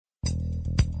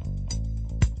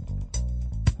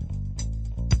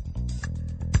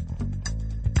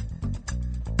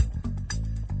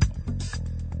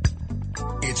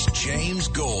It's James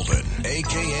Golden,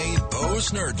 a.k.a. Bo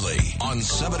Snerdley, on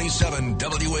 77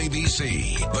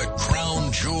 WABC, the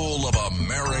crown jewel of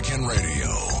American radio.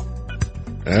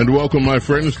 And welcome, my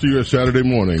friends, to your Saturday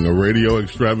morning, a radio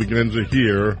extravaganza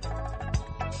here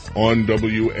on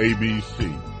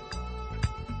WABC.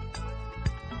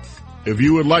 If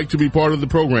you would like to be part of the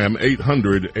program,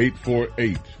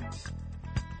 800-848.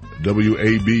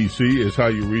 WABC is how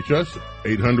you reach us,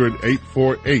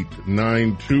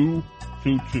 800-848-9222.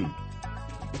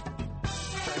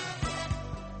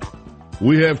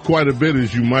 We have quite a bit,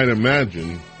 as you might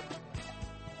imagine,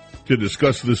 to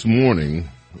discuss this morning,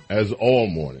 as all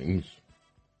mornings.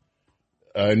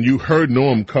 And you heard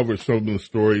Noam cover some of the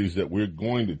stories that we're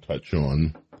going to touch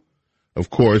on.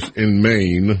 Of course, in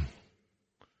Maine,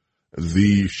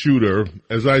 the shooter,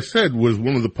 as I said, was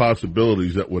one of the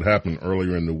possibilities that would happen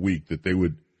earlier in the week, that he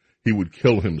would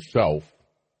kill himself.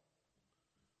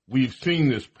 We've seen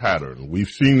this pattern. We've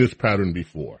seen this pattern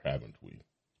before, haven't we?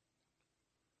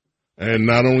 And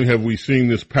not only have we seen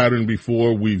this pattern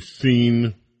before, we've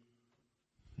seen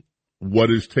what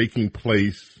is taking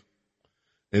place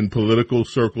in political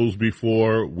circles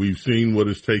before. We've seen what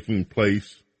is taking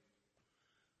place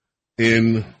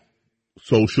in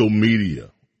social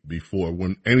media before,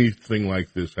 when anything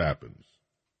like this happens.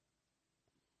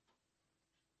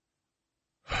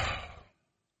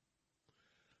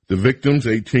 The victims,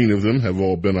 18 of them, have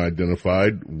all been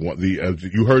identified. As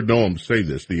you heard Noam say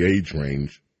this, the age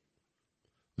range.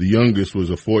 The youngest was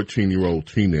a 14-year-old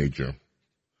teenager.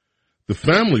 The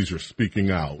families are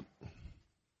speaking out,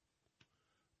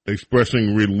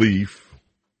 expressing relief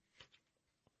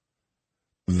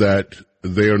that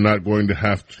they are not going to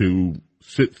have to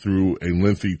sit through a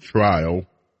lengthy trial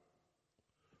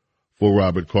for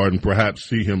Robert Card and perhaps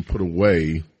see him put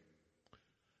away,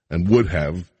 and would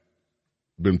have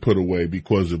been put away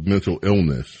because of mental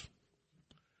illness.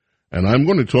 And I'm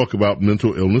going to talk about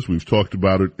mental illness. We've talked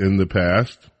about it in the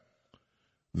past.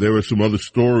 There are some other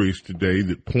stories today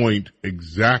that point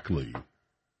exactly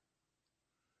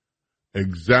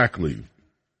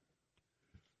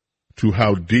to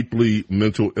how deeply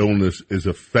mental illness is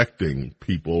affecting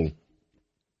people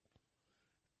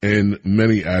in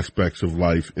many aspects of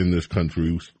life in this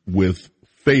country, with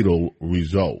fatal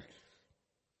results.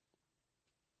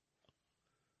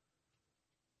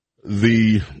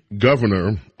 The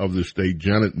governor of the state,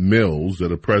 Janet Mills,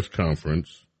 at a press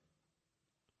conference,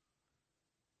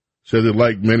 said that,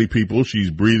 like many people, she's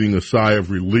breathing a sigh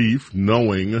of relief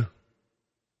knowing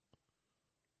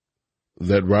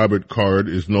that Robert Card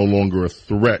is no longer a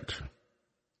threat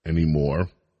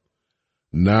anymore.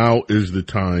 Now is the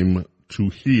time to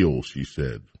heal, she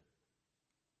said.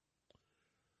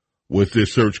 With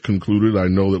this search concluded, I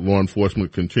know that law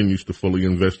enforcement continues to fully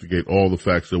investigate all the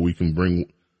facts so we can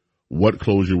bring what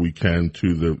closure we can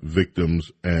to the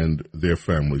victims and their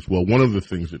families. Well, one of the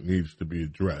things that needs to be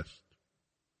addressed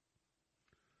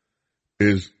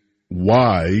is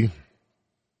why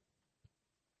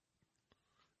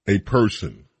a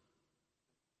person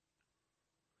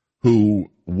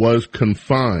who was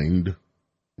confined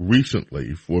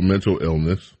recently for mental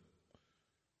illness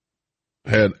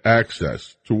had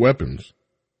access to weapons,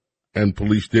 and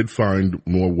police did find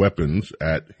more weapons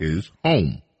at his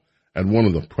home, at one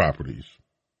of the properties.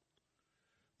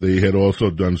 They had also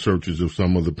done searches of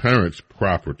some of the parents'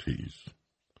 properties,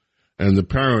 and the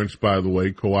parents, by the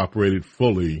way, cooperated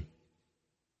fully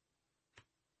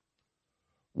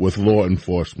with law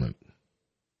enforcement.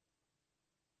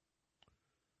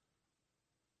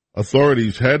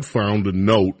 Authorities had found a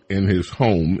note in his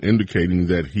home indicating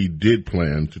that he did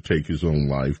plan to take his own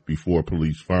life before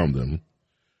police found him.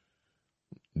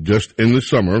 Just in the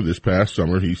summer, this past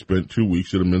summer, he spent 2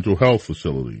 weeks at a mental health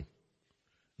facility,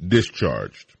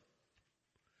 discharged.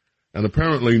 And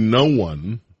apparently no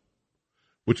one,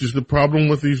 which is the problem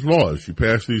with these laws, you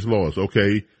pass these laws,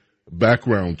 okay,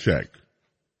 background check.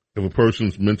 If a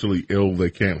person's mentally ill, they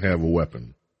can't have a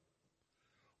weapon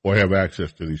or have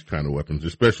access to these kind of weapons,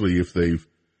 especially if they've,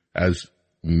 as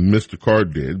Mr.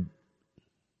 Card did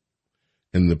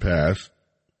in the past,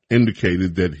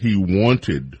 indicated that he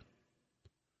wanted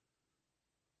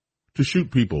to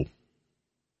shoot people.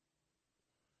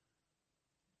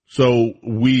 So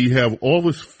we have all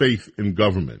this faith in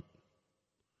government.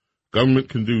 Government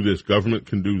can do this. Government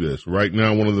can do this. Right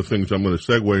now, one of the things I'm going to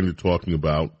segue into talking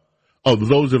about,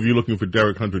 those of you looking for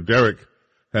Derek Hunter, Derek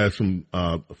has some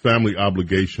family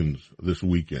obligations this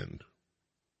weekend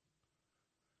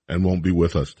and won't be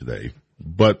with us today.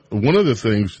 But one of the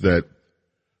things that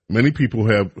many people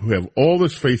who have all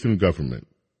this faith in government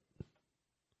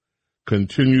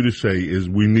continue to say is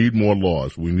we need more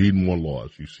laws. We need more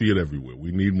laws. You see it everywhere.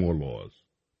 We need more laws.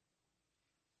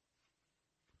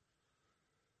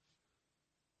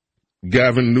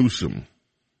 Gavin Newsom,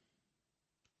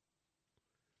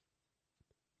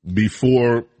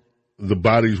 before the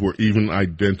bodies were even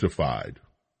identified,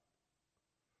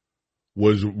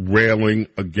 was railing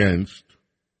against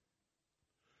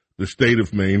the state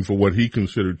of Maine for what he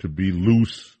considered to be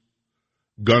loose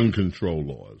gun control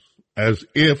laws, as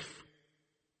if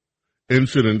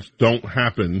incidents don't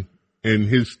happen in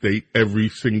his state every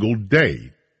single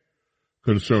day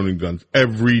concerning guns,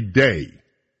 every day.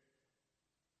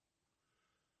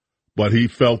 But he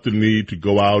felt the need to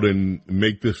go out and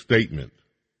make this statement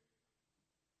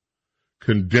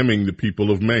condemning the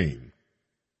people of Maine.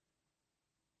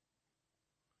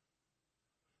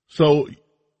 So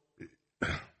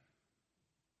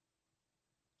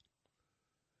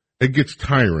it gets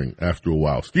tiring after a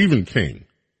while. Stephen King,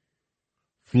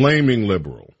 flaming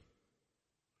liberal,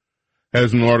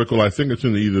 has an article, I think it's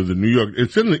in either the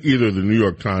New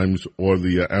York Times or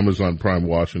the Amazon Prime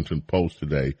Washington Post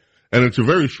today, and it's a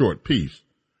very short piece.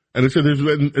 And it said there's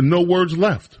no words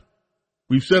left.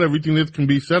 We've said everything that can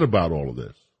be said about all of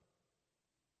this.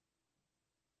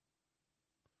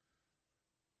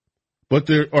 But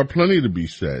there are plenty to be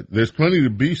said. There's plenty to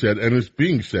be said, and it's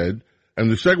being said. And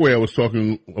the segue I was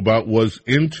talking about was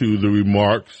into the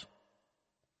remarks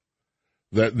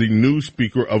that the new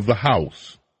Speaker of the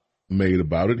House made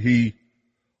about it. He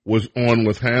was on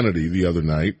with Hannity the other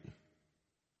night.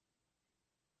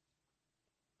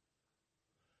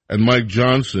 And Mike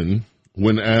Johnson,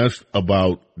 when asked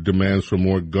about demands for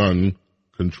more gun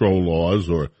control laws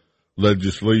or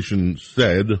legislation,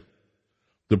 said,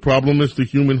 the problem is the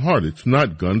human heart. It's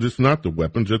not guns. It's not the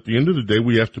weapons. At the end of the day,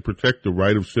 we have to protect the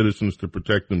right of citizens to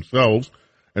protect themselves,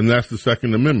 and that's the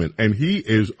Second Amendment. And he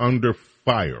is under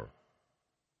fire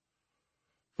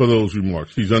for those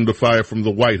remarks. He's under fire from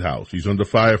the White House. He's under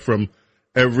fire from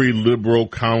every liberal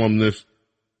columnist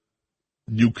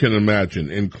you can imagine,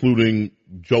 including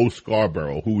Joe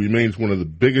Scarborough, who remains one of the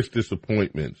biggest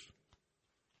disappointments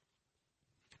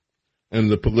in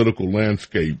the political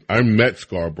landscape. I met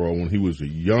Scarborough when he was a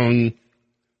young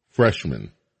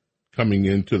freshman coming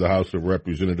into the House of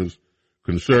Representatives,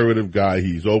 conservative guy.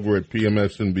 He's over at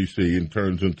PMSNBC and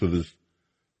turns into this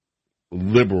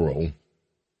liberal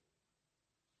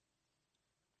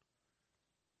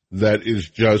that is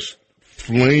just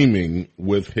flaming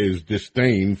with his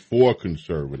disdain for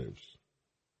conservatives.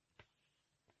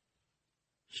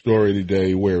 Story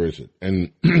today, where is it?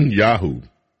 And Yahoo.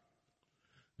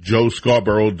 Joe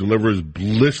Scarborough delivers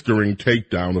blistering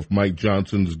takedown of Mike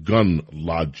Johnson's gun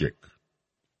logic.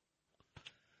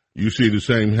 You see the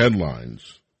same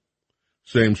headlines,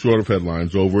 same sort of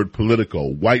headlines over at Politico.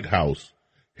 White House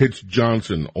hits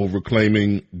Johnson over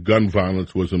claiming gun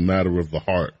violence was a matter of the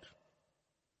heart.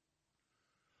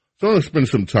 So I'm going to spend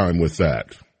some time with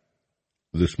that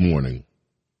this morning.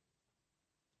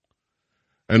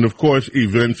 And, of course,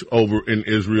 events over in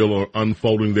Israel are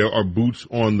unfolding. There are boots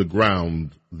on the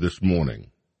ground this morning.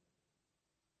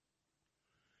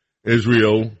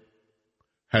 Israel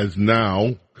has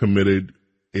now committed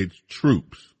its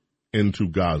troops into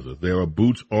Gaza. There are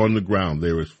boots on the ground.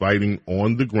 There is fighting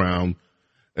on the ground,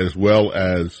 as well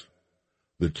as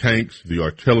the tanks, the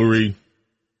artillery.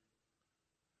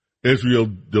 Israel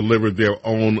delivered their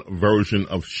own version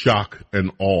of shock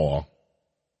and awe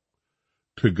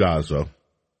to Gaza.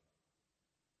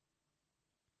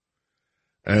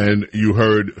 And you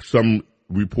heard some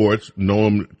reports,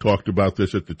 Noam talked about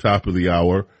this at the top of the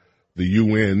hour, the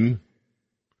UN,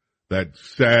 that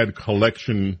sad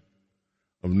collection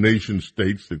of nation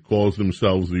states that calls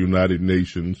themselves the United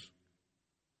Nations,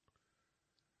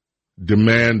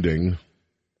 demanding,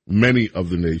 many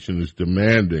of the nations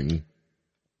demanding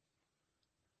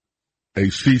a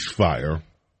ceasefire.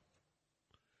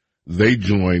 They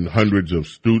joined hundreds of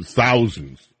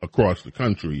thousands across the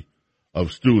country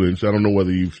of students. I don't know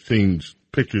whether you've seen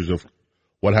pictures of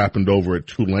what happened over at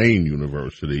Tulane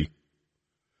University.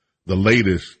 The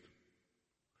latest.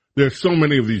 There's so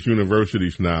many of these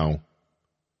universities now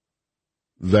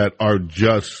that are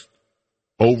just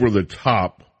over the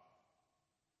top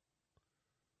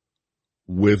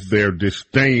with their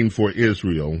disdain for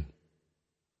Israel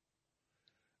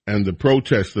and the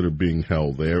protests that are being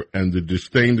held there and the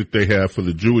disdain that they have for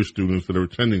the Jewish students that are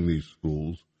attending these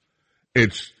schools.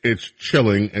 It's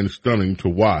chilling and stunning to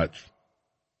watch.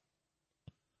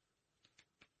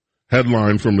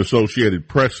 Headline from Associated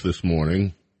Press this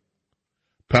morning.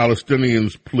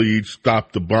 Palestinians plead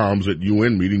stop the bombs at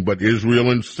UN meeting, but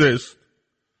Israel insists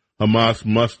Hamas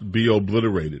must be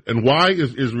obliterated. And why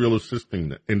is Israel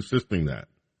insisting that?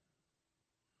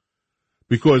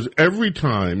 Because every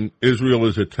time Israel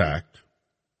is attacked,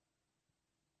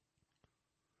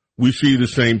 we see the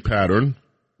same pattern.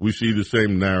 we see the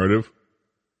same narrative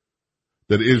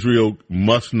that Israel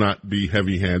must not be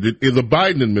heavy-handed. In the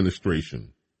Biden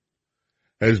administration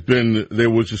there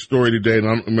was a story today, and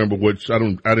I don't remember which, I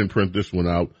didn't print this one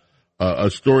out, a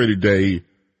story today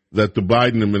that the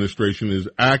Biden administration is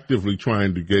actively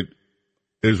trying to get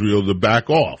Israel to back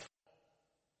off,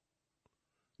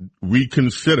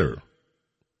 reconsider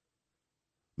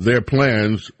their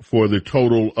plans for the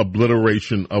total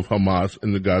obliteration of Hamas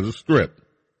in the Gaza Strip.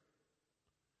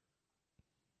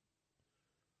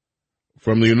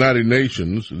 From the United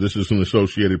Nations, this is an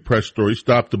Associated Press story,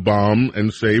 stop the bomb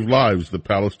and save lives, the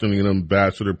Palestinian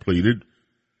ambassador pleaded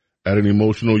at an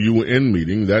emotional UN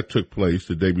meeting that took place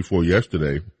the day before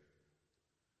yesterday.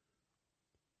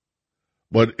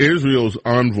 But Israel's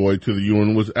envoy to the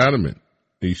UN was adamant.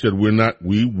 He said,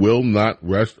 we will not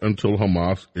rest until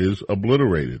Hamas is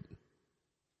obliterated.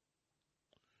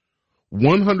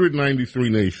 193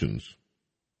 nations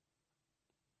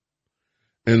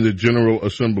in the General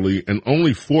Assembly, and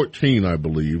only 14, I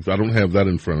believe, I don't have that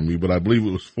in front of me, but I believe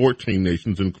it was 14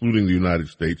 nations, including the United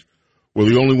States, were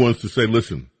the only ones to say,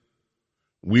 listen,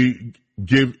 we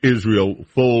give Israel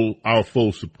our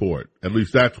full support. At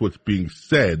least that's what's being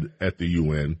said at the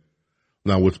UN.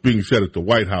 Now, what's being said at the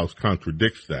White House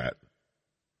contradicts that.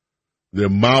 They're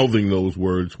mouthing those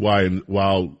words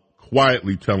while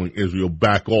quietly telling Israel,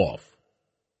 back off.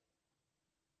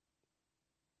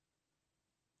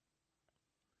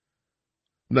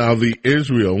 Now, the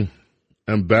Israel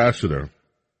ambassador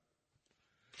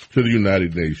to the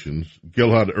United Nations,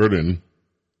 Gilad Erdan,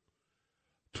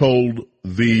 told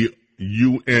the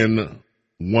UN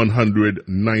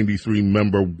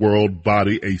 193-member world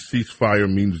body a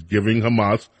ceasefire means giving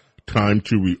Hamas time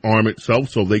to rearm itself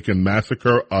so they can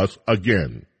massacre us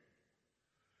again.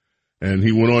 And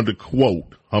he went on to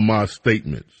quote Hamas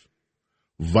statements,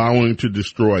 vowing to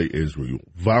destroy Israel,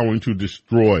 vowing to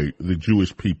destroy the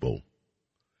Jewish people.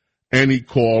 Any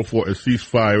call for a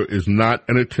ceasefire is not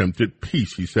an attempt at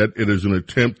peace, he said. It is an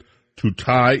attempt to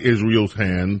tie Israel's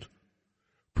hand,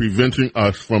 preventing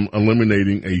us from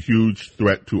eliminating a huge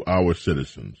threat to our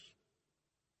citizens.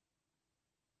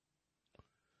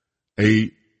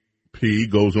 AP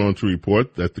goes on to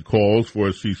report that the calls for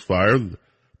a ceasefire,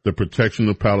 the protection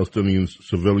of Palestinian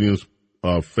civilians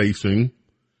facing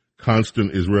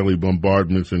constant Israeli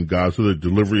bombardments in Gaza, the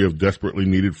delivery of desperately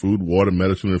needed food, water,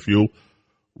 medicine, and fuel,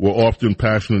 were often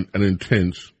passionate and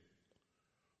intense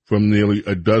from nearly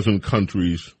a dozen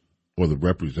countries, or the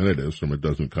representatives from a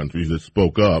dozen countries that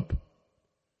spoke up.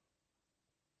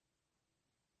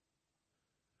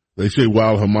 They say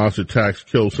while Hamas attacks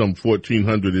killed some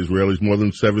 1,400 Israelis, more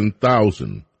than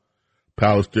 7,000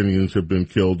 Palestinians have been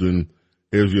killed in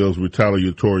Israel's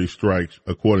retaliatory strikes,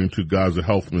 according to Gaza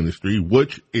Health Ministry,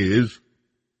 which is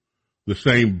the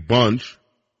same bunch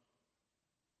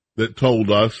that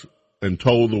told us and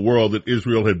told the world that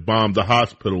Israel had bombed the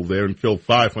hospital there and killed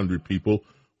 500 people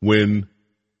when,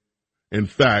 in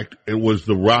fact, it was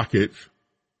the rockets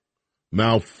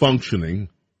malfunctioning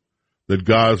that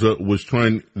Gaza was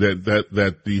trying, that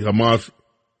the Hamas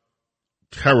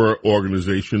terror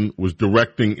organization was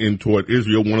directing in toward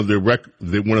Israel. One of their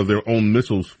own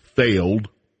missiles failed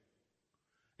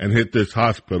and hit this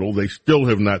hospital. They still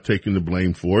have not taken the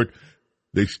blame for it.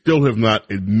 They still have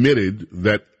not admitted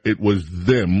that it was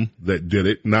them that did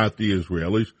it, not the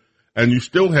Israelis. And you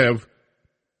still have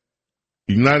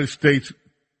United States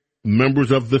members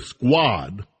of the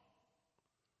squad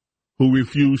who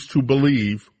refuse to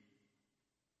believe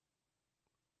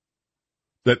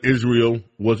that Israel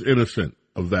was innocent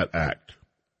of that act.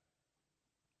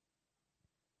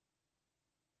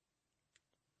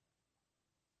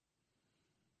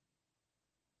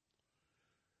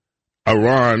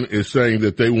 Iran is saying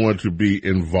that they want to be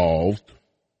involved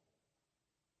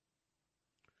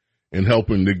in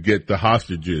helping to get the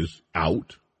hostages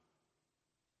out.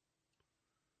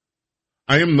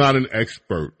 I am not an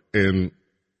expert in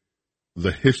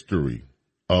the history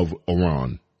of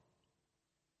Iran.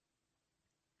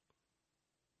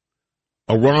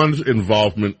 Iran's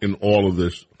involvement in all of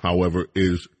this, however,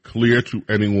 is clear to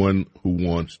anyone who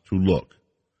wants to look.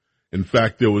 In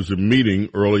fact, there was a meeting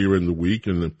earlier in the week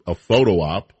and a photo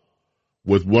op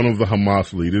with one of the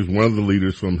Hamas leaders, one of the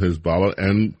leaders from Hezbollah,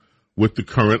 and with the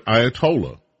current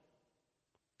Ayatollah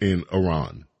in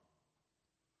Iran.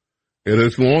 It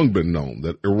has long been known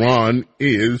that Iran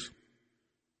is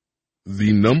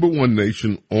the number one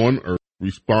nation on earth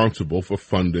responsible for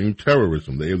funding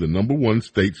terrorism. They are the number one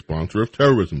state sponsor of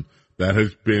terrorism. That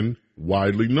has been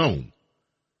widely known.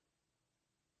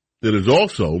 It is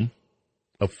also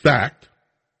a fact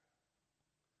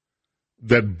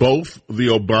that both the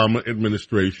Obama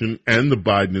administration and the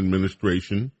Biden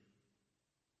administration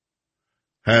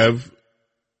have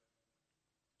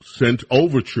sent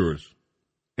overtures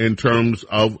in terms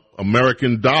of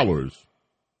American dollars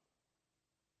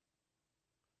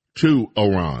to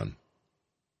Iran.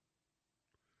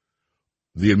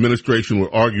 The administration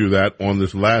would argue that on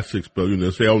this last $6 billion,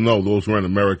 they'll say, oh no, those weren't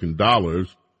American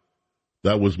dollars.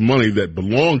 That was money that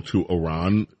belonged to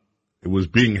Iran. It was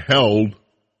being held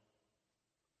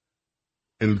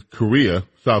in Korea,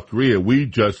 South Korea. We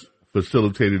just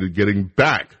facilitated it getting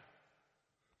back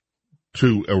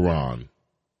to Iran.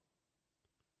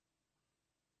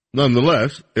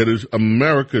 Nonetheless, it is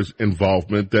America's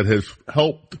involvement that has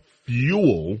helped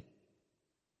fuel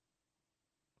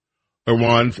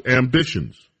Iran's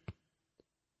ambitions.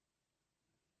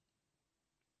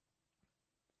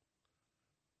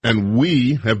 And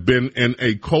we have been in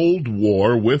a Cold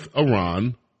War with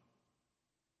Iran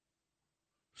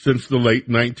since the late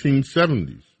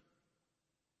 1970s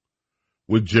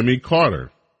with Jimmy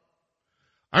Carter.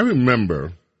 I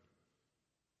remember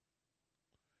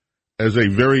as a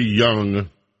very young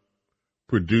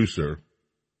producer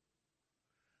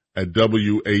at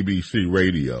WABC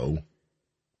Radio,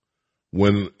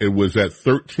 when it was at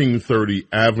 1330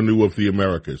 Avenue of the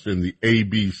Americas in the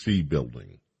ABC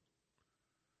building.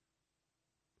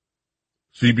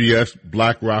 CBS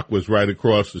Black Rock was right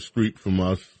across the street from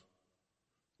us.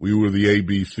 We were the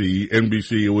ABC,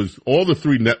 NBC. It was all the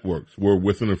three networks were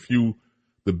within a few,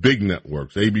 the big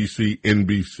networks, ABC,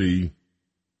 NBC,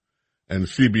 and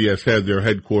CBS had their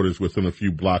headquarters within a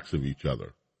few blocks of each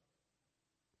other.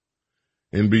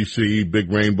 NBC,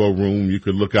 big rainbow room, you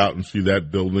could look out and see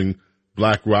that building.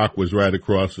 Black Rock was right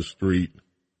across the street.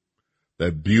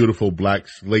 That beautiful black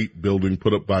slate building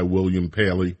put up by William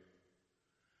Paley.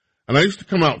 And I used to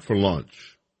come out for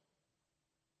lunch.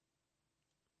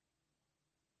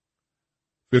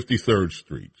 53rd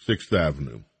Street, 6th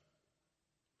Avenue.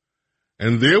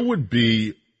 And there would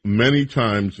be many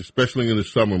times, especially in the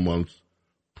summer months,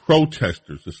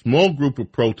 protesters, a small group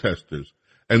of protesters.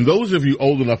 And those of you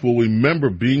old enough will remember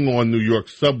being on New York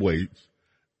subways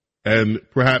and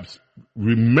perhaps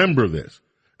remember this.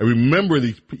 And remember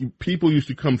these people used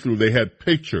to come through. They had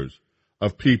pictures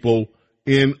of people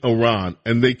in Iran,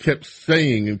 and they kept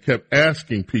saying and kept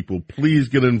asking people, please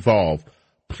get involved.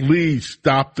 Please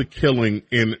stop the killing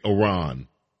in Iran.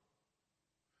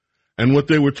 And what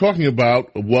they were talking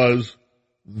about was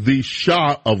the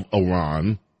Shah of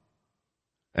Iran,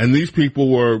 and these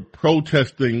people were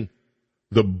protesting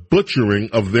the butchering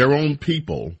of their own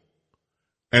people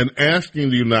and asking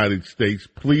the United States,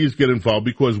 please get involved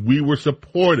because we were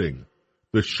supporting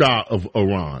the Shah of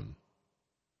Iran.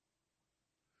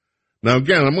 Now,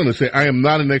 again, I'm going to say I am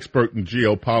not an expert in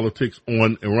geopolitics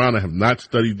on Iran. I have not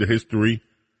studied the history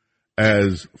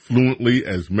as fluently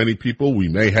as many people. We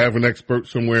may have an expert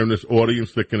somewhere in this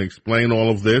audience that can explain all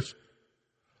of this.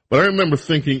 But I remember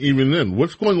thinking even then,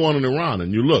 what's going on in Iran?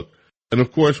 And you look. And,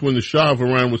 of course, when the Shah of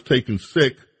Iran was taken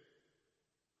sick,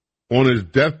 on his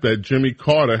deathbed, Jimmy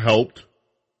Carter helped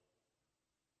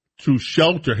to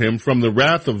shelter him from the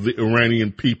wrath of the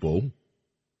Iranian people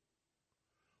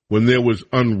when there was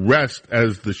unrest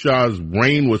as the Shah's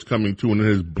reign was coming to an end,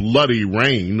 his bloody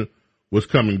reign was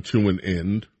coming to an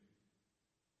end.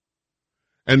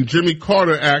 And Jimmy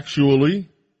Carter actually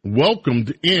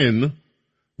welcomed in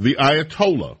the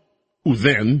Ayatollah, who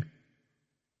then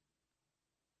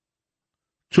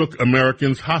took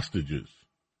Americans hostages.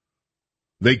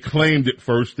 They claimed at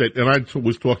first that, and I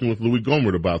was talking with Louis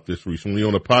Gohmert about this recently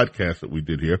on a podcast that we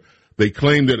did here, they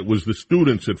claimed that it was the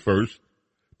students at first.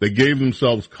 They gave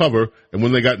themselves cover, and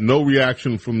when they got no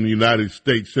reaction from the United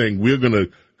States saying, we're going to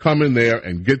come in there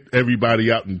and get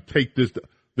everybody out and take this,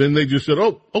 then they just said,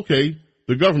 oh, okay.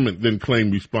 The government then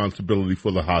claimed responsibility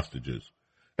for the hostages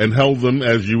and held them,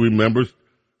 as you remember,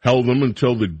 held them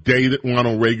until the day that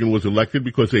Ronald Reagan was elected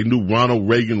because they knew Ronald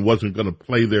Reagan wasn't going to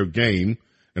play their game,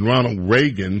 and Ronald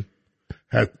Reagan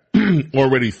had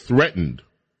already threatened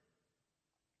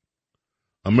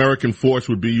American force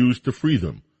would be used to free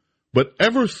them. But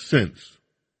ever since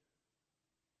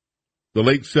the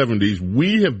late 70s,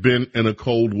 we have been in a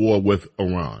Cold War with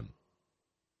Iran.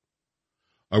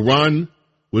 Iran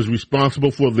was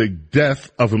responsible for the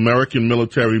death of American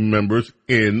military members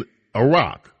in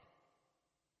Iraq.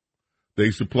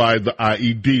 They supplied the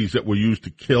IEDs that were used to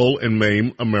kill and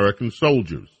maim American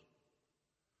soldiers.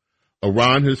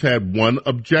 Iran has had one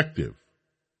objective,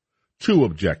 two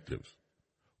objectives.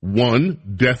 One,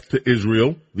 death to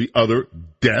Israel. The other,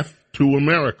 death to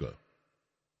America.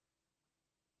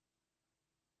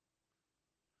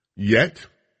 Yet,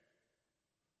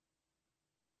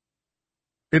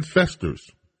 it festers.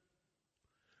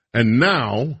 And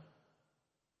now,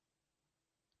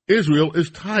 Israel is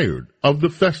tired of the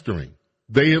festering.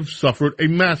 They have suffered a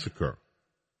massacre.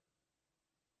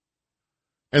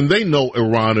 And they know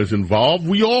Iran is involved.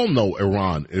 We all know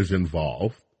Iran is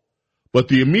involved. But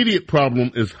the immediate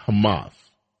problem is Hamas.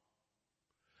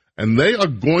 And they are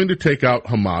going to take out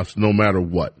Hamas no matter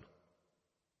what.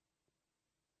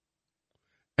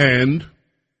 And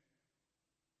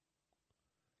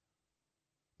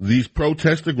these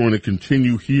protests are going to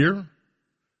continue here.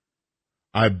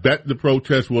 I bet the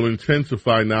protests will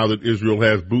intensify now that Israel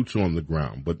has boots on the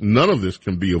ground. But none of this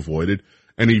can be avoided.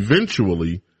 And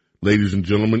eventually, ladies and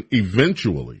gentlemen,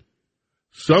 eventually,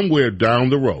 somewhere down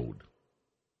the road,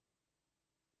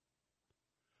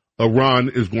 Iran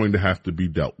is going to have to be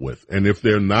dealt with. And if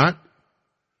they're not,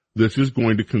 this is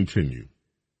going to continue.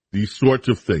 These sorts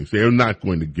of things. They are not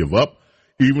going to give up.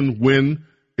 Even when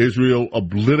Israel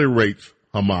obliterates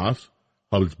Hamas,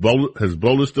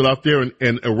 Hezbollah still out there,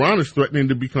 and Iran is threatening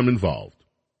to become involved.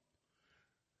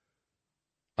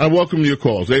 I welcome your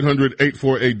calls.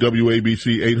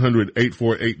 800-848-WABC,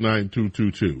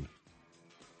 800-848-9222.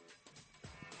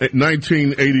 At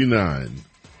 1989,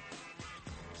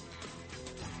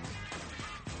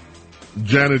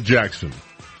 Janet Jackson,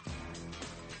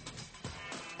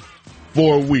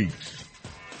 4 weeks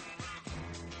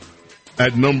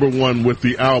at number one with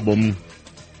the album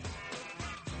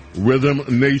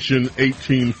Rhythm Nation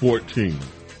 1814.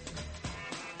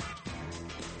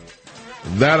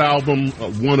 That album,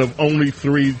 one of only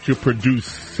 3 to produce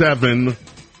 7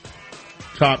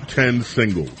 top 10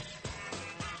 singles.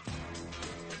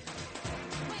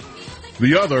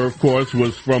 The other, of course,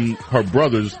 was from her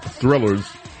brother's Thriller's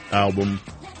album.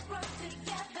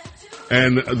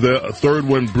 And the third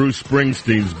one, Bruce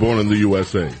Springsteen's Born in the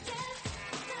USA.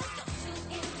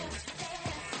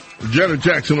 Janet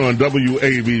Jackson on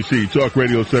WABC, Talk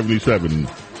Radio 77.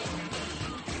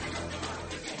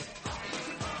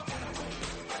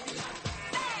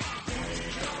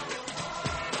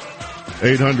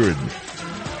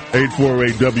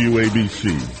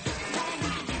 (800-848-WABC).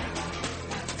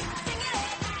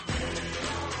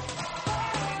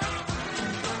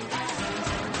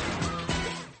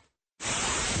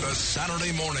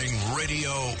 Saturday morning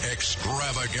radio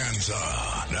extravaganza.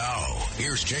 Now,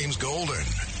 here's James Golden,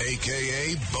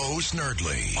 a.k.a. Bo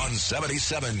Snerdley, on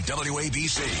 77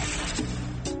 WABC.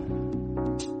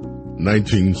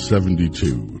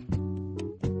 1972.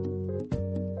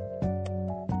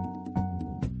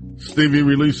 Stevie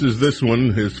releases this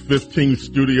one, his 15th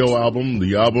studio album,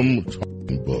 the album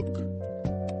Talking Book.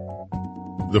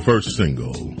 The first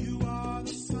single.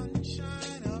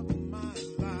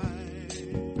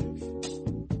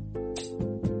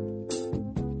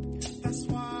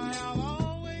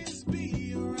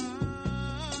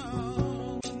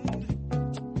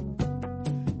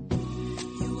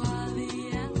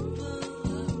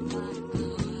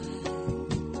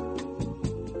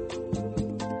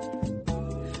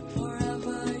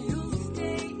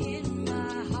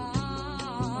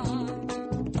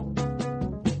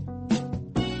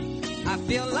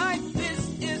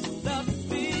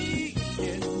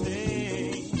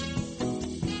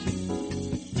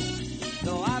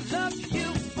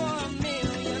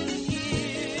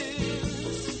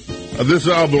 This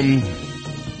album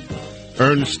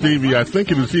earned Stevie, I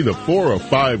think it is either 4 or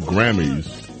 5 Grammys.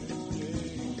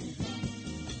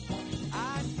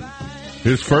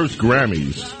 His first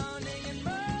Grammys.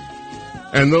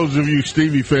 And those of you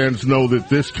Stevie fans know that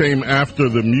this came after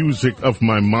the Music of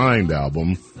My Mind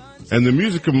album. And the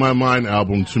Music of My Mind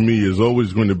album, to me, is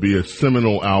always going to be a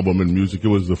seminal album in music. It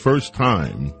was the first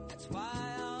time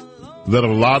that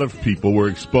a lot of people were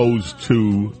exposed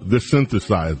to the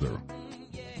synthesizer.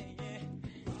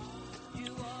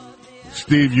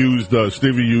 Stevie used the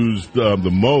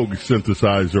Moog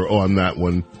synthesizer on that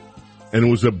one, and it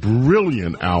was a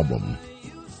brilliant album.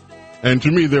 And to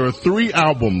me, there are 3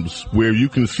 albums where you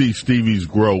can see Stevie's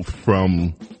growth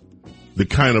from the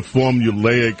kind of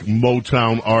formulaic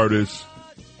Motown artist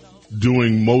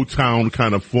doing Motown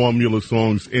kind of formula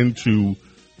songs into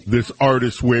this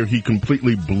artist where he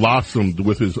completely blossomed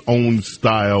with his own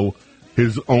style,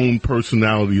 his own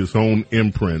personality, his own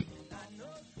imprint.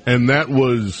 And that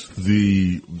was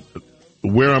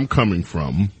where I'm coming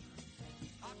from.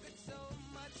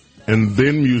 And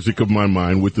then Music of My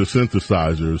Mind with the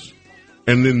synthesizers.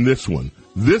 And then this one.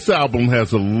 This album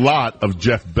has a lot of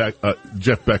Jeff Beck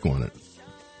on it.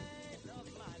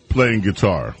 Playing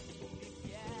guitar.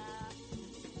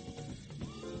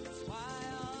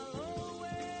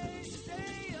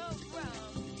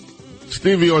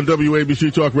 Stevie on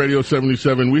WABC Talk Radio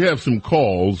 77. We have some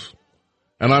calls.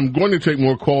 And I'm going to take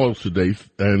more calls today.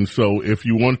 And so if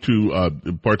you want to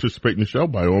participate in the show,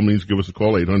 by all means, give us a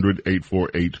call,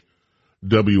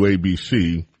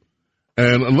 800-848-WABC.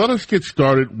 And let us get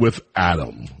started with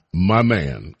Adam, my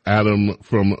man, Adam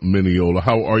from Mineola.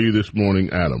 How are you this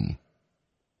morning, Adam?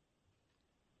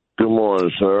 Good morning,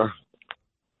 sir.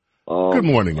 Good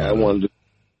morning, Adam.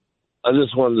 I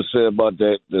just wanted to say about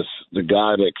the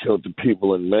guy that killed the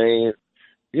people in Maine.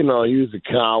 You know, he was a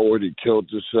coward. He killed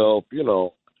himself.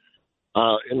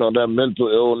 That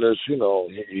mental illness.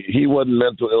 He wasn't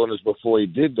mental illness before he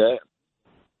did that.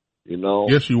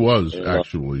 Yes, he was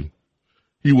actually.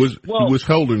 He was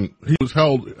held.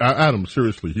 Adam,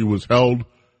 seriously, he was held.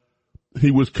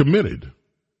 He was committed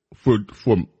for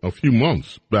a few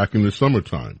months back in the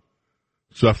summertime,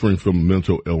 suffering from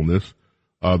mental illness.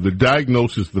 The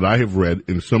diagnosis that I have read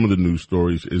in some of the news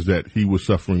stories is that he was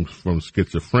suffering from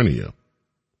schizophrenia.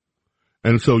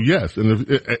 And so, yes,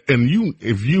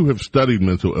 if you have studied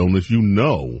mental illness, you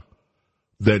know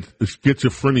that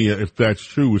schizophrenia, if that's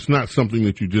true, it's not something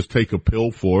that you just take a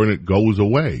pill for and it goes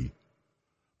away.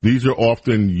 These are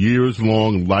often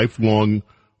years-long, lifelong,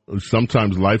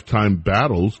 sometimes lifetime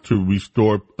battles to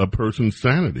restore a person's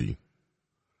sanity,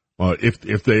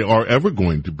 if they are ever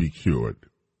going to be cured.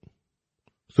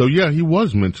 So, yeah, he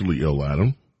was mentally ill,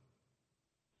 Adam.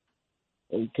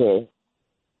 Okay.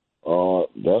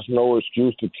 That's no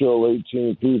excuse to kill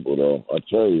 18 people, though. I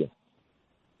tell you.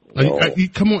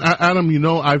 Come on, Adam.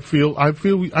 I feel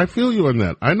you on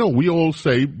that. I know we all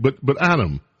say, but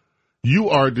Adam, you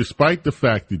are, despite the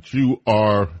fact that you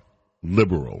are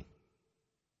liberal,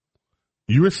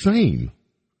 you're sane.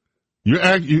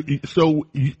 So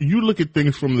you look at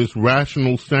things from this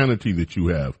rational sanity that you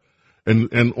have.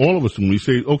 And all of us, when we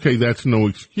say, okay, that's no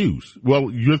excuse.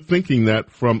 Well, you're thinking that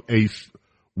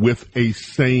with a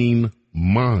sane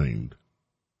mind.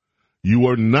 You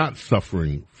are not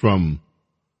suffering from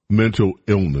mental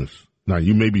illness. Now,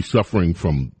 you may be suffering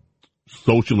from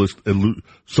socialist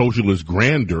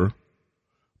grandeur,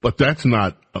 but that's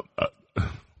not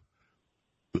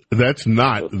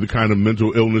the kind of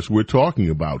mental illness we're talking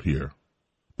about here.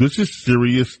 This is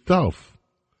serious stuff.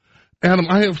 Adam,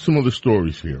 I have some other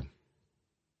stories here.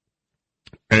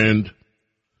 And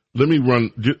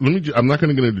I'm not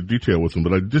going to get into detail with them,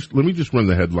 but let me just run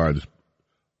the headlines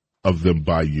of them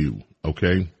by you,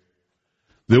 okay?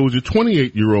 There was a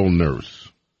 28-year-old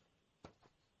nurse.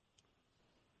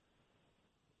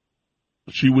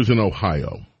 She was in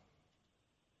Ohio.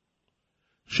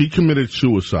 She committed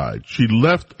suicide. She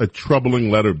left a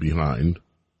troubling letter behind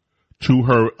to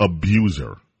her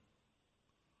abuser.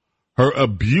 Her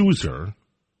abuser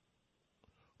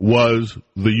was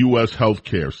the U.S.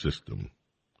 healthcare system.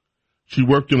 She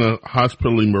worked in a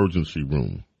hospital emergency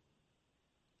room.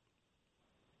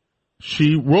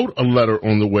 She wrote a letter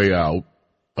on the way out,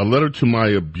 a letter to my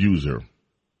abuser,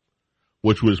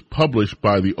 which was published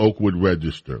by the Oakwood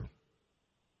Register.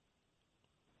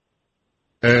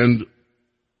 And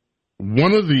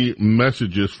one of the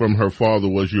messages from her father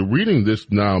was, "You're reading this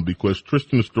now because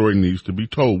Tristan's story needs to be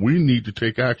told. We need to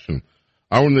take action.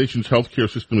 Our nation's healthcare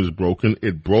system is broken.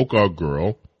 It broke our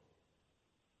girl.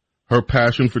 Her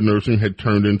passion for nursing had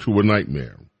turned into a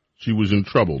nightmare. She was in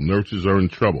trouble. Nurses are in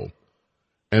trouble."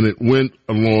 And it went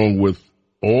along with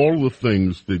all the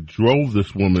things that drove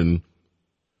this woman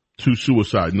to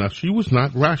suicide. Now, she was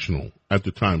not rational at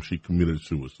the time she committed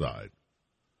suicide.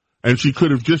 And we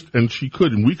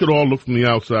could all look from the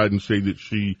outside and say that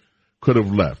she could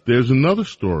have left. There's another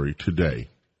story today.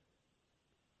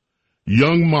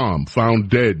 Young mom found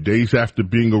dead days after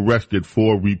being arrested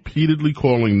for repeatedly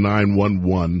calling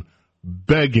 911,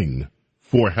 begging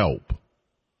for help.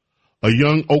 A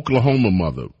young Oklahoma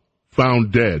mother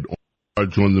found dead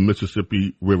on the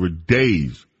Mississippi River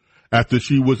days after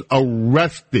she was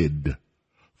arrested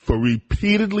for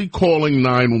repeatedly calling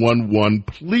 911,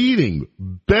 pleading,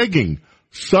 begging,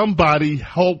 somebody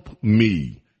help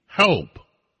me, help.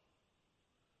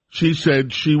 She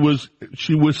said she was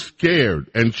scared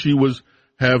and she was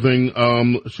having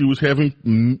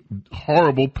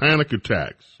horrible panic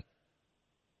attacks.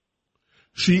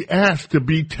 She asked to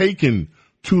be taken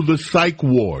to the psych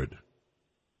ward.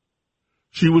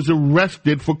 She was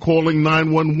arrested for calling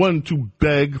 911 to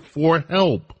beg for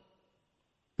help.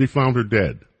 They found her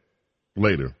dead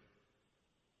later.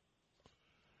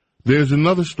 There's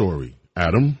another story,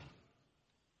 Adam.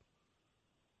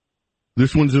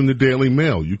 This one's in the Daily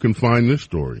Mail. You can find this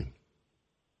story.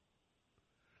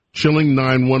 Chilling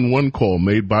 911 call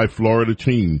made by Florida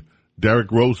teen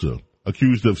Derek Rosa,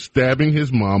 accused of stabbing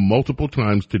his mom multiple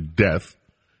times to death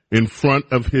in front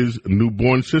of his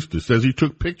newborn sister, says he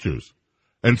took pictures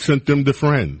and sent them to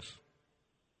friends.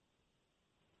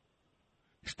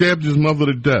 Stabbed his mother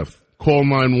to death. Call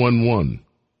 911.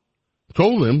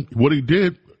 Told him what he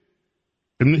did,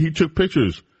 and he took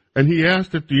pictures. And he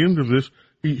asked at the end of this,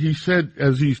 he said,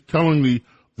 as he's telling the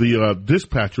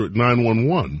dispatcher at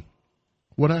 911,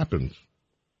 what happens?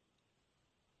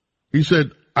 He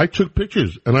said, I took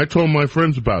pictures, and I told my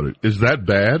friends about it. Is that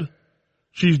bad?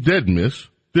 She's dead, miss.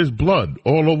 There's blood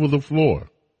all over the floor.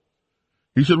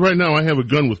 He said, right now I have a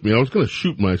gun with me. I was going to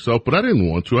shoot myself, but I didn't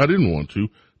want to.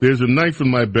 There's a knife in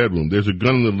my bedroom. There's a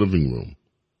gun in the living room.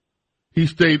 He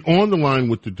stayed on the line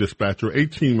with the dispatcher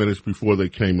 18 minutes before they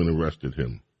came and arrested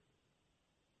him.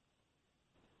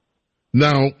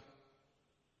 Now,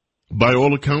 by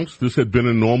all accounts, this had been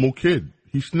a normal kid.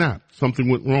 He snapped. Something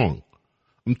went wrong.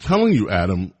 I'm telling you,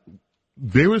 Adam,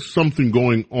 there is something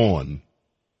going on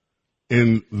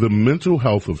in the mental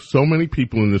health of so many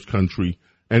people in this country,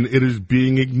 and it is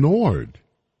being ignored.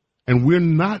 And we're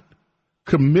not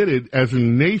committed as a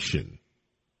nation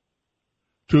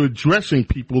to addressing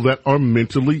people that are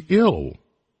mentally ill.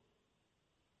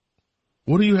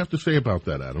 What do you have to say about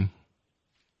that, Adam?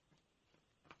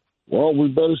 Well, we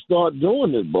better start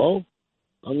doing it, bro.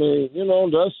 I mean,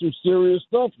 that's some serious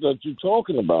stuff that you're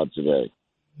talking about today.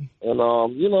 And,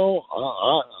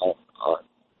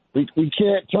 we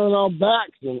can't turn our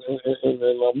backs, and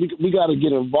we got to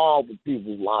get involved with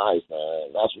people's lives,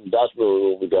 man. That's really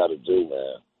what we got to do,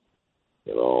 man.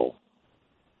 I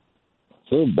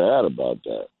feel bad about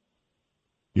that.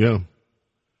 Yeah,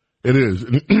 it is.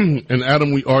 And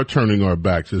Adam, we are turning our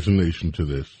backs as a nation to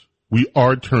this. We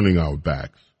are turning our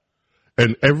backs.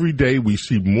 And every day we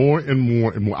see more and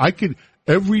more and more.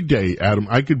 Every day, Adam,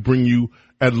 I could bring you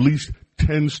at least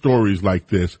 10 stories like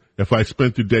this if I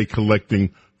spent the day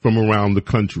collecting from around the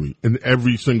country in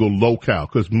every single locale,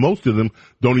 because most of them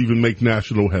don't even make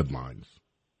national headlines.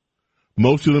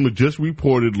 Most of them are just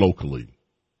reported locally.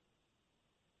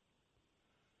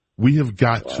 We have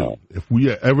got to, if we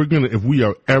are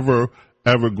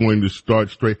ever going to start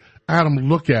straight. Adam,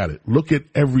 look at it. Look at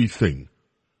everything.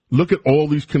 Look at all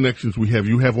these connections we have.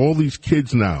 You have all these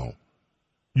kids now.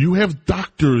 You have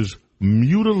doctors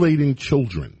mutilating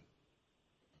children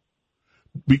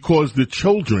because the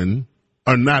children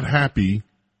are not happy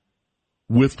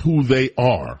with who they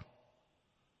are.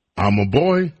 I'm a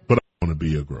boy, but I want to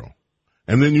be a girl.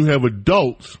 And then you have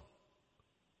adults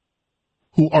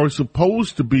who are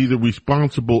supposed to be the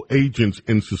responsible agents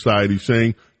in society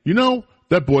saying,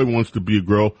 that boy wants to be a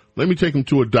girl. Let me take him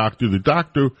to a doctor. The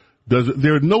doctor does it.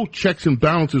 There are no checks and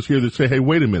balances here that say, hey,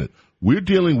 wait a minute. We're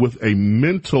dealing with a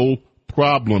mental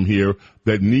problem here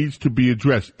that needs to be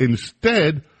addressed.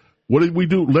 Instead, what did we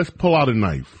do? Let's pull out a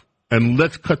knife and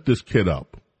let's cut this kid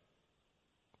up.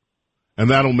 And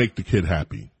that'll make the kid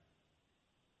happy.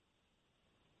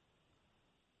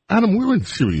 Adam, we're in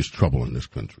serious trouble in this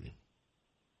country.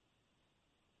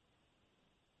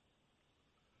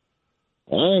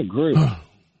 I agree. I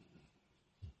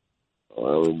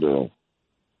really do.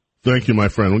 Thank you, my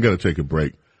friend. We've got to take a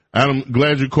break. Adam,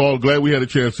 glad you called. Glad we had a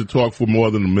chance to talk for more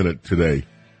than a minute today.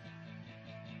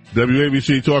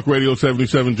 WABC Talk Radio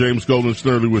 77, James Golden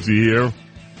Snerdley with you here.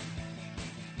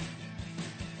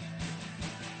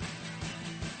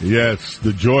 Yes,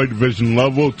 the Joy Division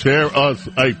love will tear us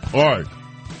apart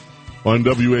on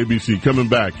WABC. Coming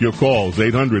back, your calls,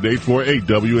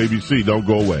 800-848-WABC. Don't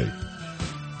go away.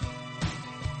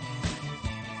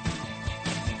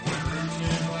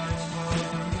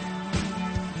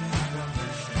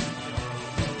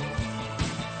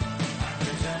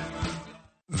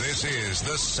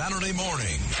 The Saturday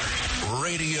morning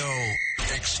radio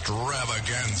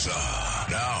extravaganza.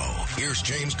 Now, here's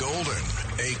James Golden,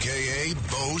 a.k.a.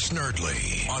 Bo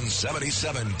Snerdley, on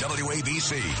 77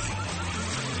 WABC.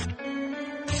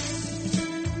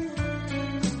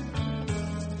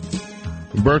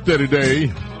 Birthday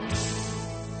today.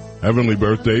 Heavenly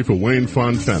birthday for Wayne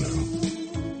Fontana.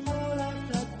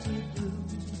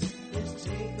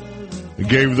 He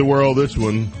gave the world this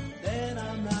one.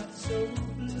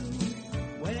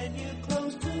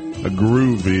 A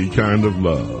groovy kind of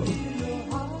love.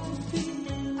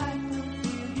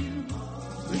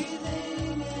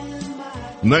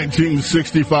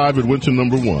 $1965, it went to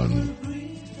number one.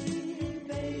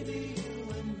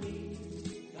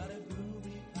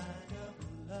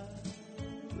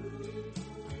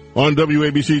 On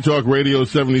WABC Talk Radio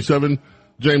 77,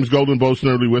 James Golden, Bo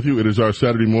Snerdley with you. It is our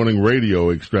Saturday morning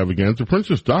radio extravaganza.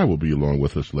 Princess Di will be along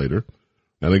with us later.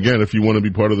 And again, if you want to be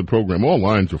part of the program, all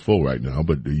lines are full right now,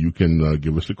 but you can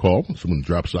give us a call. If someone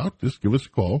drops out, just give us a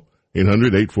call.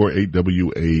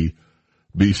 800-848-WABC.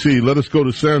 Let us go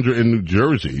to Sandra in New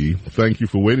Jersey. Thank you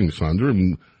for waiting, Sandra,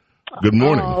 and good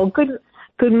morning. Oh,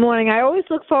 good morning. I always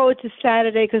look forward to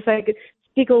Saturday because I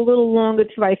speak a little longer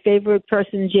to my favorite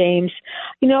person, James.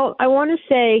 You know, I want to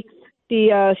say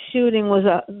the shooting was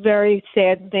a very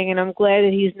sad thing, and I'm glad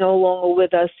that he's no longer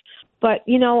with us. But,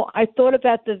 you know, I thought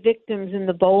about the victims in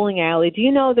the bowling alley. Do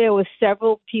you know there were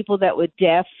several people that were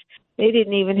deaf? They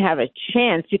didn't even have a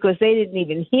chance because they didn't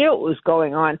even hear what was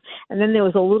going on. And then there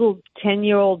was a little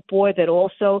 10-year-old boy that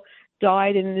also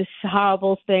died in this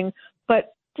horrible thing.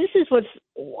 But this is what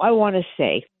I want to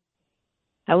say.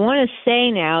 I want to say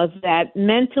now that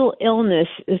mental illness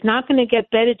is not going to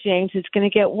get better, James. It's going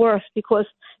to get worse because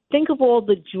think of all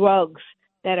the drugs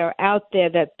that are out there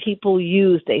that people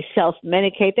use. They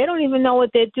self-medicate. They don't even know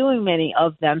what they're doing, many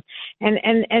of them.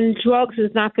 And drugs is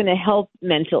not going to help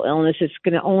mental illness. It's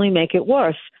going to only make it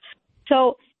worse.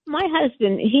 So my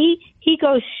husband, he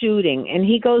goes shooting, and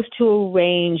he goes to a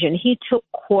range, and he took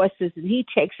courses, and he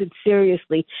takes it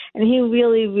seriously, and he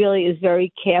really, really is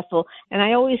very careful. And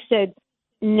I always said,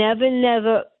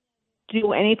 never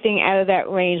do anything out of that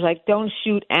range. Like, don't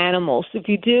shoot animals. If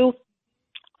you do,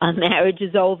 our marriage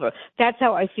is over. That's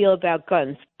how I feel about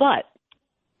guns. But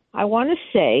I want to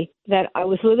say that I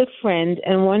was with a friend,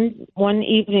 and one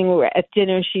evening we were at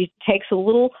dinner, and she takes a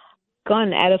little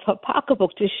gun out of her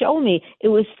pocketbook to show me. It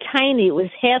was tiny. It was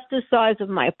half the size of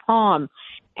my palm,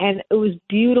 and it was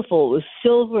beautiful. It was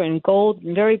silver and gold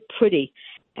and very pretty.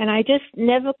 And I just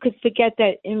never could forget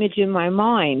that image in my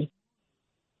mind.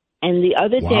 And the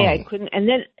other day I couldn't. And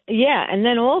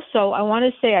then also I want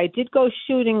to say I did go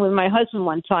shooting with my husband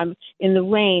one time in the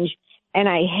range, and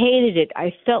I hated it.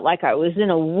 I felt like I was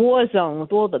in a war zone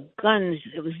with all the guns.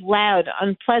 It was loud,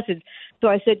 unpleasant. So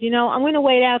I said, you know, I'm going to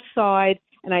wait outside.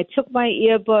 And I took my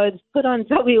earbuds, put on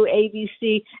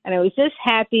WABC, and I was just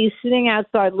happy sitting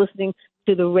outside listening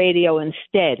to the radio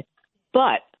instead.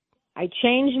 But I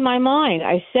changed my mind.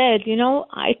 I said, you know,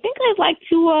 I think I'd like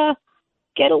to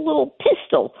get a little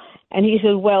pistol. And he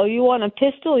said, well, you want a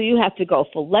pistol? You have to go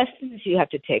for lessons. You have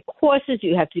to take courses.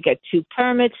 You have to get 2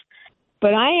 permits.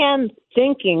 But I am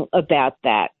thinking about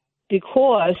that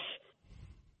because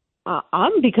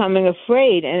I'm becoming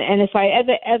afraid. And if I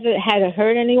ever had to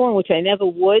hurt anyone, which I never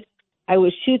would, I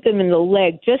would shoot them in the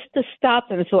leg just to stop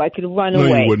them so I could run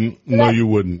away. No, you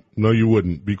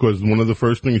wouldn't. Because one of the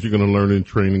first things you're going to learn in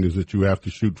training is that you have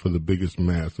to shoot for the biggest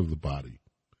mass of the body.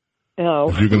 Oh.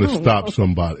 If you're going to stop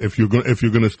somebody, if you're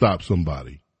going to stop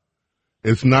somebody,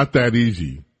 it's not that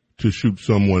easy to shoot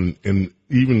someone. And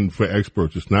even for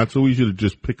experts, it's not so easy to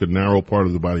just pick a narrow part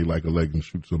of the body like a leg and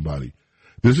shoot somebody.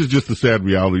 This is just the sad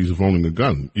realities of owning a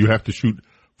gun. You have to shoot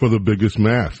for the biggest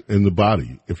mass in the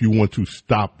body if you want to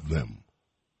stop them,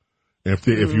 if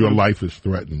your life is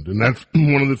threatened. And that's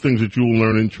one of the things that you will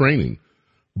learn in training.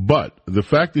 But the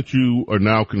fact that you are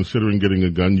now considering getting a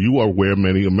gun, you are where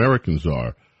many Americans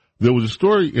are. There was a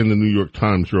story in the New York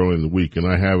Times earlier in the week, and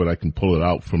I have it. I can pull it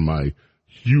out from my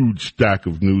huge stack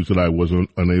of news that I was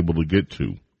unable to get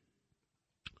to.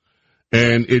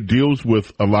 And it deals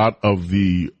with a lot of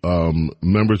the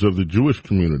members of the Jewish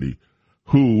community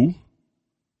who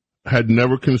had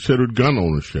never considered gun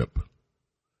ownership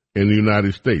in the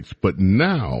United States. But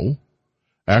now,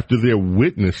 after they're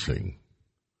witnessing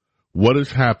what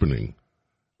is happening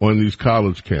on these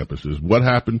college campuses, what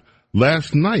happened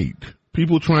last night,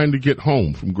 people trying to get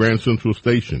home from Grand Central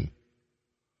Station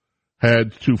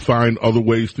had to find other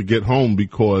ways to get home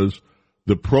because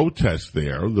the protests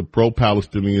there, the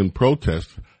pro-Palestinian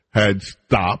protests, had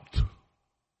stopped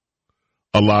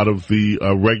a lot of the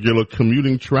regular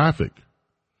commuting traffic.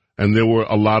 And there were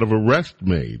a lot of arrests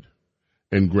made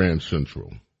in Grand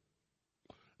Central.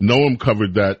 Noam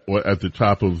covered that at the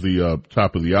top of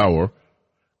the hour.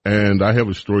 And I have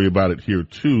a story about it here,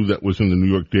 too, that was in the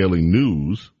New York Daily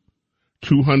News.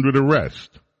 200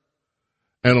 arrests.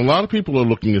 And a lot of people are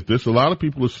looking at this. A lot of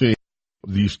people are seeing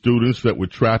these students that were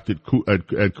trapped at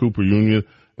Cooper Union.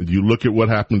 And you look at what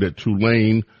happened at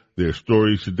Tulane. There are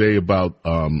stories today about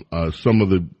some of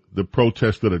the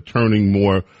protests that are turning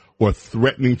more or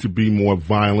threatening to be more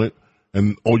violent.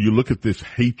 And you look at this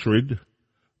hatred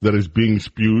that is being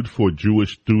spewed for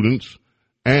Jewish students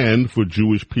and for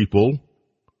Jewish people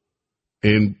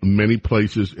in many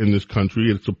places in this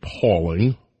country. It's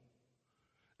appalling.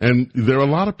 And there are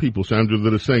a lot of people, Sandra,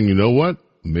 that are saying, you know what?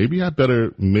 Maybe I'd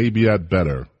better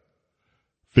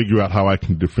figure out how I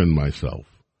can defend myself.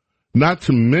 Not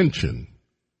to mention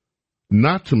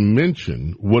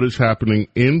what is happening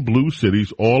in blue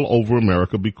cities all over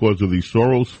America because of these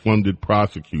Soros-funded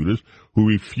prosecutors who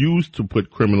refuse to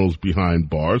put criminals behind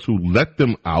bars, who let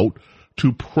them out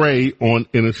to prey on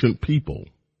innocent people.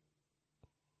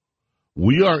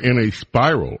 We are in a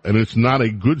spiral, and it's not a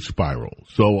good spiral.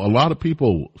 So a lot of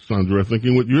people, Sandra, are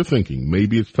thinking what you're thinking.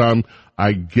 Maybe it's time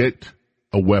I get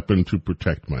a weapon to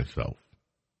protect myself.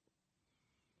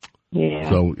 Yeah.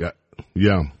 So,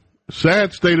 yeah.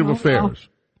 Sad state of affairs.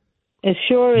 It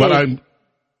sure is. But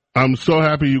I'm so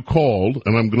happy you called,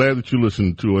 and I'm glad that you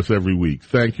listen to us every week.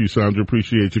 Thank you, Sandra.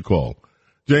 Appreciate your call.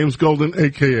 James Golden,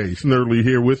 a.k.a. Snerdley,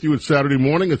 here with you. It's Saturday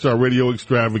morning. It's our radio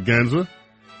extravaganza.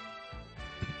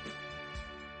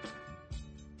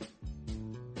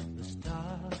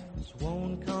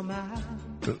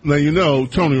 Now, you know,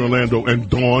 Tony Orlando and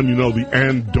Dawn, you know the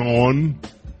and Dawn.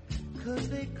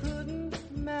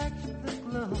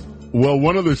 Well,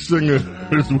 one of the singers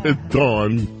with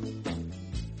Dawn,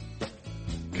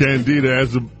 Candida,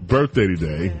 has a birthday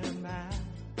today.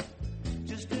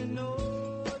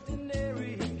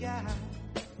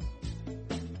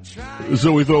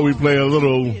 So we thought we'd play a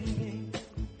little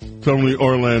Tony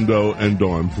Orlando and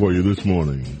Dawn for you this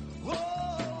morning.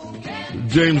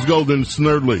 James Golden,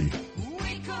 Snerdley.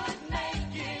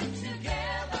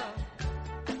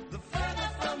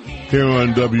 Here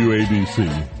on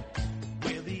WABC.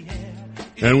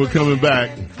 And we're coming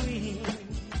back.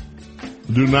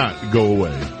 Do not go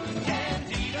away.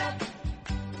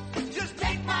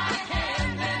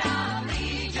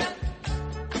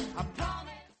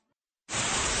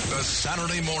 The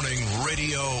Saturday morning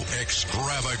radio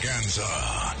extravaganza.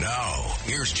 Now,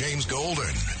 here's James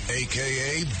Golden,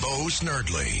 a.k.a. Bo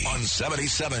Snerdley, on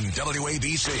 77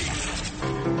 WABC.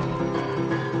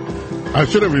 I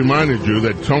should have reminded you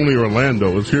that Tony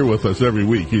Orlando is here with us every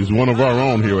week. He's one of our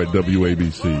own here at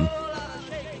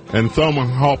WABC. And Thelma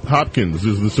Hopkins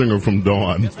is the singer from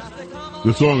Dawn.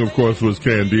 The song, of course, was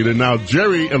Candida. Now,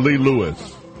 Jerry Lee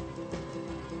Lewis,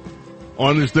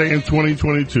 on this day in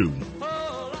 2022,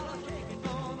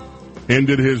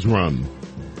 ended his run.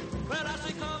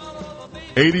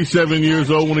 87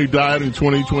 years old when he died in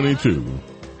 2022.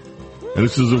 And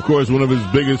this is, of course, one of his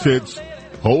biggest hits.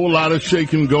 Whole lot of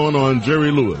shaking going on.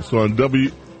 Jerry Lewis on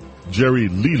Jerry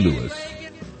Lee Lewis.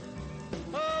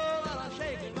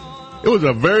 It was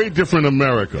a very different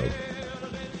America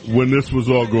when this was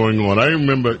all going on. I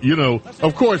remember, you know,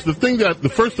 of course,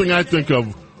 the first thing I think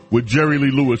of with Jerry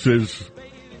Lee Lewis is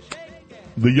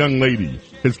the young lady,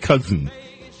 his cousin.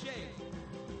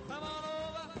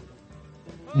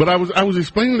 But I was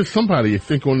explaining to somebody, I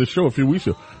think, on the show a few weeks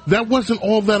ago, that wasn't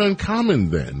all that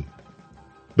uncommon then.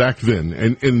 Back then,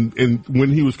 and when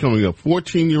he was coming up,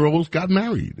 14-year-olds got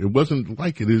married. It wasn't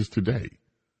like it is today.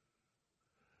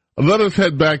 Let us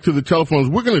head back to the telephones.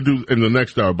 We're going to do, in the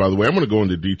next hour, by the way, I'm going to go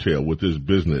into detail with this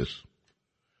business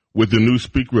with the new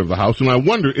Speaker of the House, and I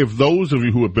wonder if those of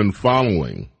you who have been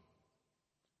following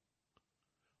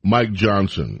Mike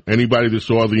Johnson, anybody that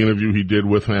saw the interview he did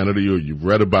with Hannity, or you've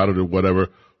read about it or whatever,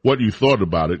 what you thought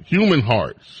about it. Human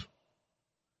Hearts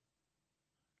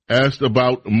asked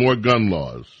about more gun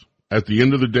laws. At the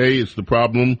end of the day, it's the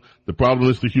problem. The problem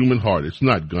is the human heart. It's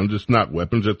not guns. It's not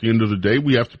weapons. At the end of the day,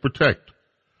 we have to protect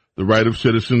the right of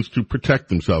citizens to protect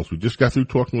themselves. We just got through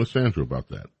talking with Sandra about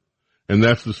that. And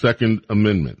that's the Second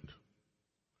Amendment.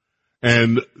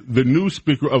 And the new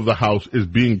Speaker of the House is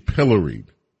being pilloried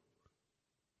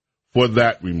for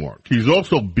that remark. He's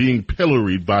also being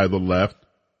pilloried by the left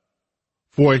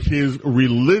for his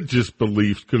religious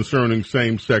beliefs concerning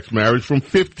same-sex marriage from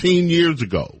 15 years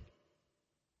ago.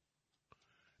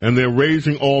 And they're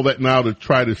raising all that now to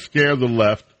try to scare the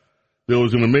left. There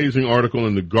was an amazing article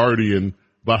in The Guardian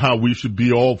about how we should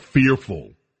be all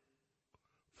fearful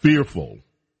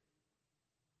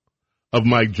of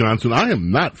Mike Johnson. I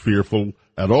am not fearful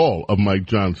at all of Mike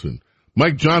Johnson.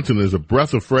 Mike Johnson is a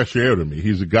breath of fresh air to me.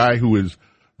 He's a guy who is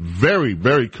very,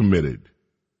 very committed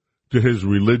to his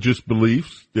religious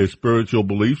beliefs, their spiritual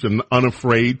beliefs, and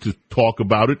unafraid to talk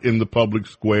about it in the public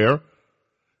square.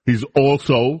 He's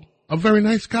also a very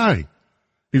nice guy.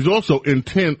 He's also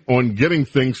intent on getting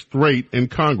things straight in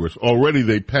Congress. Already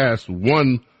they passed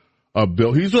one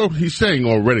bill. He's saying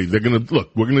already we're going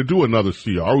to do another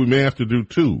CR. We may have to do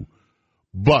two.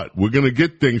 But we're going to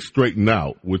get things straightened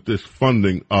out with this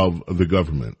funding of the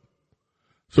government.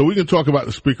 So we can talk about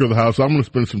the Speaker of the House. I'm going to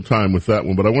spend some time with that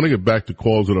one, but I want to get back to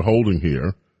calls that are holding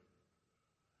here.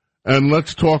 And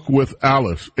let's talk with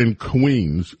Alice in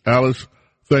Queens. Alice,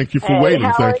 thank you for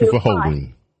waiting. Thank you for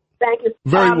holding. Thank you.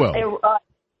 Very well.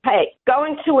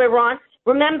 Going to Iran,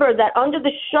 remember that under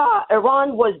the Shah,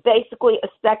 Iran was basically a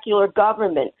secular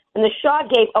government, and the Shah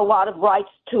gave a lot of rights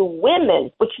to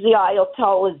women, which the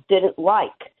Ayatollahs didn't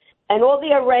like. And all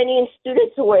the Iranian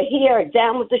students who were here,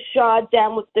 down with the Shah,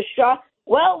 down with the Shah,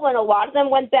 well, when a lot of them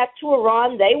went back to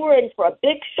Iran, they were in for a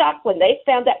big shock when they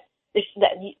found that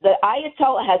the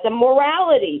Ayatollah has a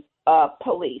morality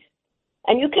police.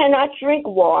 And you cannot drink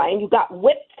wine. You got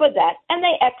whipped for that. And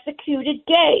they executed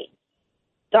gays.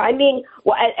 I mean,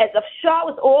 as a Shah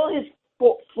with all his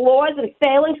flaws and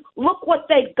failings, look what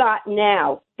they've got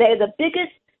now. They're the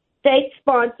biggest state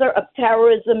sponsor of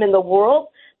terrorism in the world.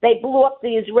 They blew up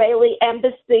the Israeli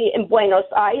embassy in Buenos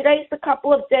Aires a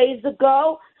couple of days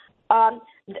ago.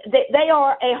 They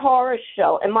are a horror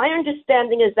show. And my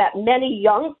understanding is that many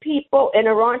young people in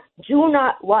Iran do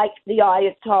not like the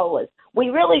Ayatollahs. We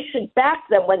really should back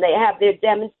them when they have their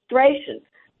demonstrations.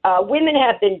 Women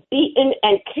have been beaten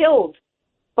and killed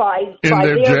by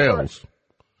their jails.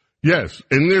 Yes,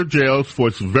 in their jails for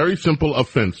very simple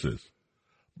offenses.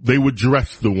 They were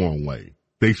dressed the wrong way.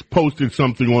 They posted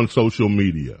something on social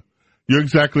media. You're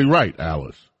exactly right,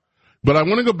 Alice. But I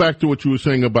want to go back to what you were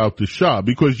saying about the Shah,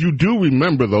 because you do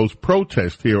remember those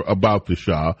protests here about the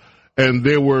Shah, and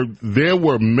there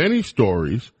were many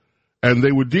stories, and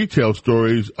they were detailed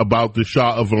stories about the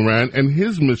Shah of Iran and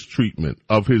his mistreatment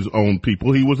of his own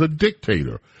people. He was a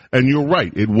dictator. And you're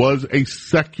right, it was a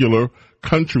secular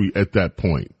country at that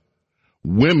point.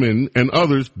 Women and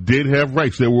others did have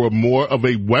rights. They were more of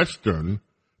a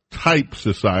Western-type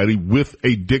society with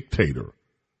a dictator.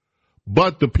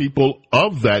 But the people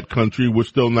of that country were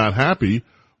still not happy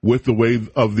with the way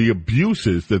of the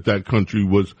abuses that country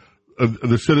was,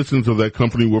 the citizens of that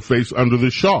country were faced under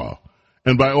the Shah.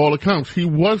 And by all accounts, he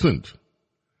wasn't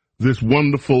this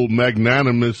wonderful,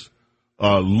 magnanimous,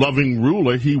 loving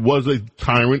ruler. He was a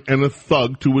tyrant and a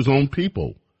thug to his own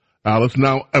people. Alice,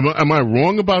 now, am I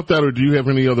wrong about that, or do you have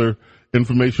any other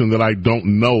information that I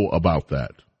don't know about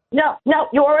that? No,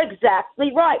 you're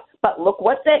exactly right. But look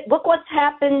what's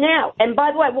happened now. And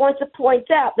by the way, I want to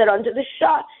point out that under the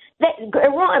Shah,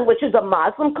 Iran, which is a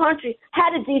Muslim country,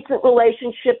 had a decent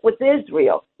relationship with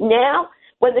Israel. Now,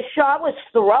 when the Shah was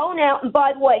thrown out, and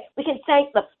by the way, we can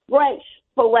thank the French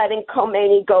for letting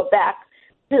Khomeini go back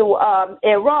to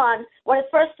Iran. One of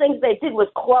the first things they did was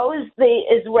close the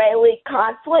Israeli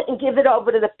consulate and give it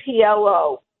over to the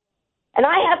PLO. And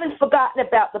I haven't forgotten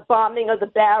about the bombing of the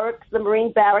barracks, the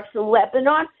Marine barracks in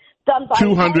Lebanon, done by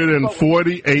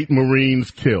 248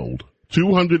 Marines killed.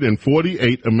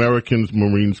 248 Americans,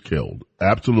 Marines killed.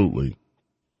 Absolutely.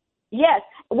 Yes,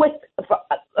 with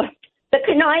the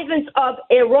connivance of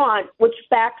Iran, which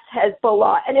backs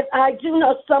Hezbollah. And if I do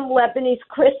know some Lebanese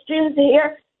Christians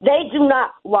here, they do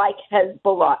not like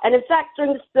Hezbollah. And in fact,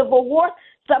 during the Civil War,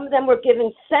 some of them were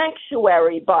given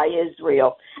sanctuary by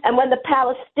Israel. And when the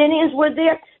Palestinians were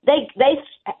there, they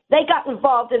got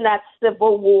involved in that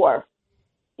civil war.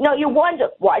 You know, you wonder,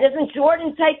 why doesn't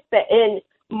Jordan take in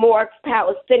more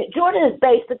Palestinians? Jordan is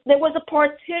there was a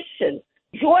partition.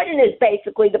 Jordan is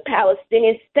basically the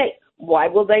Palestinian state. Why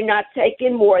will they not take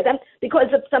in more of them? Because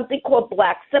of something called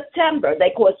Black September.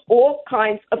 They caused all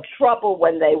kinds of trouble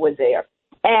when they were there.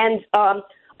 And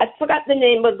I forgot the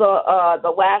name of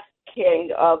the last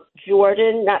king of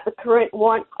Jordan, not the current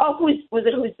one. Oh, was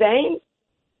it Hussein?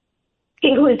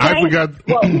 King Hussein? I forgot.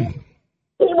 Well,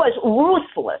 he was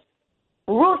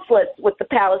ruthless with the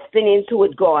Palestinians who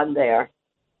had gone there.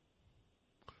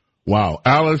 Wow.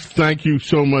 Alice, thank you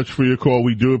so much for your call.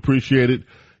 We do appreciate it.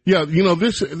 Yeah, you know,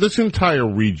 this entire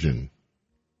region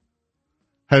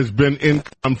has been in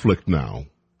conflict now.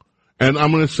 And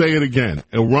I'm going to say it again.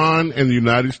 Iran and the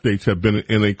United States have been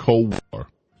in a Cold War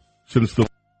since the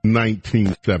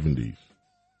 1970s.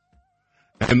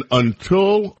 And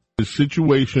until the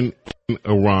situation in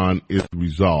Iran is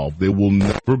resolved, there will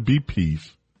never be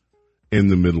peace in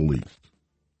the Middle East.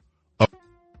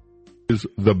 Is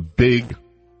the big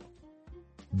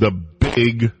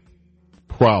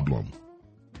problem.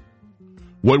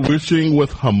 What we're seeing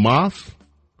with Hamas,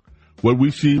 what we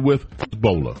see with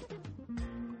Hezbollah,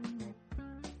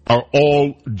 are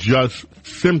all just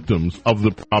symptoms of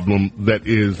the problem that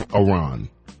is Iran.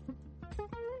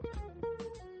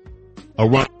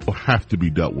 Iran will have to be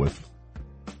dealt with.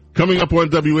 Coming up on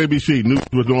WABC, News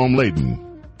with Noam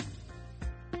Laden.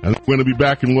 And we're going to be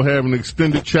back and we'll have an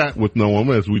extended chat with Noam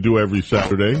as we do every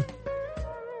Saturday.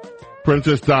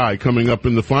 Princess Di coming up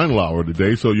in the final hour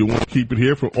today, so you want to keep it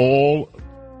here for all,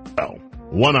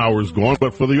 1 hour is gone,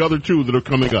 but for the other two that are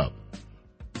coming up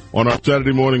on our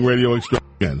Saturday morning radio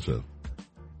extravaganza.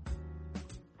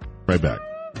 Right back.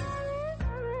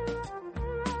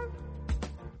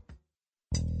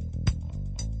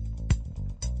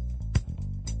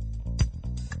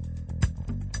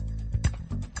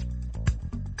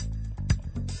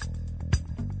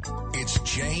 It's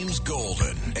James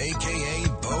Golden, a.k.a.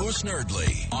 Bo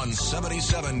Snerdley, on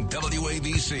 77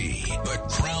 WABC, the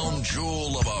crown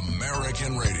jewel of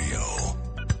American radio.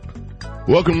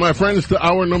 Welcome, my friends, to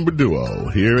our number duo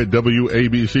here at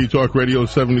WABC Talk Radio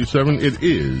 77. It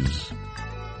is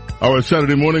Our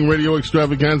Saturday morning radio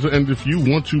extravaganza, and if you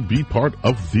want to be part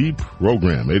of the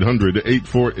program,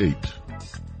 800-848.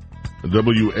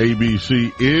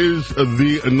 WABC is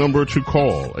the number to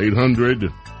call,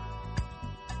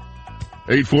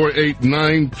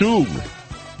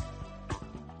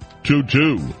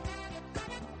 800-848-9222.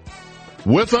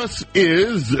 With us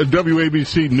is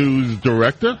WABC News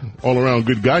Director, all-around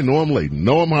good guy, Noam Layden.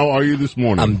 Noam, how are you this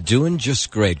morning? I'm doing just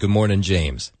great. Good morning,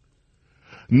 James.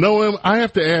 Noam, I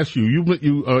have to ask you,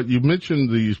 you mentioned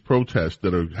these protests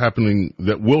that are happening,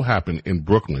 that will happen in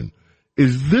Brooklyn.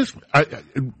 Is this, Mayor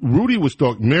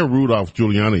Rudolph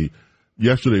Giuliani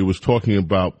yesterday was talking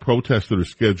about protests that are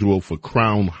scheduled for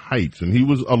Crown Heights, and he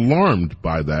was alarmed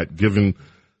by that given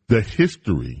the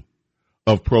history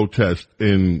of protests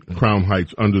in Crown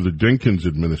Heights under the Dinkins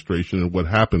administration and what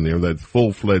happened there, that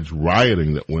full-fledged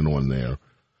rioting that went on there.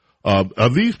 Are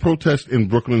these protests in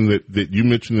Brooklyn that you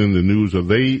mentioned in the news,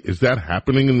 is that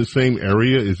happening in the same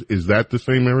area? Is that the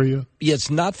same area? Yeah,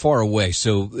 it's not far away.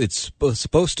 So it's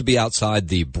supposed to be outside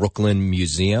the Brooklyn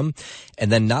Museum.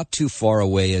 And then not too far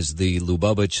away is the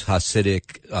Lubavitch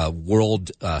Hasidic World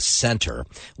Center,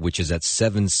 which is at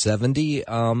 770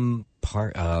 why am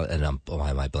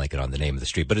I blanking on the name of the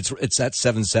street? But it's at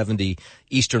 770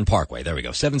 Eastern Parkway. There we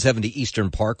go. 770 Eastern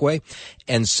Parkway.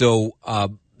 And so,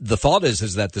 the thought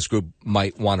is that this group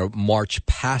might want to march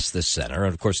past this center.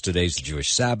 And of course, today's the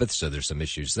Jewish Sabbath, so there's some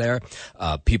issues there.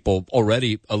 People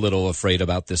already a little afraid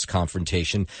about this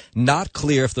confrontation. Not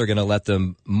clear if they're going to let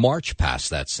them march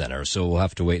past that center. So we'll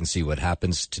have to wait and see what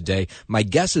happens today. My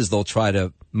guess is they'll try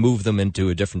to move them into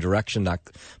a different direction,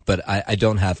 but I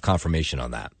don't have confirmation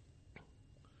on that.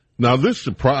 Now,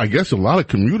 I guess a lot of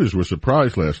commuters were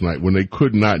surprised last night when they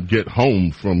could not get home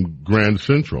from Grand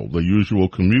Central, the usual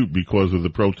commute, because of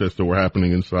the protests that were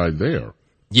happening inside there.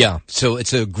 Yeah, so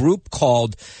it's a group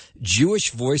called Jewish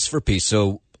Voice for Peace.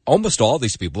 So almost all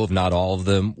these people, if not all of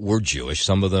them, were Jewish.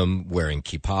 Some of them wearing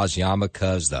kippas,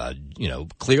 yarmulkes,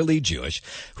 clearly Jewish,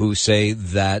 who say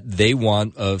that they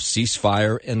want a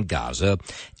ceasefire in Gaza.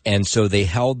 And so they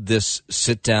held this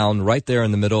sit down right there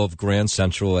in the middle of Grand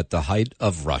Central at the height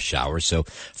of rush hour. So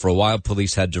for a while,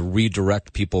 police had to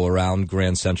redirect people around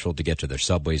Grand Central to get to their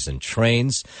subways and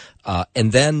trains.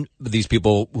 And then these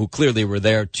people who clearly were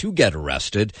there to get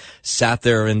arrested sat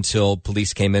there until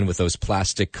police came in with those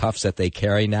plastic cuffs that they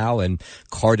carry now and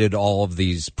carted all of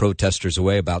these protesters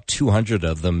away, about 200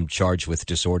 of them charged with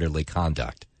disorderly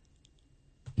conduct.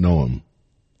 Noam,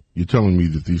 you're telling me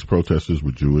that these protesters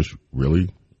were Jewish, really?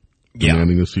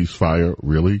 Demanding a ceasefire,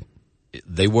 really?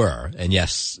 They were, and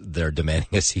yes, they're demanding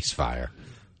a ceasefire.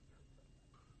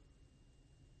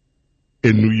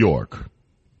 In New York.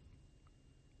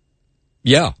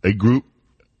 Yeah. A group,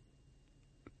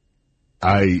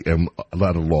 I am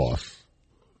at a loss.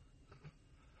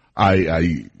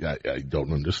 I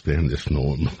don't understand this,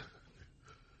 Noam.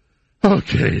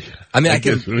 Okay. I mean, I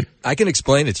can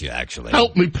explain it to you, actually.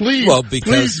 Help me, please. Well,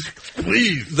 because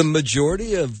please. The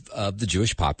majority of the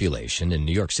Jewish population in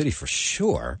New York City, for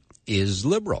sure, is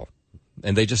liberal,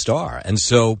 and they just are. And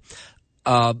so,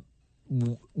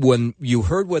 when you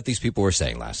heard what these people were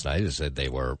saying last night, is that they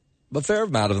were, a fair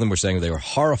amount of them were saying they were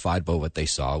horrified by what they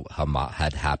saw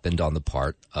had happened on the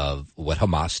part of what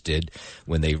Hamas did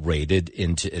when they raided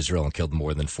into Israel and killed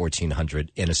more than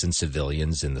 1,400 innocent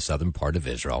civilians in the southern part of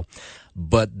Israel.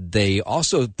 But they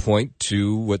also point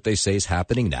to what they say is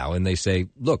happening now, and they say,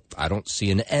 look, I don't see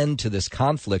an end to this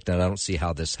conflict, and I don't see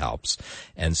how this helps.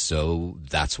 And so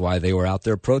that's why they were out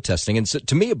there protesting. And so,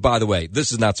 to me, by the way,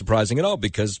 this is not surprising at all,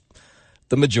 because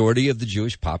the majority of the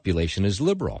Jewish population is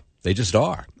liberal. They just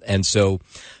are. And so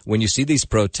when you see these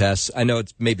protests, I know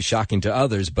it's maybe shocking to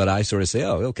others, but I sort of say,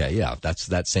 oh, okay, yeah, that's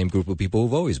that same group of people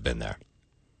who've always been there.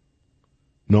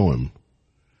 Noam,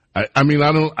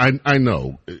 I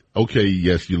know. Okay,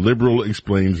 yes, your liberal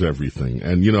explains everything.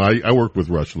 And, I worked with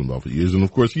Rush Limbaugh for years, and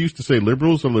of course he used to say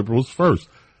liberals are liberals first.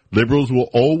 Liberals will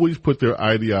always put their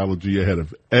ideology ahead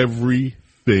of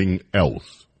everything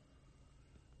else.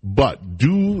 But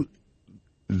do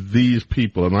these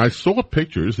people, and I saw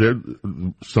pictures,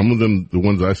 some of them, the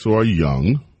ones I saw, are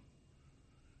young.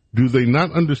 Do they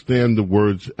not understand the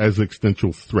words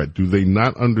existential threat? Do they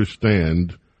not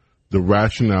understand the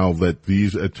rationale that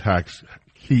these attacks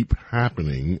keep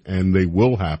happening, and they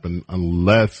will happen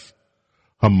unless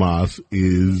Hamas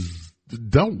is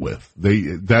dealt with?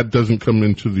 That doesn't come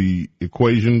into the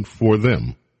equation for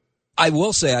them. I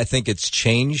will say I think it's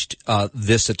changed.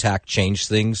 This attack changed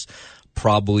things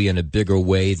probably in a bigger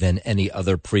way than any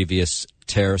other previous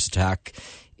terrorist attack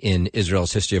in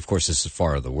Israel's history. Of course, this is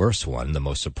far the worst one, the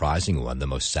most surprising one, the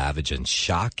most savage and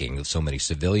shocking, so many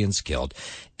civilians killed.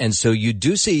 And so you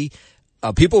do see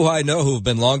People who I know who have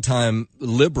been longtime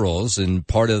liberals and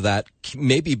part of that,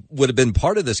 maybe would have been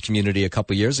part of this community a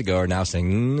couple years ago, are now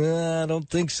saying, nah, I don't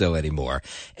think so anymore,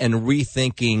 and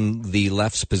rethinking the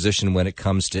left's position when it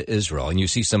comes to Israel. And you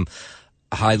see some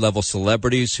high-level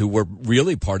celebrities who were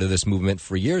really part of this movement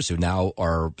for years who now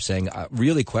are saying,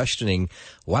 really questioning,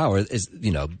 wow,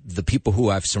 the people who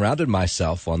I've surrounded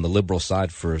myself on the liberal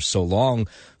side for so long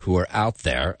who are out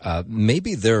there,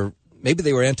 maybe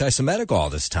they were anti-Semitic all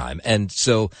this time. And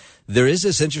so there is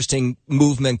this interesting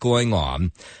movement going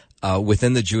on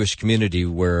within the Jewish community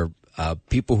where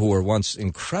people who were once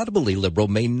incredibly liberal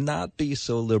may not be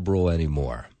so liberal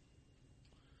anymore.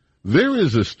 There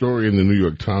is a story in the New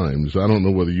York Times. I don't know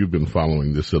whether you've been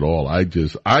following this at all. I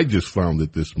just found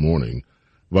it this morning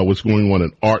about what's going on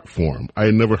in Art Forum. I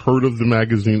had never heard of the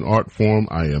magazine Art Forum.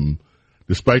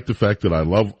 Despite the fact that I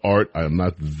love art, I am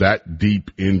not that deep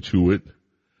into it.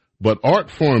 But Art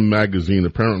Forum magazine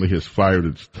apparently has fired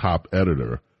its top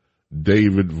editor,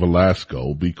 David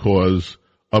Velasco, because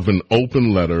of an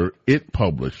open letter it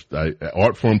published.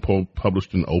 Art Forum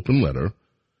published an open letter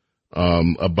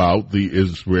about the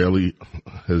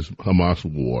Israeli-Hamas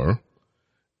war,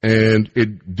 and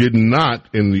it did not,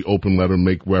 in the open letter,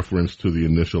 make reference to the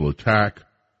initial attack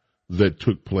that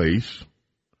took place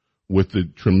with the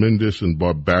tremendous and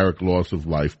barbaric loss of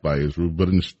life by Israel, but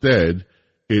instead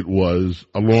it was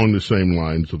along the same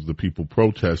lines of the people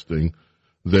protesting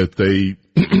that they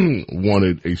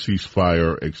wanted a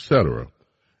ceasefire, etc.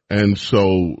 And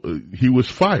so he was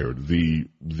fired.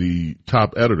 The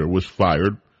top editor was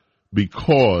fired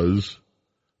because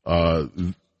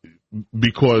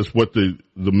what the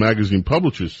magazine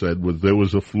publishers said was there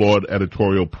was a flawed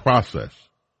editorial process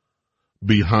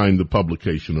behind the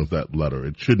publication of that letter.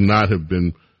 It should not have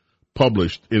been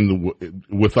published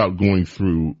without going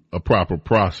through a proper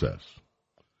process.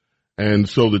 And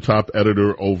so the top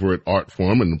editor over at Art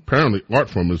Forum, and apparently Art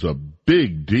Forum is a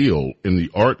big deal in the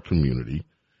art community,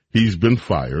 he's been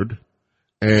fired.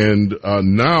 And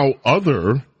now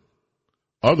other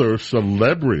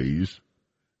celebrities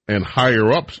and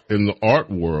higher-ups in the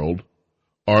art world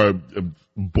are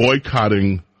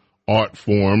boycotting Art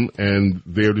Forum, and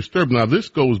they're disturbed. Now, this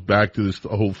goes back to the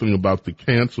whole thing about the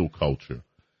cancel culture.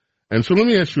 And so let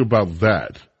me ask you about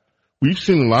that. We've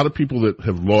seen a lot of people that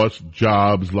have lost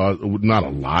jobs, not a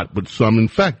lot, but some. In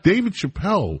fact, David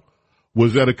Chappelle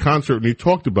was at a concert, and he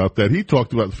talked about that. He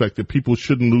talked about the fact that people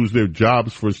shouldn't lose their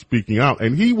jobs for speaking out,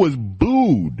 and he was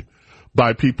booed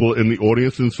by people in the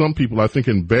audience, and some people, I think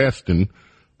in Boston,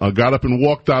 got up and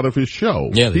walked out of his show.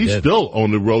 Yeah, He's still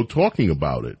on the road talking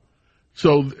about it.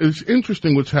 So it's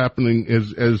interesting what's happening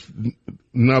as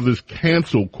now this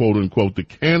cancel, quote unquote, the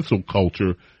cancel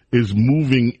culture is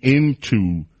moving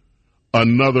into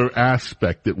another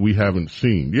aspect that we haven't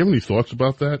seen. Do you have any thoughts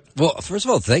about that? Well, first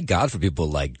of all, thank God for people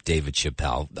like David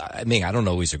Chappelle. I mean, I don't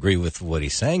always agree with what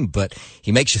he's saying, but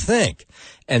he makes you think.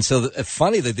 And so it's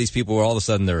funny that these people were all of a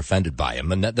sudden they're offended by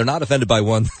him. And they're not offended by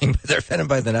one thing, but they're offended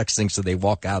by the next thing, so they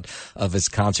walk out of his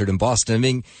concert in Boston. I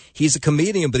mean, he's a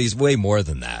comedian, but he's way more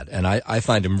than that. And I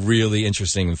find him really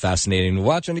interesting and fascinating to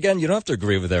watch. And again, you don't have to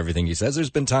agree with everything he says. There's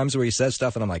been times where he says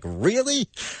stuff and I'm like, really?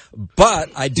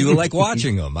 But I do like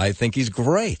watching him. I think he's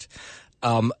great.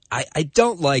 I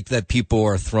don't like that people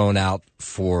are thrown out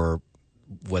for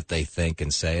what they think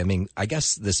and say. I mean, I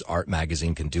guess this art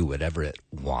magazine can do whatever it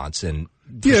wants. And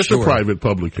yeah, it's a private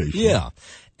publication. Yeah.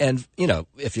 And,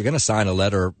 if you're going to sign a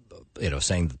letter,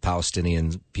 saying the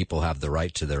Palestinian people have the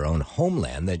right to their own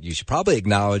homeland, that you should probably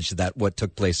acknowledge that what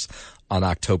took place on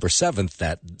October 7th,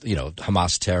 that,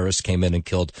 Hamas terrorists came in and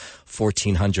killed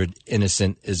 1,400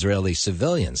 innocent Israeli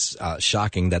civilians.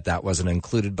 Shocking that wasn't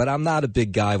included. But I'm not a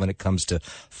big guy when it comes to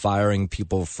firing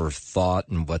people for thought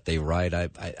and what they write.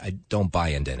 I don't buy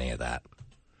into any of that.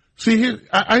 See, here,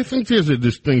 I think there's a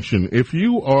distinction. If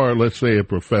you are, let's say, a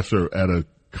professor at a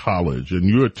college and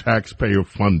you're taxpayer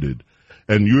funded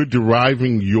and you're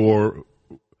deriving your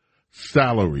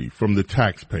salary from the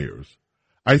taxpayers,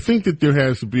 I think that there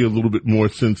has to be a little bit more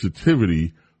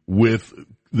sensitivity with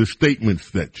the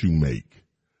statements that you make.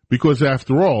 Because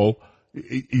after all,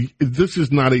 this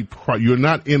is not you're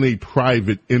not in a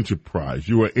private enterprise.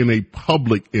 You are in a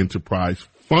public enterprise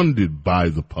funded by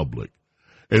the public.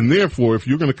 And therefore, if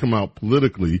you're going to come out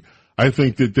politically, I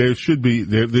think that there should be,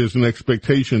 there's an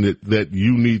expectation that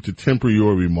you need to temper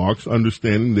your remarks,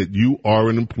 understanding that you are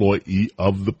an employee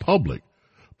of the public.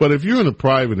 But if you're in a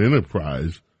private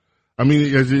enterprise, I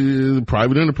mean,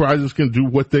 private enterprises can do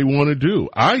what they want to do.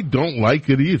 I don't like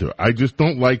it either. I just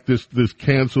don't like this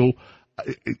cancel.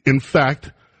 In fact,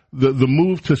 the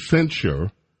move to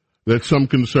censure that some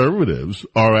conservatives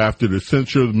are after, to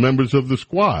censure members of the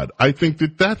squad, I think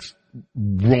that's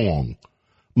wrong.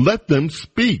 Let them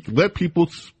speak. Let people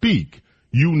speak.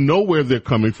 You know where they're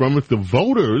coming from. If the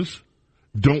voters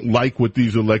don't like what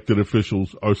these elected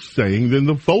officials are saying, then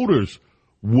the voters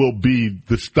will be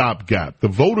the stopgap. The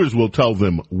voters will tell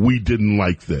them, we didn't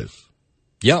like this.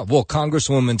 Yeah, well,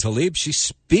 Congresswoman Tlaib, she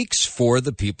speaks for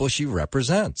the people she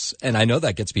represents. And I know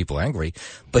that gets people angry,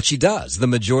 but she does. The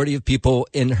majority of people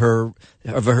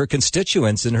of her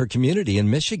constituents in her community in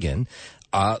Michigan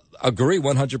agree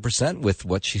 100% with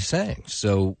what she's saying.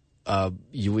 So I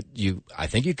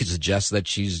think you could suggest that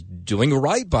she's doing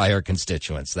right by her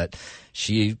constituents, that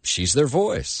she's their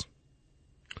voice.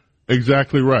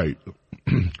 Exactly right.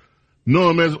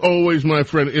 Norm, as always, my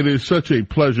friend, it is such a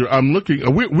pleasure. I'm looking.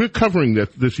 We're covering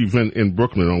this event in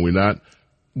Brooklyn, are we not?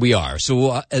 We are.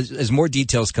 So as more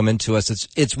details come into us,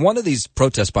 it's one of these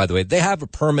protests, by the way. They have a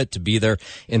permit to be there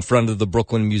in front of the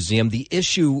Brooklyn Museum. The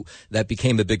issue that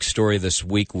became a big story this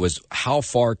week was how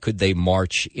far could they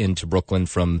march into Brooklyn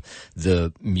from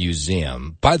the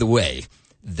museum. By the way,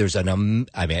 there's I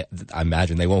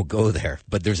imagine they won't go there,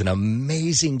 but there's an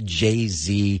amazing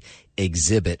Jay-Z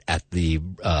exhibit at the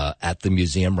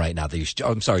museum right now. It's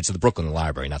at the Brooklyn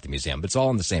Library, not the museum, but it's all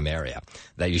in the same area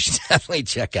that you should definitely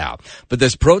check out. But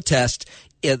this protest,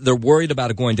 they're worried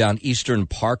about it going down Eastern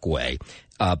Parkway,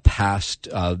 past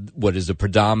what is a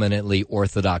predominantly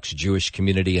Orthodox Jewish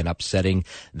community, and upsetting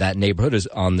that neighborhood is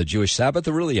on the Jewish Sabbath,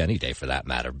 or really any day for that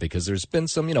matter, because there's been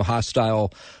some,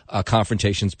 hostile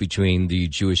confrontations between the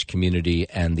Jewish community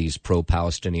and these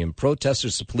pro-Palestinian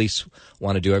protesters. The police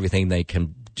want to do everything they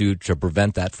can do to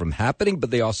prevent that from happening, but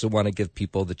they also want to give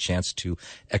people the chance to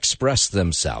express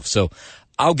themselves. So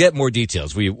I'll get more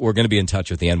details. We're going to be in touch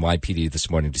with the NYPD this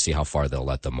morning to see how far they'll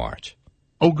let them march.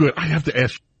 Oh, good. I have to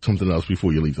ask something else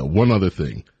before you leave, though. One other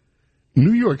thing.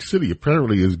 New York City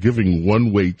apparently is giving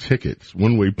one-way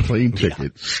plane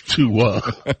tickets to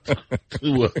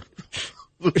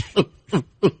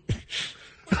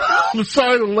I'm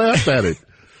sorry to laugh at it,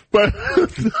 but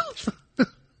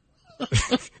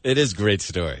it is a great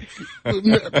story.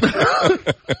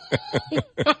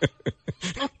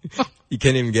 You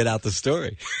can't even get out the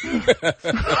story.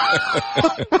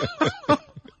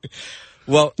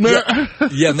 Well,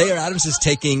 yeah, Mayor Adams is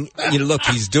taking, look,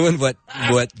 he's doing what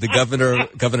the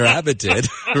Governor Abbott did,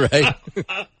 right?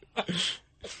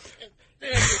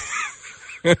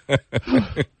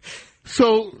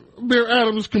 So Mayor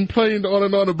Adams complained on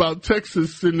and on about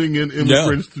Texas sending in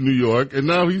immigrants to New York, and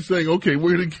now he's saying, okay,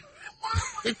 we're going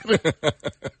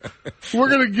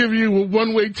to give you a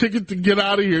one-way ticket to get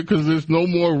out of here because there's no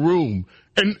more room.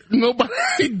 And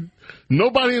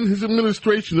nobody in his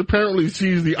administration apparently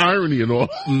sees the irony in all.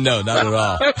 No, not at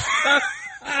all.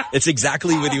 It's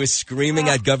exactly what he was screaming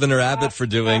at Governor Abbott for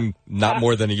doing not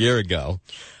more than a year ago.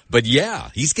 But yeah,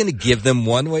 he's going to give them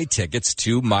one-way tickets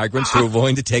to migrants who are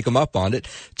willing to take them up on it.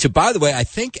 To, by the way, I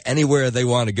think anywhere they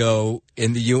want to go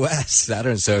in the U.S. I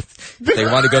don't know. So if they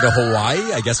want to go to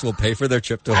Hawaii, I guess we'll pay for their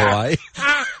trip to Hawaii.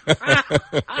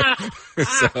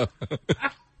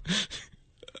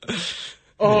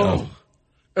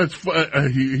 That's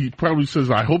he probably says,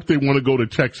 I hope they want to go to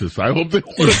Texas. I hope they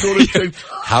want to go to Texas.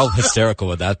 How hysterical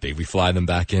would that be? We fly them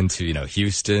back into,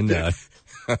 Houston.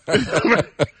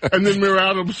 And then Mayor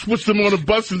Adams puts them on a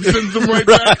bus and sends them right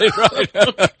back. Right.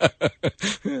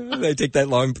 They take that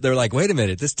long. They're like, wait a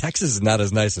minute, this Texas is not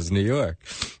as nice as New York.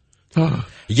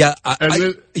 Yeah,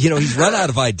 he's run out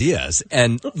of ideas.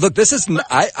 And look, this is,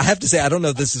 I have to say, I don't know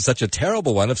if this is such a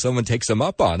terrible one if someone takes him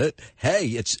up on it.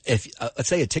 Hey, let's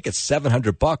say a ticket's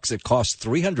 $700, it costs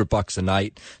 $300 a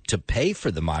night to pay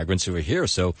for the migrants who are here.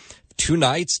 So 2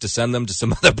 nights to send them to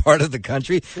some other part of the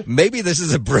country. Maybe this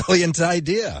is a brilliant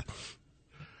idea.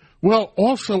 Well,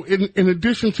 also, in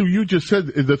addition to, you just said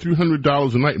the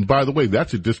 $300 a night, and by the way,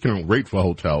 that's a discount rate for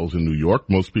hotels in New York.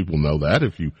 Most people know that.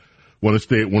 If you want to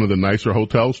stay at one of the nicer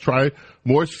hotels, try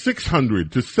more,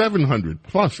 $600 to $700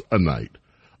 plus a night.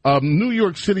 New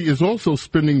York City is also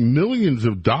spending millions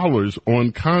of dollars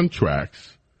on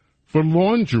contracts for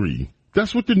laundry.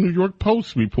 That's what the New York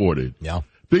Post reported. Yeah.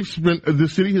 The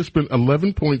city has spent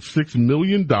 $11.6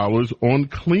 million on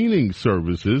cleaning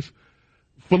services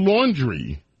for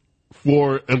laundry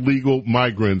for illegal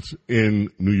migrants in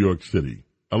New York City.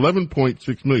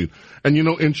 $11.6 million. And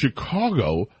in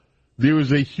Chicago, there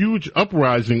is a huge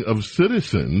uprising of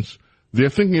citizens. They're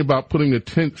thinking about putting a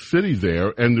tent city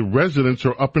there, and the residents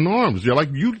are up in arms. They're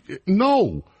like, you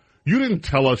didn't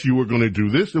tell us you were going to do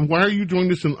this, and why are you doing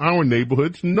this in our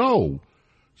neighborhoods? No.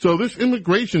 So this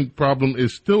immigration problem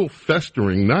is still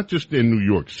festering, not just in New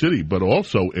York City, but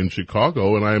also in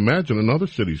Chicago, and I imagine in other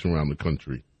cities around the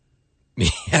country.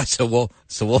 Yeah, so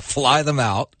we'll fly them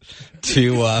out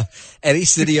to any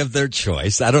city of their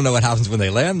choice. I don't know what happens when they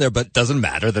land there, but it doesn't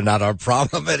matter. They're not our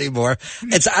problem anymore.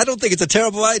 I don't think it's a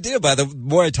terrible idea. By the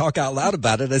more I talk out loud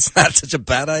about it, it's not such a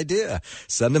bad idea.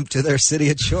 Send them to their city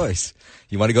of choice.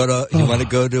 You want to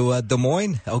go to Des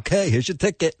Moines? Okay, here's your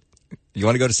ticket. You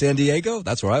want to go to San Diego?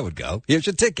 That's where I would go. Here's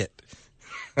your ticket.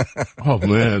 Oh,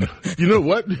 man. You know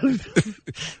what?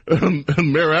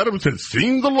 Mayor Adams has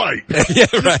seen the light. Yeah,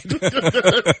 right.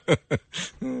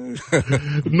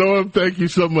 Noam, thank you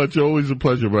so much. Always a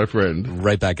pleasure, my friend.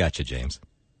 Right back at you, James.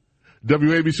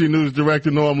 WABC News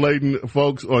Director Noam Layton,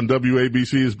 folks, on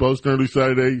WABC is Bo Snerdley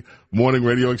Saturday Morning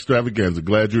Radio Extravaganza.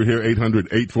 Glad you're here.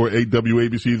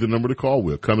 800-848-WABC, the number to call.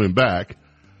 We're coming back.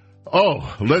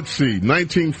 Oh, let's see.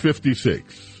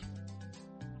 1956.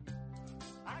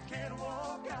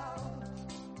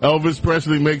 Elvis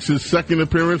Presley makes his second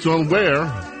appearance on where?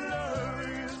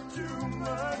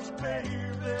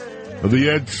 The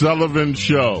Ed Sullivan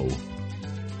Show.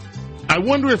 I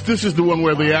wonder if this is the one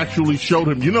where they actually showed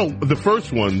him. You know, the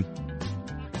first one,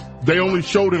 they only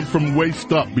showed him from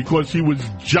waist up because he was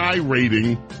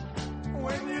gyrating.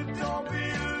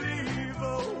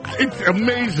 It's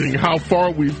amazing how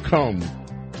far we've come.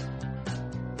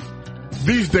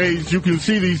 These days, you can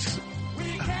see These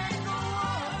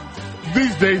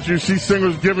days, you see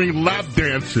singers giving lap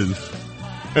dances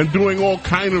and doing all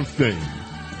kind of things.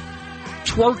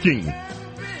 Twerking.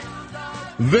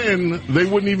 Then, they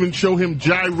wouldn't even show him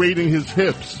gyrating his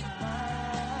hips.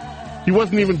 He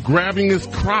wasn't even grabbing his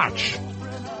crotch.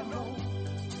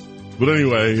 But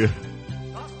anyway,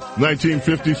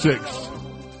 1956.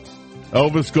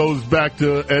 Elvis goes back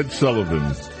to Ed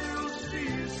Sullivan.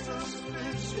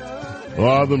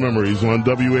 Ah, the memories on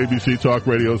WABC Talk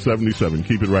Radio 77.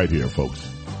 Keep it right here, folks.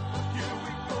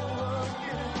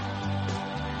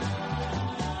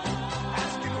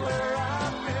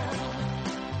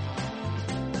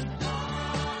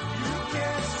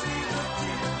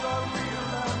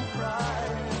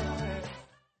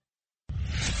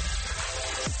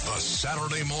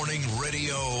 Saturday morning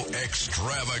radio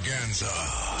extravaganza.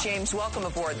 James, welcome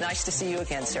aboard. Nice to see you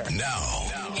again, sir. Now,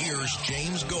 here's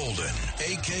James Golden,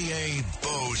 a.k.a.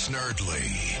 Bo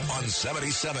Snerdley, on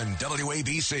 77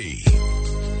 WABC.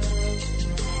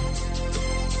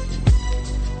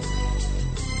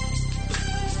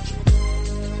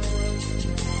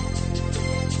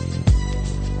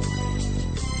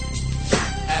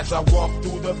 As I walk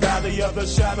through the valley of the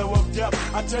shadow of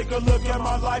death, I take a look at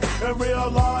my life and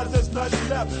realize there's nothing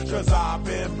left. Cause I've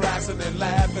been blasting and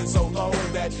laughing so long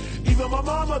that even my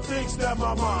mama thinks that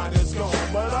my mind is gone.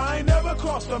 But I ain't never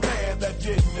crossed a man that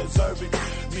didn't deserve it.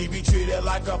 Me be treated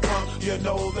like a punk, you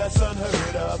know that's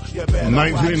unheard of. You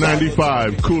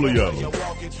 1995, Coolio.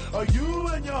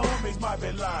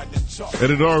 It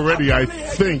had already, I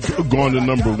think, gone to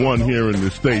number one here in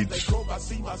the States.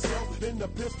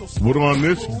 But on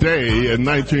this day in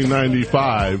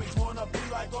 1995,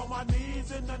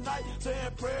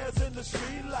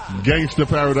 Gangsta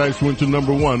Paradise went to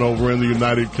number one over in the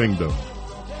United Kingdom.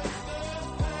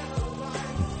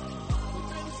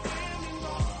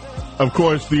 Of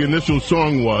course, the initial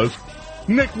song was,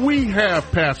 Nick, we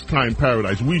have Pastime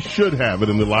Paradise. We should have it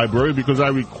in the library because I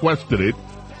requested it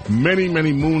many,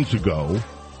 many moons ago.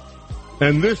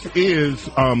 And this is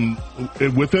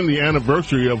within the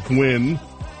anniversary of when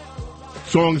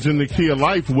Songs in the Key of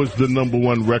Life was the number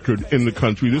one record in the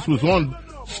country. This was on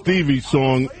Stevie's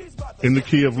song In the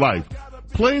Key of Life.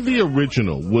 Play the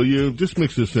original, will you? Just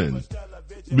mix this in.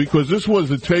 Because this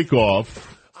was a takeoff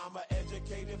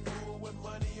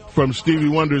from Stevie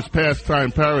Wonder's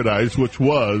Pastime Paradise, which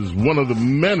was one of the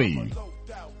many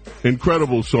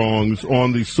incredible songs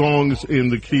on the Songs in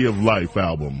the Key of Life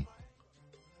album.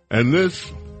 And this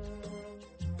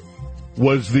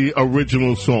was the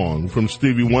original song from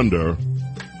Stevie Wonder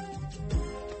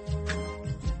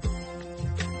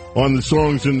on the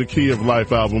Songs in the Key of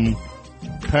Life album,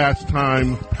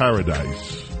 Pastime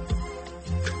Paradise.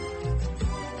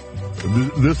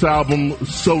 This album,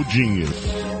 so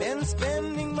genius. Been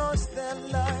spending most their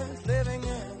lives living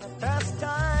in a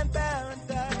pastime paradise.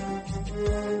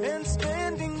 Been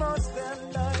spending most their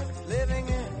lives living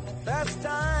in a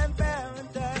pastime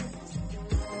paradise.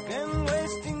 Been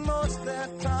wasting most their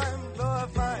time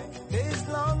glorifying days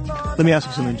long gone. Let me ask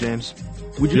you something, James.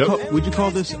 Would you call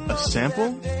this a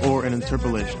sample or an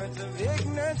interpolation?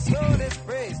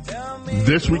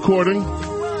 This recording?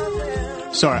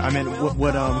 Sorry, I meant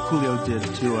what Coolio did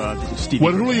to Stevie.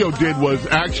 What Coolio did was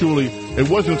actually, it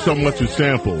wasn't so much a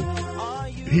sample.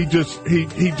 He just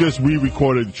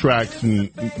re-recorded tracks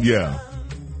and, yeah.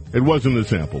 It wasn't a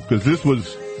sample, because this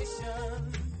was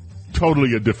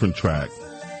totally a different track.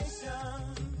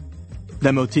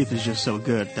 That motif is just so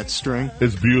good. That string.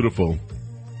 It's beautiful.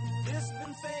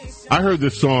 I heard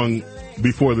this song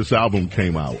before this album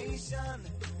came out.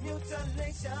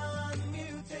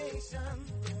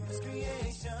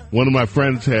 One of my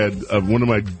friends one of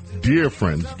my dear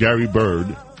friends, Gary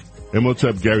Bird,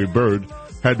 Imhotep Gary Bird,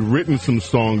 had written some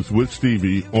songs with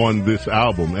Stevie on this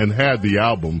album and had the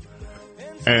album.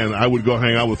 And I would go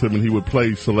hang out with him and he would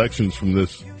play selections from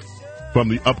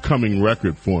the upcoming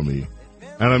record for me.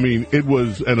 And I mean, it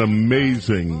was an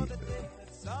amazing,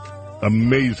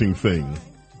 amazing thing.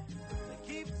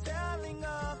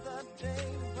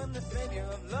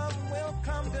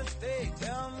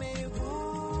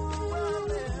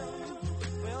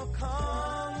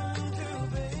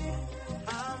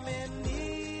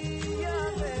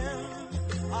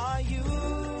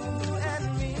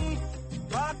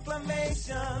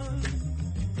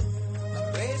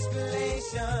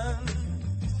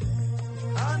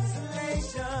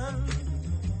 Consolation,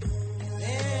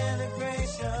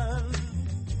 integration,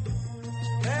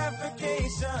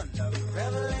 verification of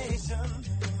revelation,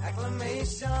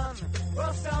 acclamation,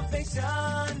 world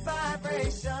salvation,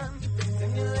 vibration,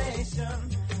 stimulation,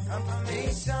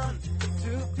 confirmation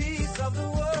to peace of the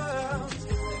world.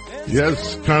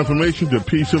 Yes, confirmation to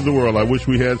peace of the world. I wish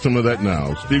we had some of that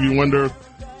now. Stevie Wonder,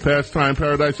 Pastime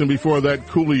Paradise, and before that,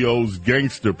 Coolio's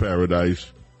Gangster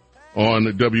Paradise on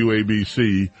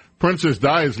WABC. Princess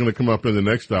Di is going to come up in the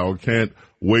next hour. Can't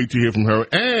wait to hear from her.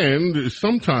 And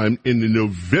sometime in the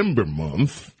November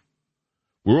month,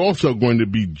 we're also going to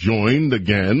be joined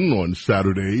again on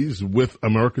Saturdays with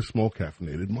America's Small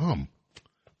Caffeinated Mom.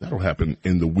 That'll happen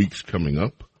in the weeks coming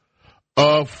up.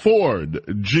 Ford,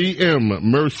 GM,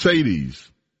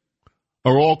 Mercedes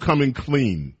are all coming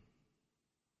clean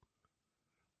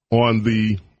on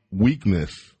the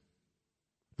weakness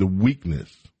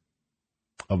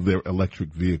of their electric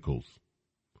vehicles.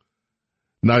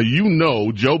 Now, you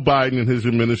know, Joe Biden and his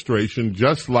administration,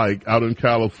 just like out in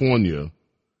California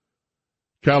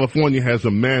has a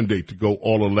mandate to go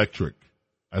all electric.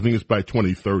 I think it's by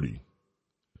 2030.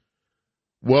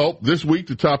 Well, this week,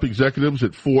 the top executives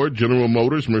at Ford, General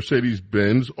Motors,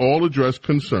 Mercedes-Benz all addressed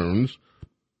concerns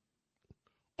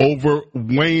over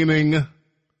waning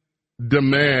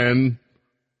demand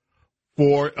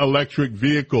for electric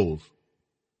vehicles.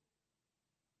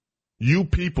 You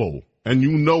people, and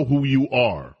you know who you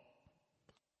are.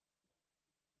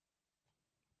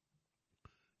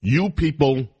 You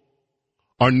people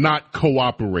are not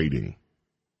cooperating,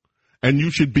 and you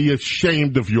should be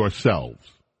ashamed of yourselves.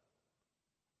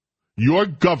 Your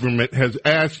government has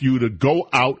asked you to go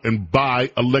out and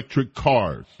buy electric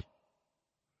cars.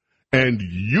 And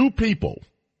you people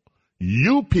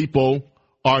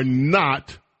are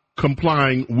not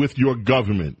complying with your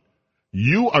government.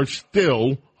 You are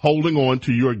still holding on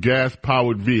to your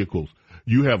gas-powered vehicles.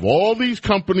 You have all these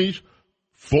companies,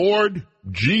 Ford,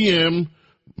 GM,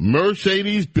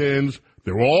 Mercedes-Benz,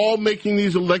 they're all making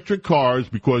these electric cars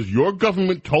because your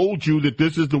government told you that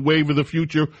this is the wave of the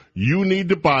future. You need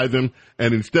to buy them.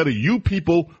 And instead of you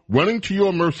people running to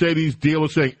your Mercedes dealer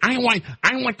saying, I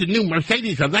want the new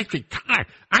Mercedes electric car.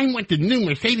 I want the new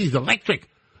Mercedes electric.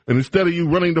 And instead of you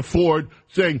running to Ford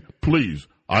saying, please,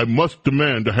 I must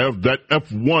demand to have that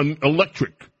F1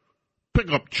 electric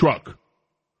pickup truck.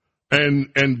 And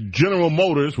General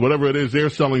Motors, whatever it is they're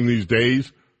selling these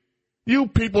days, you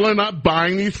people are not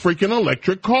buying these freaking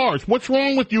electric cars. What's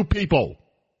wrong with you people?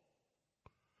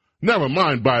 Never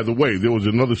mind, by the way, there was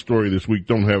another story this week,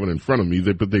 don't have it in front of me,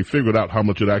 but they figured out how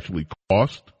much it actually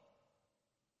cost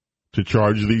to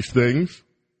charge these things.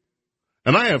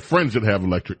 And I have friends that have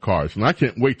electric cars, and I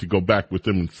can't wait to go back with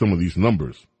them in some of these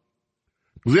numbers.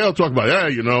 Because they all talk about,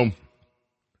 and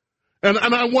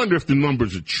I wonder if the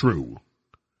numbers are true.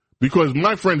 Because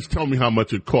my friends tell me how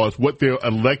much it costs, what their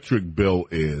electric bill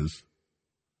is,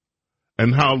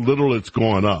 and how little it's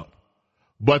gone up.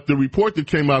 But the report that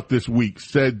came out this week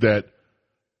said that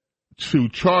to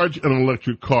charge an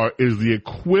electric car is the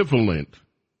equivalent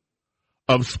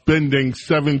of spending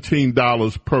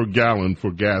 $17 per gallon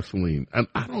for gasoline. And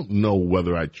I don't know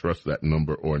whether I trust that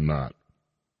number or not.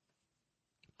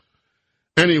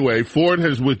 Anyway, Ford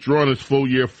has withdrawn its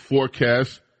full-year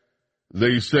forecast.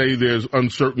 They say there's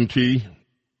uncertainty.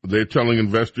 They're telling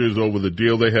investors over the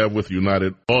deal they have with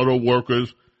United Auto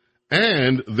Workers.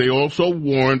 And they also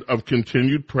warned of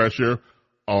continued pressure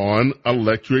on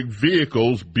electric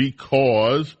vehicles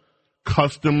because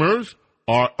customers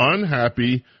are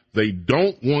unhappy. They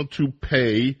don't want to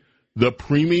pay the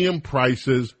premium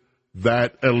prices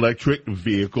that electric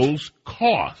vehicles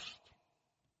cost.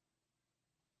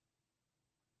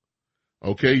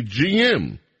 Okay,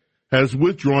 GM has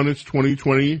withdrawn its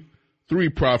 2023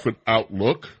 profit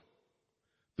outlook.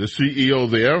 The CEO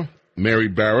there, Mary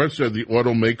Barra, said the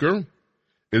automaker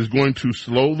is going to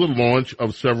slow the launch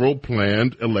of several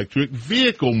planned electric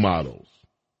vehicle models.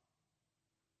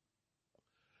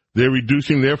 They're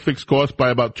reducing their fixed costs by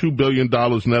about $2 billion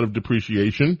net of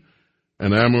depreciation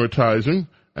and amortizing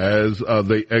as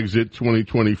they exit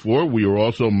 2024. We are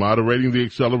also moderating the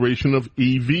acceleration of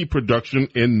EV production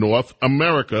in North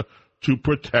America to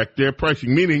protect their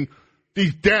pricing, meaning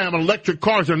these damn electric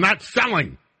cars are not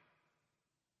selling.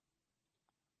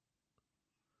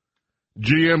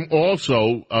 GM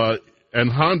also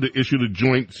and Honda issued a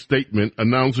joint statement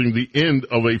announcing the end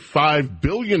of a $5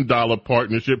 billion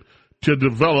partnership to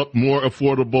develop more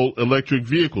affordable electric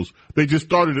vehicles. They just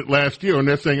started it last year, and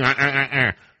they're saying,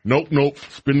 nope,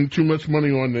 spending too much money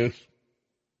on this.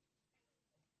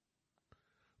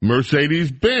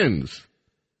 Mercedes-Benz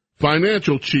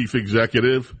financial chief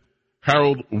executive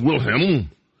Harold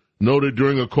Wilhelm noted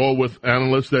during a call with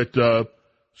analysts that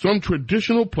some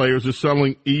traditional players are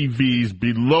selling EVs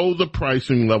below the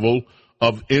pricing level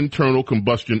of internal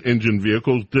combustion engine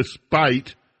vehicles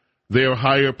despite their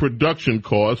higher production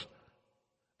costs.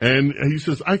 And he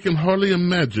says, I can hardly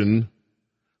imagine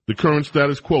the current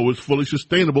status quo is fully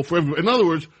sustainable for everyone. In other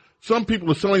words, some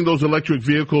people are selling those electric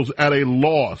vehicles at a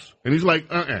loss. And he's like,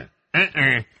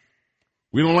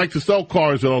 we don't like to sell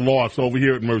cars at a loss over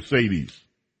here at Mercedes.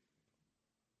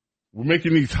 We're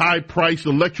making these high-priced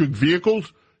electric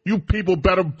vehicles. You people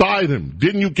better buy them.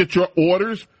 Didn't you get your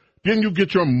orders? Didn't you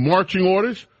get your marching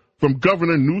orders from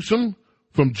Governor Newsom,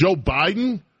 from Joe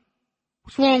Biden?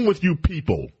 What's wrong with you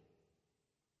people?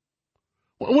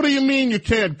 What do you mean you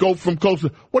can't go from coast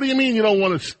to... What do you mean you don't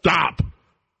want to stop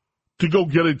to go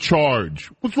get a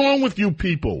charge? What's wrong with you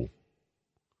people?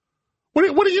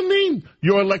 What do you mean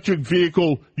your electric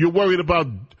vehicle, you're worried about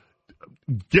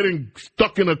getting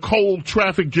stuck in a cold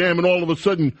traffic jam and all of a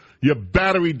sudden your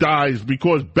battery dies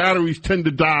because batteries tend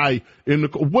to die in the...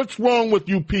 What's wrong with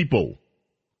you people?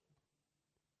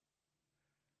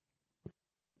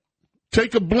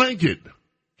 Take a blanket.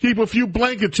 Keep a few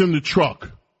blankets in the truck.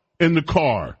 In the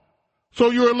car.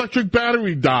 So your electric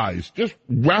battery dies. Just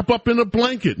wrap up in a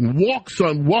blanket and walk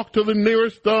to the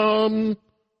nearest, I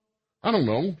don't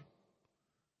know.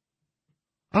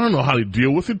 I don't know how to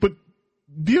deal with it, but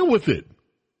deal with it.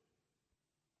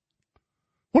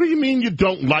 What do you mean you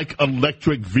don't like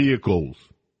electric vehicles?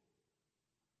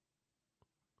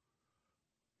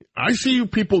 I see you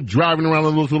people driving around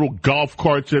in those little golf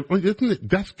carts.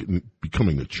 That's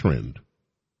becoming a trend.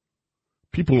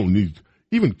 People don't need...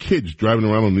 Even kids driving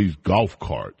around on these golf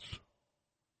carts.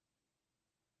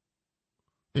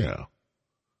 Yeah.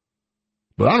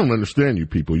 But I don't understand you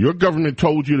people. Your government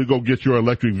told you to go get your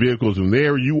electric vehicles, and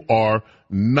there you are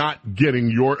not getting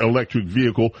your electric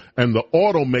vehicle, and the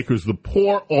automakers, the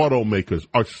poor automakers,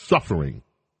 are suffering.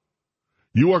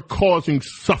 You are causing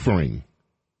suffering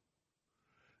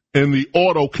in the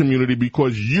auto community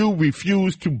because you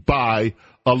refuse to buy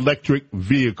electric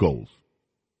vehicles.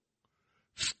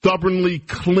 Stubbornly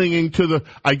clinging to the,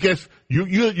 I guess, you're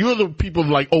the people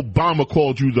like Obama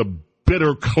called you the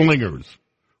bitter clingers.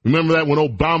 Remember that when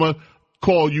Obama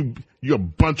called you, you're a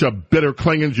bunch of bitter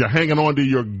clingers, you're hanging on to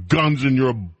your guns and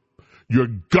your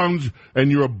guns and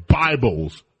your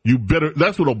Bibles. You bitter,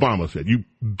 that's what Obama said,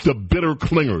 the bitter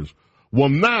clingers. Well,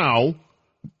 now,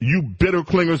 you bitter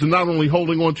clingers are not only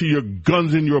holding on to your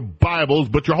guns and your Bibles,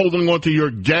 but you're holding on to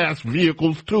your gas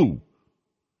vehicles too.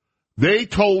 They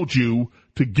told you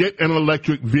to get an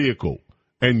electric vehicle,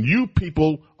 and you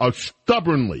people are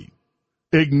stubbornly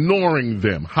ignoring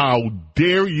them. How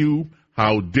dare you?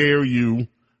 How dare you?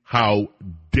 How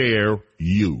dare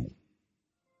you?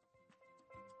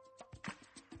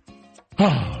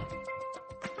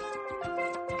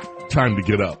 Time to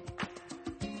get up.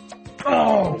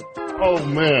 Oh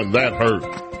man, that hurt.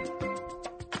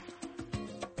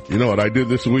 You know what I did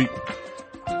this week?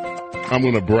 I'm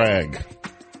going to brag.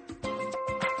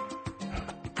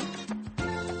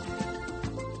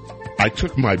 I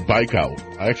took my bike out.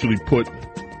 I actually put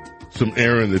some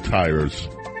air in the tires.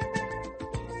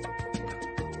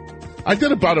 I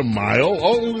did about a mile.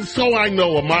 Oh, so I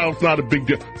know a mile's not a big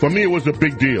deal. For me, it was a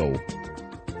big deal.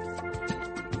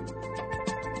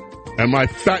 And my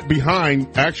fat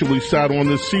behind actually sat on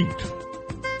the seat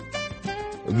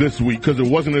this week because it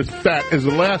wasn't as fat as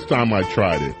the last time I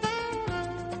tried it.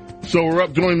 So we're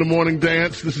up doing the morning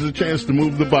dance. This is a chance to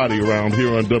move the body around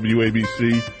here on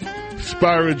WABC.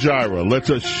 Spira Gyra. Let's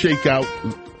us shake out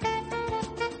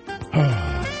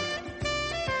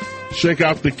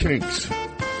the kinks.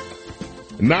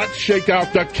 Not shake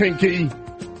out the kinky,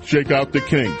 shake out the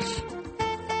kinks.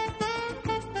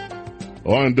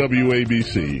 on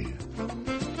WABC.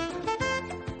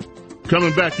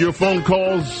 Coming back, your phone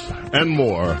calls and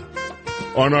more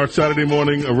on our Saturday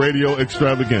morning radio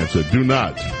extravaganza. Do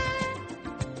not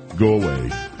go away.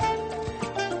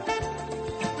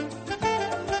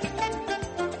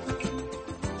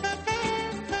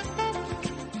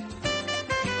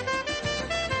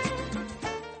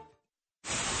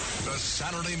 The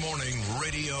Saturday morning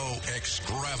radio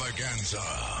extravaganza.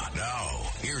 Now,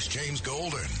 here's James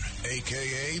Golden,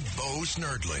 a.k.a. Bo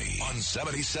Snerdley, on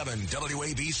 77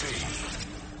 WABC.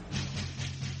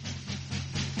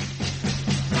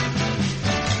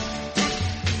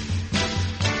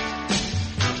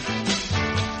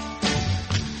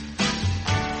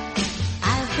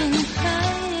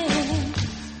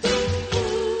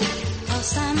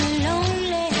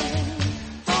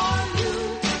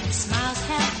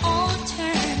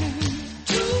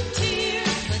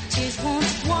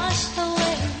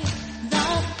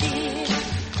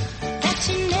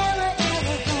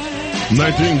 In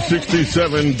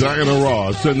 1967, Diana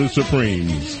Ross and the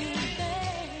Supremes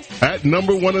at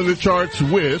number one in the charts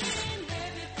with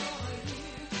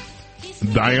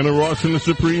Diana Ross and the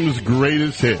Supremes'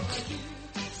 greatest hits.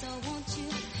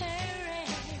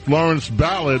 Florence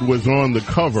Ballard was on the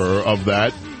cover of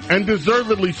that, and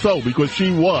deservedly so, because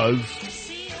she was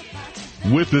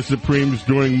with the Supremes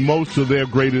during most of their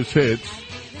greatest hits.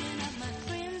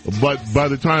 But by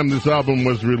the time this album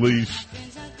was released,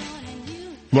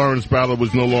 Florence Ballard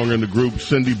was no longer in the group.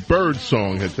 Cindy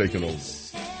Birdsong had taken over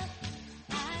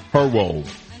her role.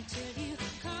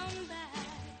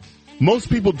 Most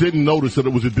people didn't notice that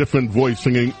it was a different voice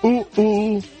singing, ooh,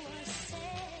 ooh.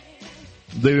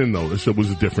 They didn't notice it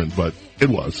was different, but it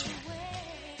was.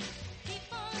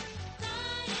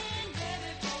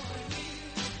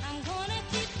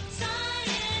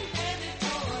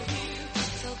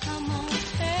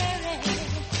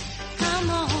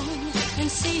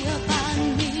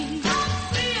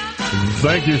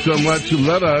 Thank you so much.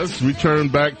 Let us return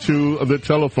back to the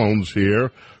telephones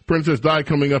here. Princess Di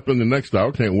coming up in the next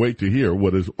hour. Can't wait to hear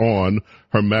what is on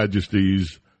Her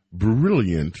Majesty's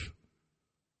brilliant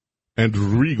and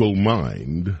regal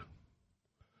mind.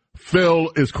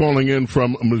 Phil is calling in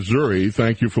from Missouri.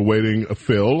 Thank you for waiting.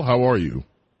 Phil, how are you?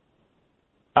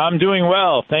 I'm doing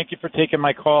well. Thank you for taking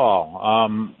my call.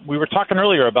 We were talking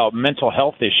earlier about mental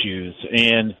health issues,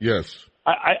 and yes.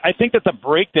 I think that the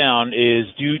breakdown is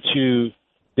due to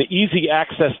the easy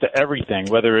access to everything,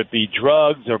 whether it be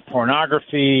drugs or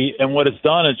pornography, and what it's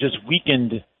done is just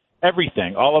weakened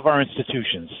everything, all of our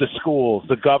institutions, the schools,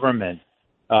 the government,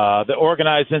 the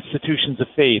organized institutions of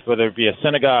faith, whether it be a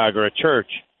synagogue or a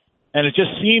church. And it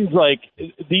just seems like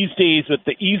these days with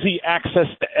the easy access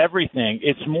to everything,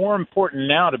 it's more important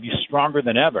now to be stronger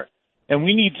than ever. And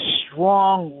we need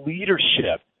strong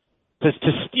leadership to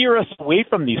steer us away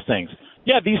from these things.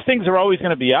 Yeah, these things are always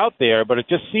going to be out there, but it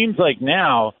just seems like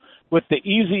now with the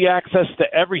easy access to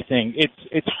everything,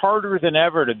 it's harder than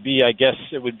ever to be, I guess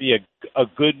it would be a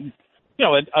good,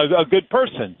 a good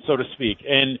person, so to speak.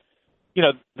 And,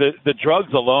 the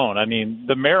drugs alone, I mean,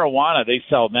 the marijuana they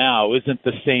sell now isn't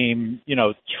the same,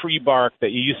 tree bark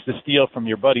that you used to steal from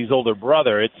your buddy's older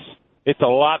brother. It's a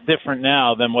lot different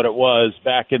now than what it was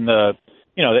back in the,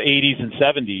 the 80s and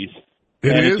 70s.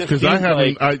 It is, because I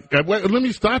haven't, let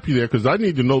me stop you there, because I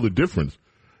need to know the difference.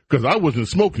 Because I wasn't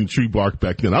smoking tree bark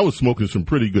back then. I was smoking some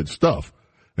pretty good stuff.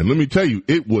 And let me tell you,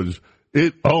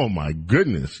 oh my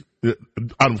goodness.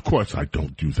 Of course, I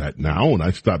don't do that now, and I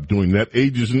stopped doing that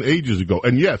ages and ages ago.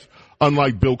 And yes,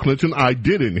 unlike Bill Clinton, I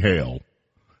did inhale.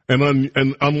 And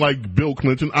unlike Bill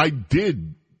Clinton, I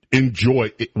did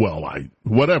enjoy it. Well,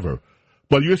 whatever.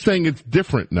 But you're saying it's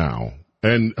different now.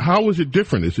 And how is it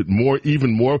different? Is it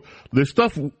even more? The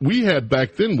stuff we had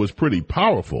back then was pretty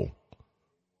powerful.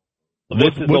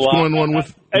 What's going on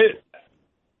with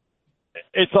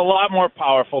It's a lot more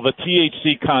powerful. The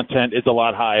THC content is a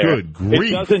lot higher. Good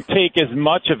grief. It doesn't take as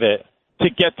much of it to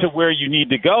get to where you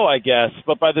need to go, I guess.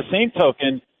 But by the same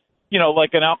token,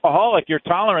 like an alcoholic, your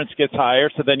tolerance gets higher,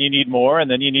 so then you need more, and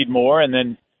then you need more, and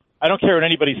then I don't care what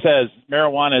anybody says,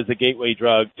 marijuana is a gateway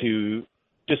drug to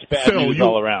just bad news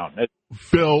all around.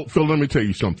 Phil, let me tell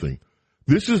you something.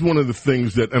 This is one of the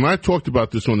things that, and I talked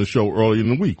about this on the show earlier in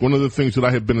the week, one of the things that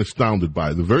I have been astounded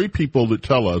by. The very people that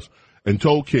tell us and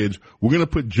told kids, we're going to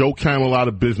put Joe Camel out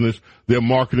of business. They're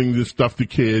marketing this stuff to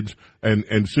kids,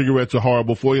 and cigarettes are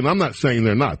horrible for you. And I'm not saying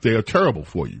they're not. They are terrible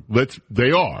for you.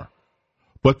 They are.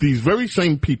 But these very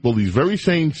same people, these very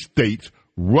same states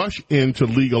rush in to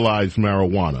legalize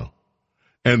marijuana.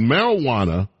 And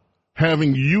marijuana,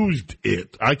 having used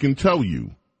it, I can tell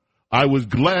you, I was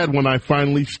glad when I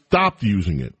finally stopped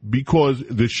using it because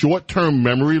the short-term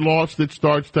memory loss that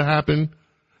starts to happen,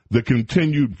 the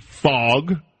continued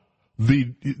fog,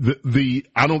 they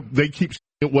keep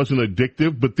saying it wasn't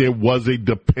addictive, but there was a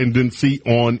dependency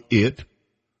on it,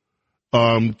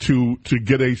 to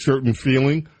get a certain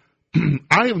feeling.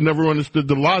 I have never understood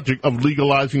the logic of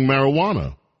legalizing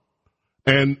marijuana.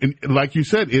 And like you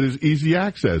said, it is easy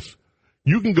access.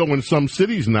 You can go in some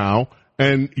cities now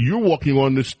and you're walking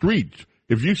on the street.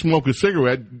 If you smoke a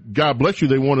cigarette, God bless you,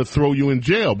 they want to throw you in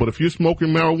jail. But if you're smoking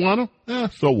marijuana,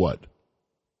 so what?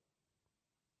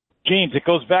 James, it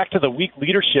goes back to the weak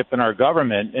leadership in our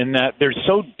government in that they're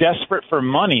so desperate for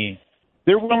money,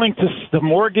 they're willing to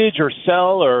mortgage or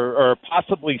sell or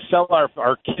possibly sell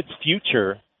our kids'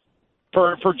 future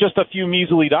for just a few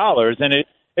measly dollars. And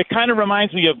it kind of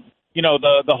reminds me of,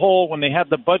 the whole when they had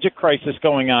the budget crisis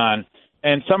going on,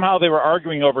 and somehow they were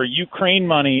arguing over Ukraine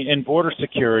money and border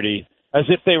security as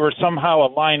if they were somehow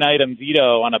a line item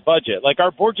veto on a budget. Like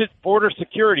our border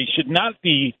security should not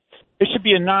be, it should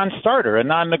be a non-starter, a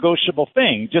non-negotiable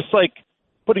thing, just like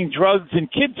putting drugs in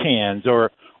kids' hands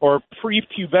or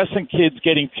prepubescent kids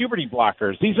getting puberty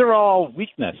blockers. These are all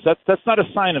weakness. That's not a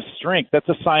sign of strength. That's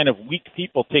a sign of weak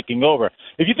people taking over.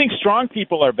 If you think strong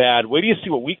people are bad, wait till you see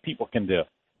what weak people can do.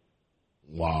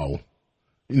 Wow.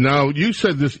 Now, you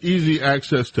said this easy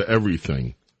access to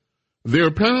everything. There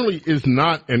apparently is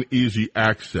not an easy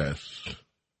access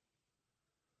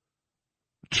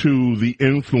to the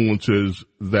influences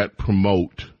that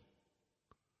promote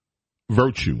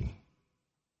virtue,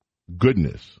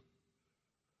 goodness.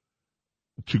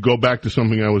 To go back to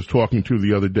something I was talking to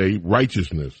the other day,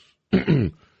 righteousness.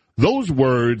 Those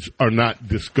words are not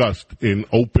discussed in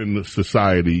open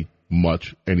society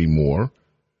much anymore.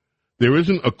 There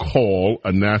isn't a call,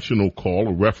 a national call,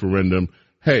 a referendum.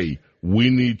 Hey,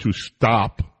 we need to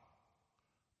stop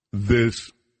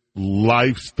this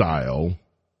lifestyle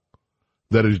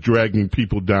that is dragging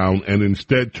people down and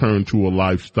instead turn to a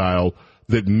lifestyle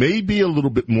that may be a little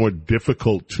bit more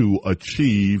difficult to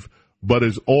achieve, but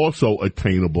is also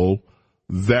attainable,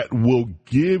 that will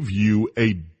give you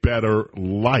a better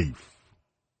life.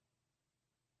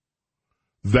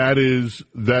 That is,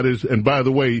 and by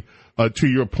the way, to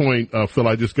your point, Phil,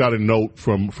 I just got a note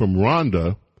from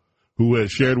Rhonda, who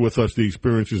has shared with us the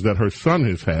experiences that her son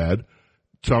has had,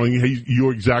 telling you, hey,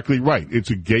 you're exactly right. It's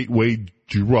a gateway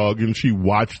drug, and she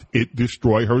watched it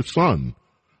destroy her son.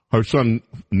 Her son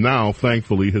now,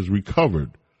 thankfully, has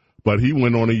recovered. But he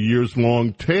went on a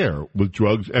years-long tear with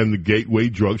drugs, and the gateway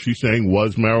drug, she's saying,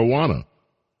 was marijuana.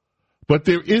 But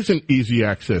there isn't easy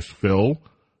access, Phil,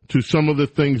 to some of the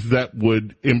things that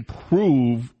would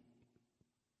improve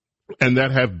and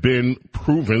that have been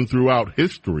proven throughout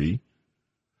history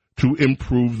to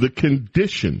improve the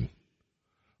condition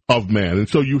of man. And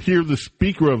so you hear the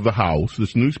Speaker of the House,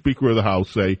 this new Speaker of the House,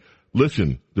 say,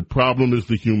 listen, the problem is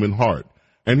the human heart.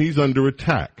 And he's under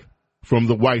attack from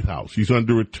the White House. He's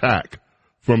under attack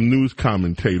from news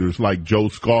commentators like Joe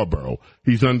Scarborough.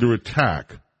 He's under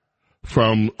attack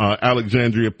from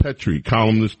Alexandria Petrie,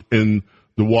 columnist in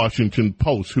the Washington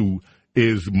Post, who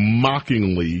is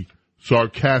mockingly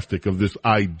sarcastic of this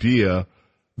idea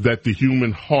that the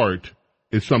human heart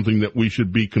is something that we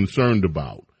should be concerned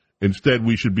about. Instead,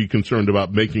 we should be concerned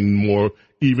about making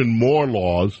even more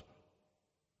laws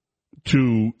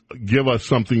to give us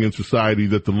something in society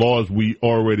that the laws we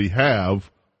already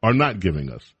have are not giving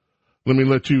us. Let me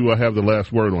let you have the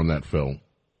last word on that, Phil.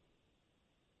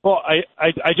 Well,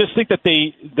 I just think that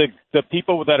the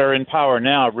people that are in power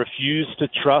now refuse to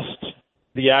trust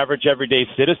the average everyday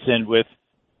citizen with,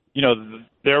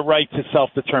 their right to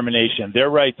self-determination, their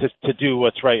right to do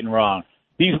what's right and wrong.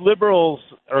 These liberals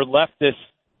or leftists,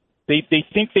 they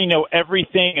think they know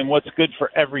everything and what's good for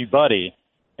everybody.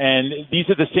 And these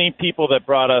are the same people that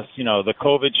brought us, the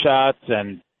COVID shots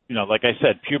and, like I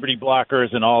said, puberty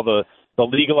blockers and all the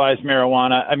legalized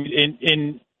marijuana. I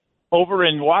mean, over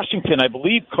in Washington, I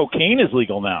believe cocaine is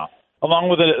legal now, along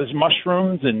with it as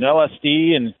mushrooms and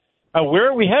LSD. And where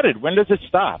are we headed? When does it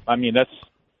stop? I mean,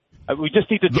 we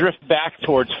just need to drift back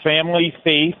towards family,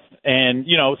 faith, and,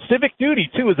 civic duty,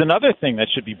 too, is another thing that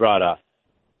should be brought up.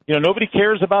 Nobody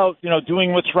cares about,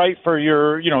 doing what's right for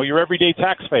your everyday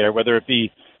taxpayer, whether it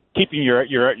be keeping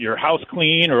your house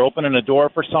clean or opening a door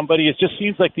for somebody. It just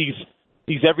seems like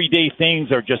these everyday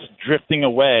things are just drifting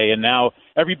away, and now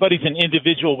everybody's an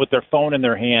individual with their phone in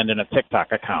their hand and a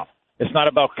TikTok account. It's not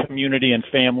about community and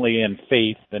family and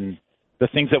faith and the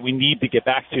things that we need to get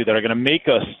back to that are going to make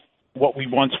us what we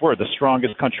once were, the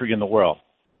strongest country in the world.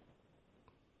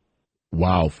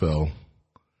 Wow, Phil.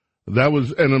 That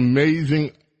was an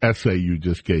amazing essay you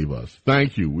just gave us.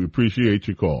 Thank you. We appreciate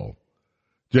your call.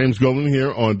 James Golden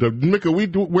here on Mika.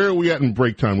 Where are we at in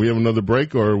break time? We have another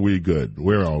break, or are we good?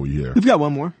 Where are we here? We've got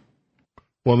one more.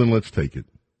 Well, then let's take it.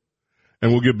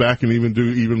 And we'll get back and do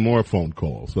even more phone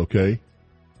calls, okay?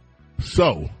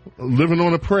 So, living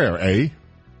on a prayer, eh?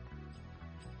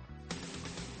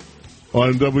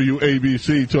 On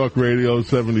WABC Talk Radio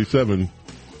 77,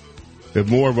 if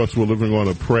more of us were living on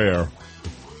a prayer,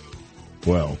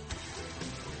 well,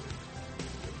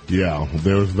 yeah,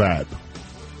 there's that.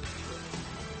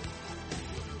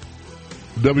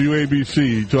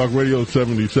 WABC Talk Radio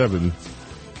 77.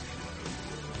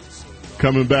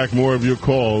 Coming back, more of your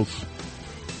calls.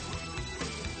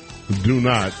 Do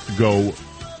not go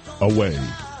away.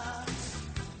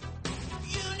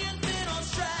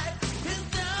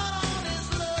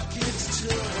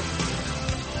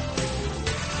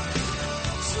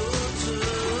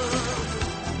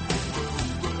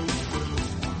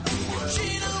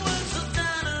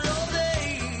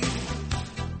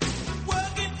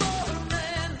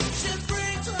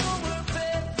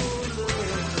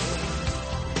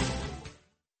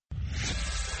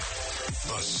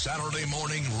 Saturday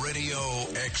morning radio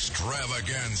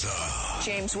extravaganza.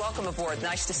 James, welcome aboard.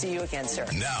 Nice to see you again, sir.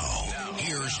 Now,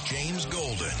 here's James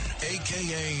Golden,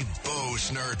 a.k.a. Bo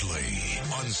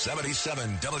Snerdley, on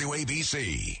 77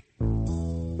 WABC.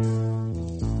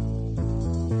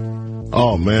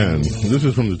 Oh, man. This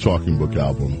is from the Talking Book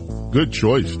album. Good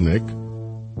choice, Nick.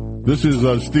 This is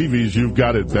Stevie's You've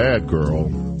Got It Bad, Girl.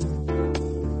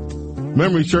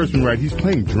 Memory serves me right. He's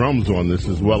playing drums on this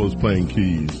as well as playing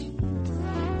keys.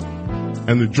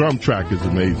 And the drum track is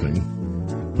amazing,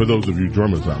 for those of you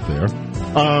drummers out there.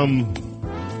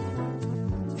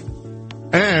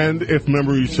 And if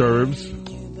memory serves,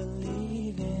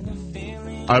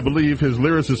 I believe his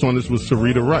lyricist on this was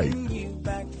Sarita Wright.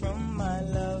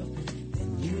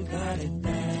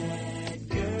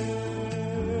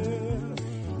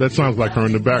 That sounds like her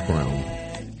in the background.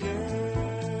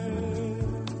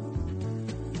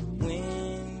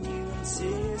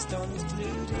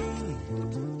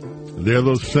 There are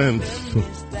those synths.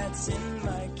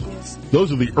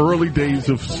 Those are the early days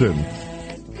of synth.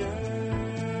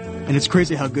 And it's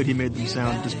crazy how good he made them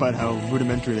sound, despite how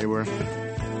rudimentary they were.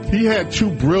 He had two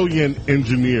brilliant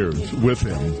engineers with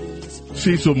him.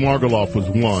 Cecil Margoloff was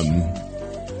one.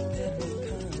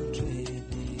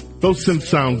 Those synths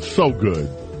sound so good.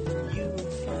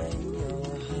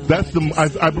 That's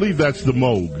I believe that's the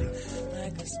Moog.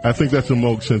 I think that's the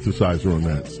Moog synthesizer on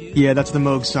that. Yeah, that's the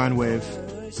Moog sine wave.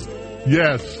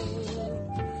 Yes.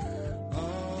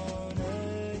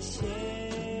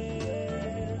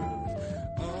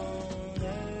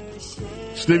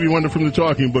 Stevie Wonder from the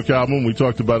Talking Book album. We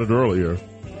talked about it earlier.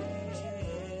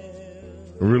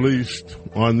 Released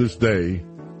on this day.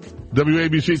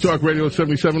 WABC Talk Radio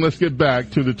 77. Let's get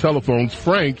back to the telephones.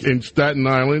 Frank in Staten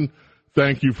Island,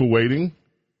 thank you for waiting.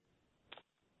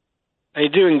 How you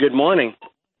doing? Good morning.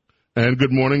 And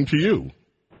good morning to you.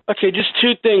 Okay, just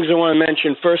two things I want to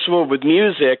mention. First of all, with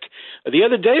music, the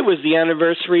other day was the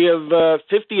anniversary of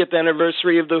 50th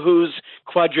anniversary of the Who's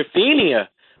Quadrophenia.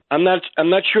 I'm not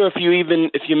sure if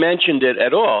you mentioned it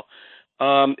at all.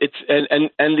 It's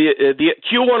the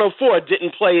Q104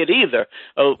 didn't play it either.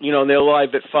 They're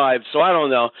live at 5, so I don't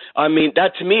know. I mean,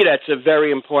 to me that's a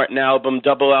very important album,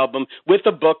 double album with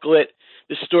a booklet.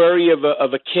 The story of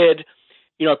a kid,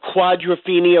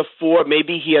 quadrophenia 4.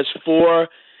 Maybe he has 4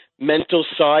 mental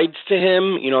sides to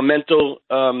him. Mental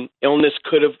illness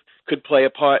could play a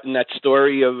part in that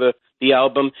story of the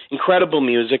album. Incredible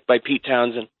music by Pete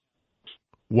Townsend.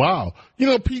 Wow.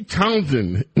 Pete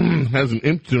Townsend has an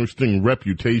interesting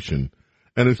reputation,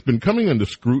 and it's been coming under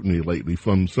scrutiny lately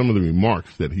from some of the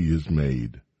remarks that he has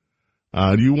made.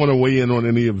 Do you want to weigh in on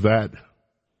any of that?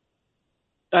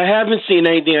 I haven't seen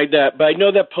anything like that, but I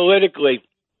know that politically,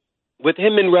 with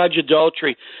him and Roger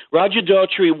Daltrey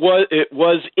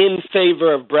was in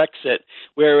favor of Brexit,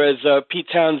 whereas Pete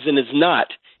Townsend is not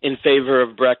in favor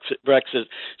of Brexit.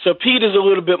 So Pete is a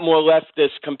little bit more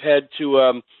leftist compared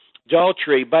to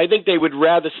Daltrey, but I think they would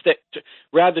rather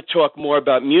talk more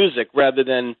about music rather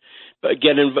than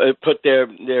put their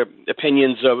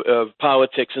opinions of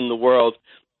politics in the world.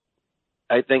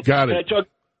 I think. Got it. Can I talk?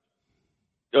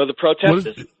 The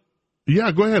protesters?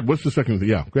 Yeah, go ahead. What's the second thing?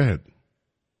 Yeah, go ahead.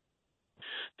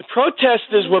 The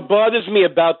protesters, what bothers me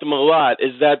about them a lot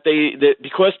is that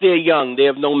because they're young, they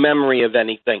have no memory of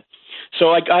anything.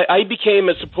 So I became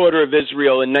a supporter of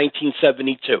Israel in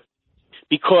 1972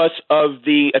 because of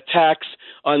the attacks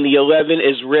on the 11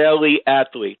 Israeli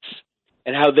athletes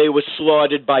and how they were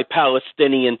slaughtered by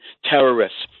Palestinian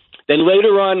terrorists. Then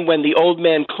later on, when the old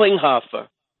man Klinghoffer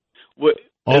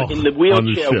in the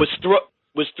wheelchair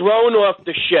was thrown off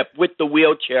the ship with the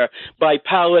wheelchair by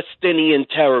Palestinian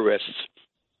terrorists.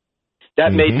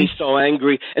 That made me so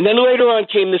angry. And then later on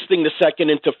came this thing, the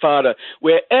Second Intifada,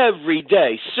 where every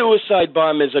day suicide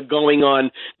bombers are going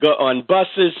on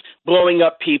buses, blowing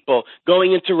up people,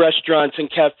 going into restaurants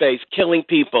and cafes, killing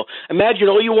people. Imagine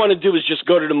all you want to do is just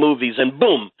go to the movies and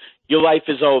boom, your life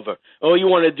is over. All you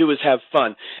want to do is have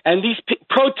fun. And these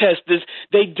protesters,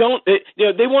 they want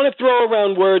to throw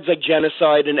around words like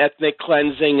genocide and ethnic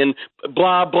cleansing and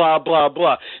blah, blah, blah,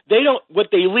 blah. What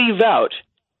they leave out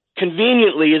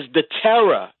conveniently is the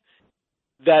terror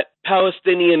that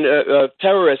Palestinian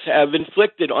terrorists have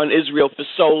inflicted on Israel for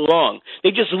so long.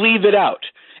 They just leave it out,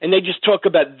 and they just talk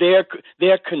about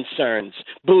their concerns.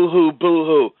 Boo-hoo,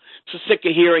 boo-hoo. So sick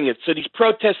of hearing it. So these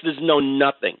protesters know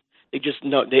nothing. They just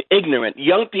know they're ignorant.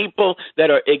 Young people that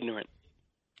are ignorant.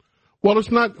 Well,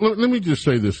 it's not. Let me just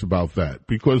say this about that,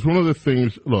 because one of the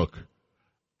things, look,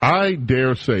 I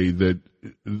dare say that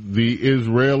the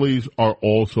Israelis are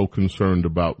also concerned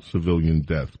about civilian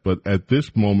deaths, but at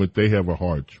this moment they have a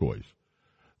hard choice.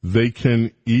 They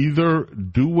can either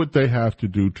do what they have to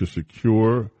do to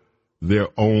secure their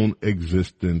own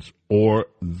existence, or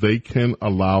they can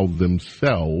allow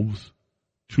themselves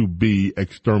to be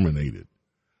exterminated.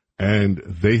 And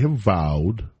they have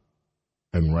vowed,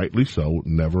 and rightly so,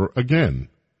 never again.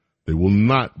 They will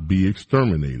not be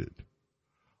exterminated.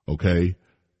 Okay?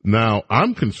 Now,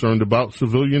 I'm concerned about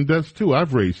civilian deaths, too.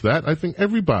 I've raised that. I think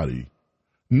everybody.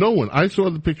 No one. I saw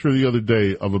the picture the other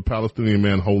day of a Palestinian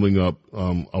man holding up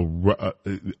a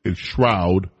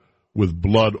shroud with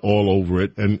blood all over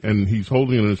it, and he's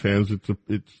holding it in his hands.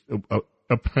 It's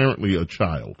apparently a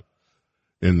child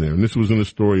in there. And this was in a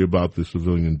story about the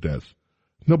civilian deaths.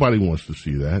 Nobody wants to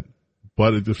see that.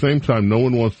 But at the same time, no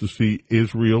one wants to see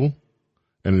Israel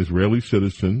and Israeli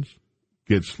citizens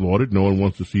get slaughtered. No one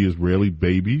wants to see Israeli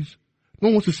babies. No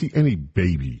one wants to see any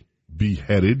baby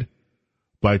beheaded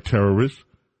by terrorists.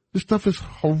 This stuff is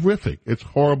horrific. It's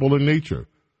horrible in nature.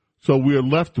 So we are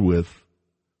left with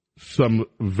some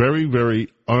very,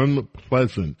 very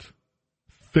unpleasant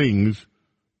things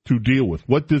to deal with.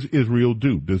 What does Israel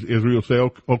do? Does Israel say,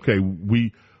 okay,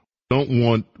 we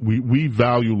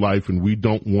value life and we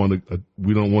don't want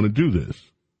to do this?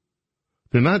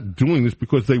 They're not doing this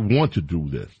because they want to do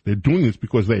this. They're doing this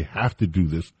because they have to do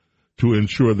this to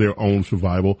ensure their own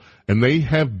survival. And they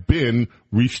have been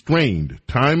restrained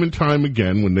time and time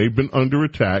again when they've been under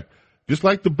attack, just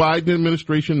like the Biden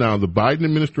administration now. The Biden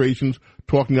administration's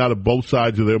talking out of both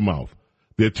sides of their mouth.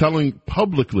 They're telling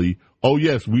publicly, oh,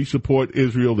 yes, we support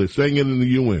Israel. They're saying it in the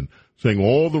UN, saying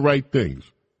all the right things.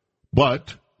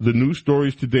 But the news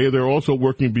stories today, they're also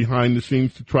working behind the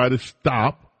scenes to try to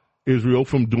stop Israel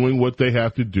from doing what they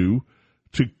have to do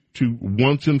to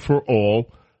once and for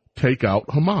all take out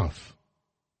Hamas.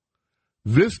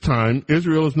 This time,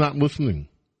 Israel is not listening.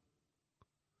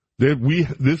 They are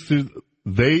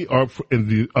of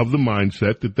the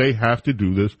mindset that they have to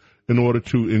do this in order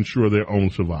to ensure their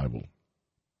own survival.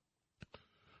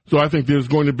 So I think there's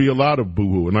going to be a lot of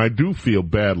boo-hoo, and I do feel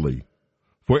badly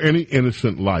for any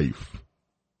innocent life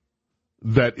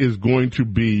that is going to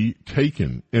be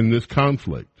taken in this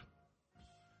conflict.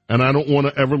 And I don't want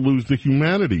to ever lose the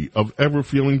humanity of ever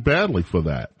feeling badly for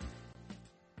that.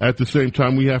 At the same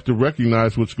time, we have to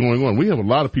recognize what's going on. We have a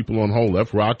lot of people on hold.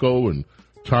 That's Rocco and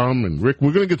Tom and Rick.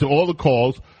 We're going to get to all the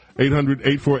calls.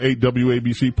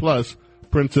 800-848-WABC+. Plus,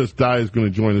 Princess Di is going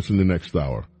to join us in the next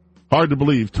hour. Hard to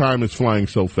believe time is flying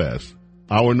so fast.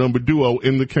 Our number duo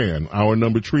in the can. Our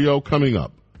number trio coming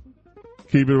up.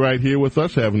 Keep it right here with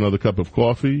us. Have another cup of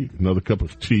coffee, another cup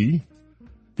of tea.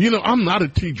 You know, I'm not a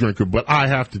tea drinker, but I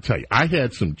have to tell you, I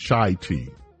had some chai tea.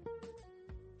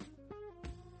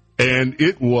 And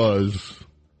it was,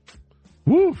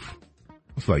 woof.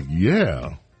 It's like,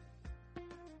 yeah.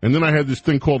 And then I had this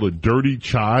thing called a dirty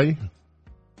chai.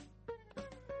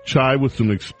 Chai with some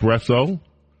espresso.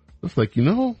 It's like, you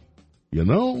know,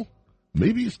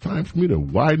 maybe it's time for me to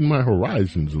widen my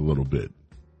horizons a little bit.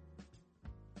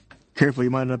 Careful, you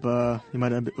might end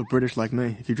up British like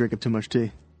me if you drink up too much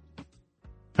tea.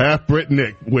 Half Brit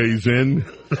Nick weighs in.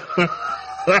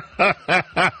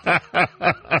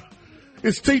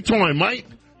 It's tea time, mate.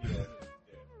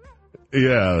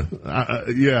 Yeah.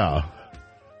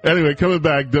 Anyway, coming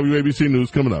back, WABC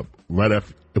News coming up right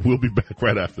after. We'll be back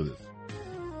right after this.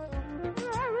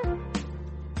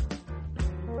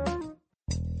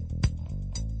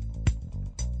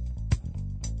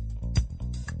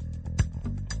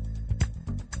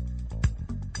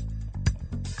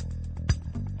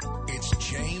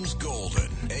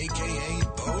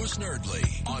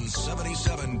 Snerdley on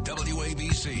 77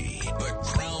 WABC, the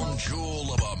crown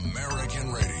jewel of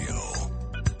American radio.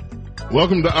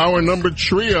 Welcome to our number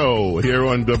trio here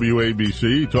on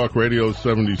WABC, Talk Radio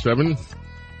 77.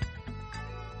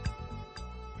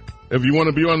 If you want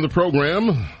to be on the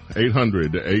program,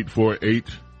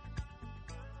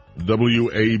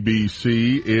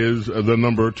 800-848-WABC is the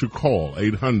number to call.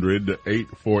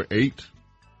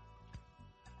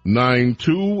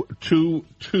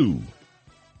 800-848-9222.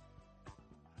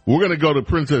 We're going to go to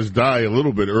Princess Di a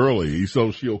little bit early,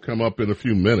 so she'll come up in a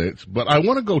few minutes. But I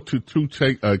want to go to two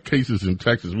cases in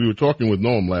Texas. We were talking with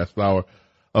Noam last hour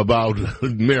about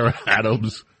Mayor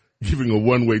Adams giving a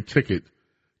one-way ticket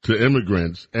to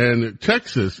immigrants. And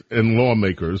Texas and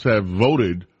lawmakers have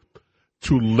voted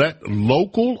to let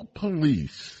local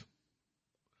police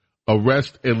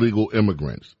arrest illegal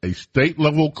immigrants, a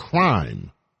state-level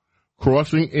crime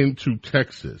crossing into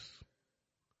Texas.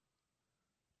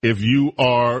 If you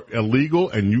are illegal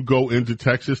and you go into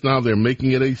Texas now, they're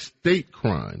making it a state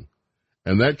crime.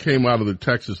 And that came out of the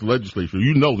Texas legislature.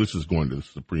 You know this is going to the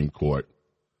Supreme Court.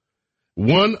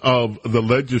 One of the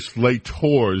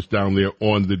legislators down there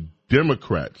on the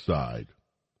Democrat side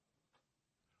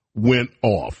went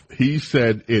off. He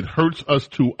said it hurts us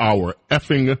to our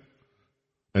effing,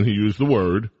 and he used the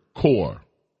word, core.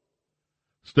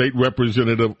 State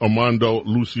Representative Armando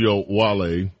Lucio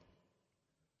Wale,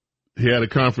 he had a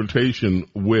confrontation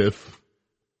with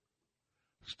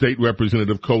State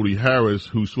Representative Cody Harris,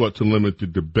 who sought to limit the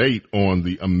debate on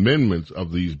the amendments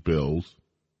of these bills.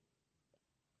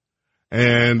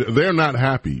 And they're not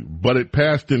happy, but it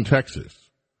passed in Texas.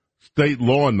 State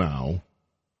law now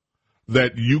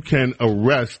that you can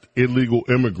arrest illegal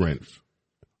immigrants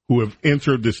who have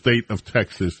entered the state of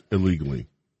Texas illegally.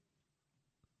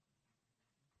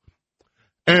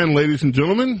 And ladies and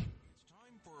gentlemen,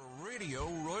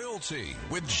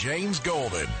 with James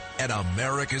Golden and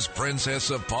America's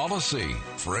Princess of Policy,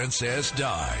 Princess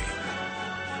Di.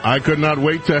 I could not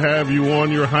wait to have you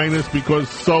on, Your Highness, because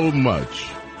so much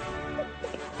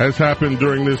has happened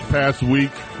during this past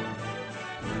week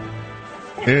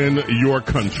in your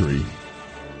country.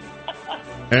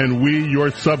 And we,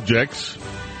 your subjects,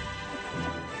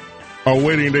 are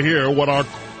waiting to hear what our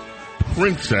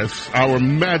princess, our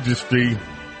majesty,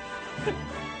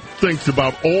 thinks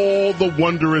about all the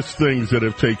wondrous things that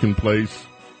have taken place,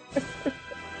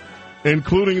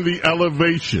 including the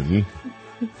elevation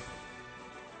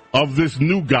of this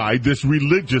new guy, this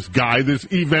religious guy, this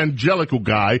evangelical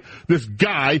guy, this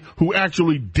guy who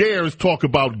actually dares talk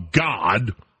about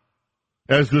God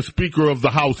as the Speaker of the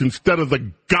House instead of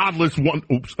the godless one,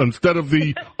 instead of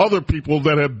the other people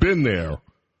that have been there.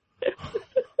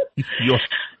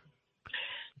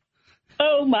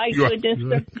 Oh, my goodness,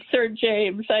 Sir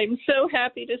James. I'm so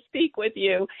happy to speak with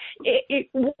you.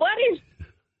 What is the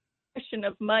question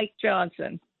of Mike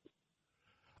Johnson?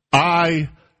 I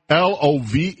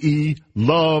love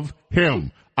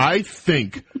him. I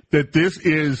think that this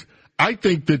is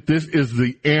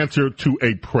the answer to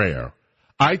a prayer.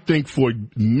 I think for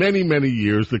many, many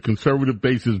years, the conservative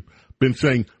base has been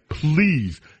saying,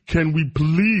 please, can we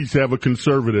please have a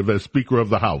conservative as Speaker of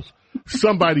the House?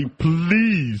 Somebody,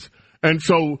 please. And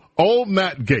so old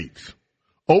Matt Gaetz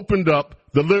opened up,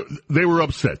 they were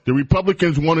upset. The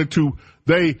Republicans wanted to,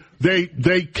 they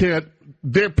can't,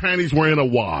 their panties were in a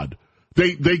wad.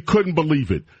 They couldn't believe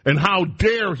it. And how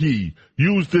dare he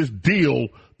use this deal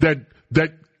that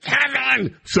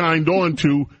Kevin signed on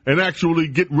to and actually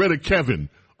get rid of Kevin.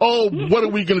 Oh, what are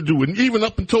we going to do? And even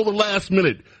up until the last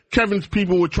minute, Kevin's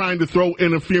people were trying to throw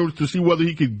interference to see whether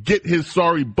he could get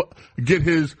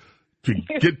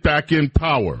back in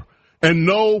power. And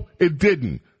no, it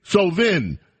didn't. So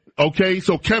then,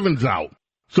 so Kevin's out.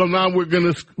 So now we're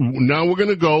gonna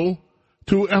go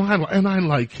to, and I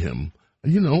like him.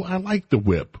 I like the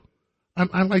whip.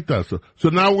 I like that. So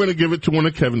now we're gonna give it to one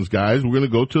of Kevin's guys. We're gonna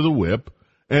go to the whip.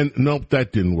 And nope,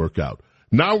 that didn't work out.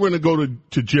 Now we're gonna go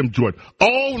to Jim Jordan.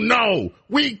 Oh no,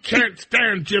 we can't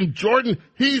stand Jim Jordan.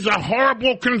 He's a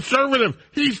horrible conservative.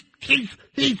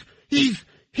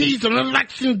 He's an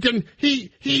election,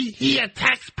 he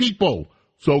attacks people.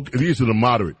 So these are the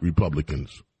moderate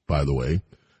Republicans, by the way,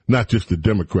 not just the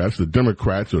Democrats. The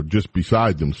Democrats are just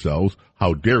beside themselves.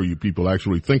 How dare you people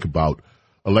actually think about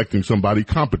electing somebody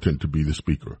competent to be the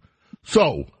Speaker?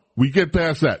 So we get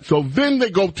past that. So then they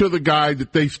go to the guy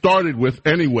that they started with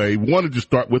anyway, wanted to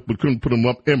start with, but couldn't put him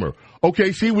up, Emmer.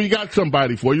 Okay, see, we got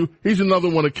somebody for you. He's another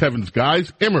one of Kevin's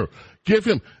guys, Emmer. Give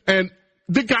him. And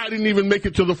the guy didn't even make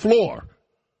it to the floor.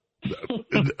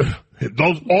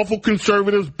 Those awful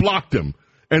conservatives blocked him.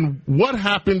 And what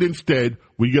happened instead?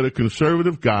 We get a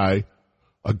conservative guy,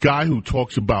 a guy who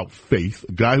talks about faith,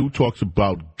 a guy who talks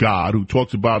about God, who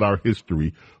talks about our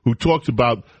history, who talks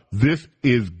about this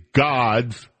is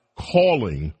God's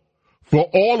calling for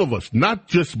all of us, not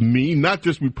just me, not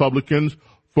just Republicans,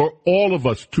 for all of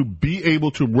us to be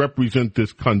able to represent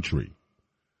this country.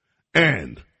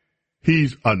 And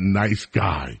he's a nice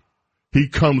guy. He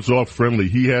comes off friendly.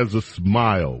 He has a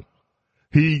smile.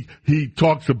 He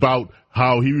talks about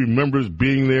how he remembers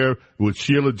being there with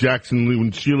Sheila Jackson Lee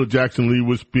when Sheila Jackson Lee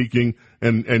was speaking,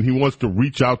 and he wants to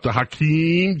reach out to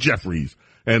Hakeem Jeffries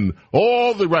and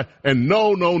all the right. And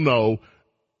no.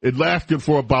 It lasted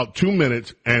for about 2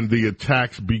 minutes, and the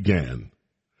attacks began.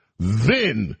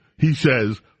 Then he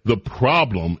says the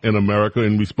problem in America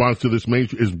in response to this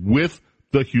mainstream is with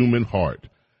the human heart,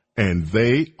 and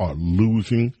they are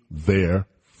losing their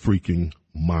freaking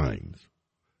minds.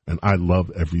 And I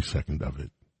love every second of it.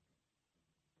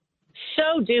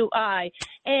 So do I.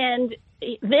 And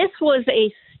this was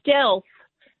a stealth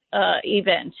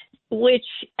event, which,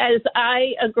 as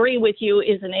I agree with you,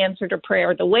 is an answer to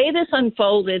prayer. The way this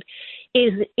unfolded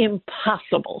is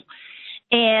impossible.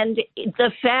 And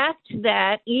the fact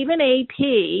that even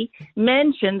AP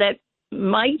mentioned that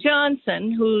Mike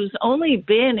Johnson, who's only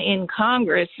been in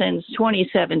Congress since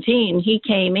 2017, he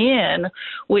came in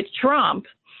with Trump,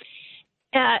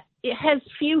 it has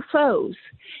few foes.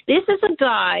 This is a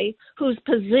guy whose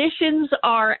positions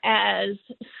are as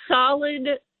solid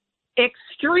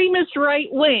extremist right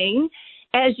wing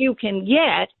as you can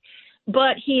get,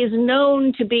 but he is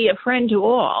known to be a friend to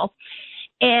all,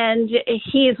 and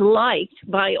he is liked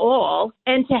by all.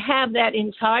 And to have that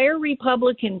entire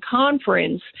Republican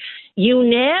conference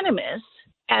unanimous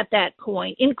at that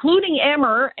point, including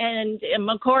Emmer and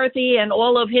McCarthy and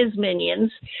all of his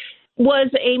minions,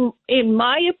 was, in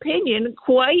my opinion,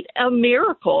 quite a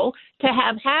miracle to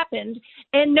have happened.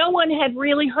 And no one had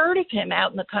really heard of him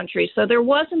out in the country. So there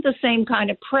wasn't the same kind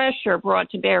of pressure brought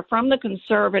to bear from the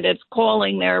conservatives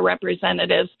calling their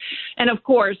representatives. And, of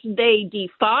course, they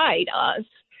defied us.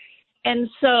 And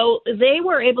so they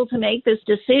were able to make this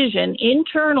decision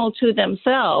internal to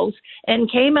themselves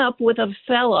and came up with a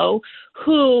fellow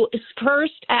whose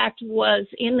first act was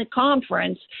in the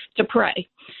conference to pray.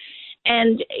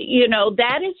 And, you know,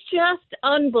 that is just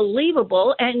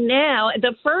unbelievable. And now,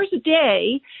 the first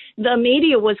day, the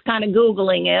media was kind of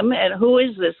Googling him and who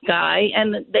is this guy?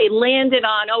 And they landed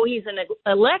on, he's an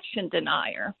election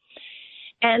denier.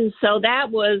 And so that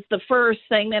was the first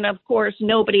thing. Then, of course,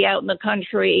 nobody out in the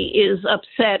country is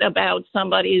upset about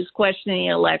somebody who's questioning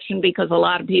the election, because a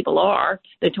lot of people are,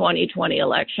 the 2020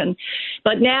 election.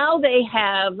 But now they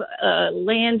have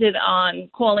landed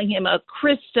on calling him a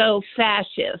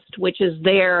Christo-fascist, which is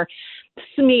their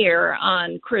smear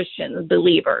on Christian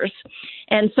believers.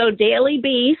 And so Daily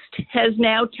Beast has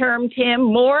now termed him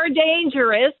more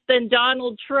dangerous than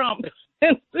Donald Trump.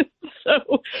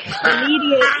 So the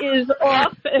media is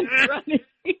off and running.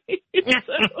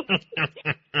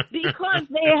 Because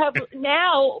they have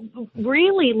now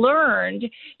really learned,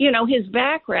 his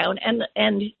background.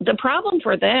 And the problem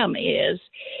for them is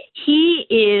he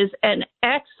is an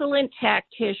excellent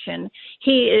tactician.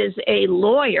 He is a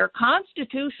lawyer,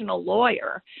 constitutional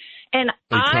lawyer. And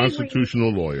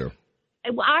constitutional lawyer.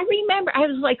 I remember, I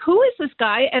was like, who is this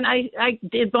guy? And I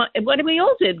did what we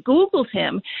all did, Googled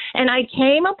him. And I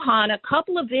came upon a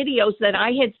couple of videos that I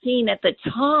had seen at the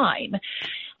time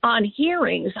on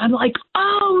hearings. I'm like,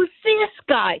 this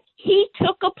guy. He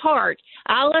took apart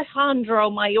Alejandro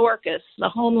Mayorkas, the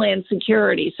Homeland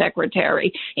Security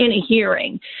Secretary, in a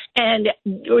hearing and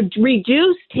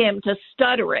reduced him to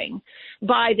stuttering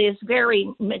by this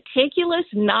very meticulous,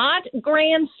 not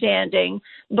grandstanding,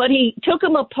 but he took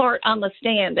him apart on the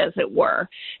stand, as it were,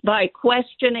 by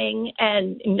questioning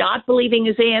and not believing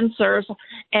his answers.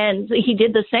 And he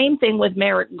did the same thing with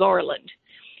Merrick Garland.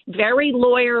 Very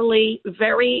lawyerly,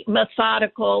 very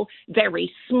methodical,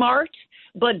 very smart,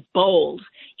 but bold.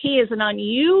 He is an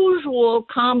unusual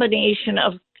combination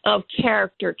of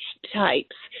character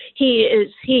types. He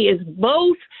is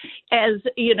both as,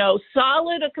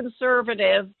 solid a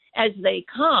conservative as they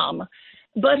come,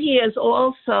 but he has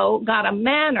also got a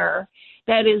manner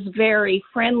that is very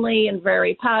friendly and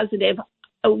very positive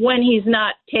when he's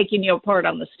not taking you apart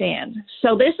on the stand.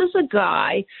 So this is a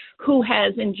guy who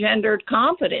has engendered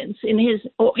confidence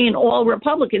in all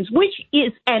Republicans, which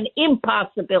is an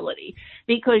impossibility,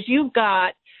 because you've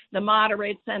got the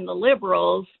moderates and the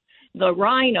liberals, the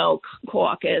Rhino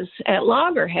caucus at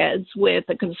loggerheads with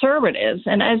the conservatives.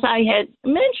 And as I had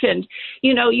mentioned,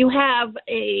 you have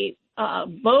a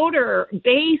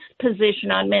voter-based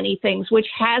position on many things, which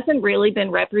hasn't really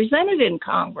been represented in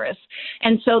Congress.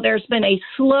 And so there's been a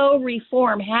slow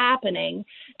reform happening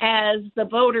as the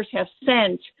voters have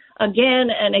sent again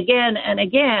and again and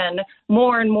again,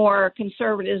 more and more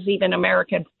conservatives, even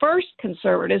American First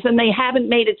conservatives, and they haven't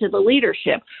made it to the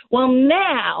leadership. Well,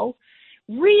 now,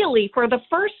 really, for the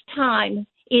first time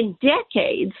in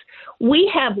decades,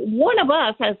 we have one of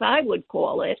us, as I would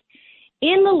call it,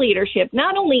 in the leadership,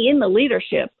 not only in the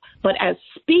leadership, but as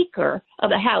Speaker of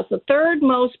the House, the third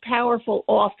most powerful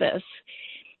office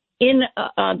in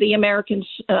the American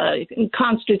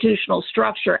constitutional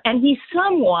structure. And he's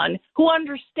someone who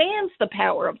understands the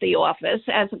power of the office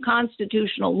as a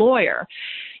constitutional lawyer.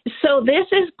 So this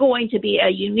is going to be a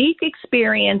unique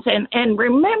experience. And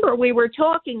remember, we were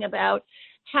talking about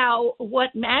how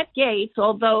what Matt Gaetz,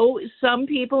 although some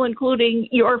people, including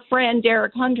your friend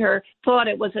Derek Hunter, thought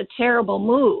it was a terrible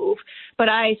move, but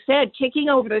I said kicking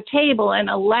over the table and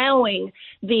allowing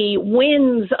the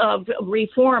winds of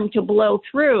reform to blow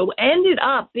through ended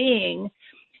up being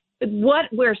what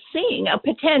we're seeing, a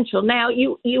potential. Now,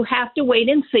 you have to wait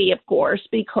and see, of course,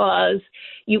 because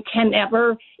you can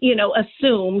never,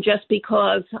 assume just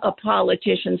because a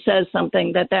politician says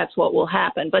something that that's what will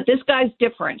happen. But this guy's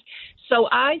different. So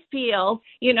I feel,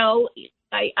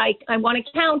 I want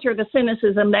to counter the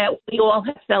cynicism that we all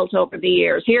have felt over the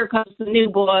years. Here comes the new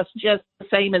boss, just the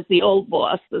same as the old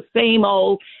boss, the same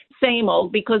old,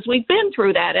 because we've been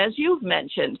through that, as you've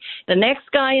mentioned. The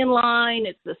next guy in line,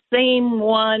 it's the same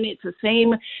one. It's the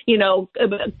same,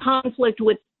 conflict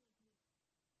with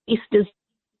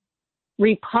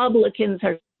Republicans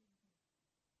are.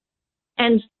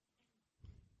 And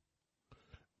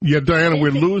yeah, Diana,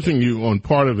 we're losing you on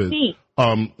part of it.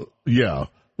 Yeah.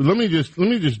 Let me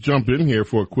just jump in here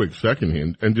for a quick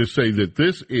second and just say that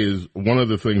this is one of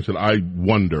the things that I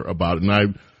wonder about.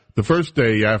 And the first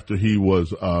day after he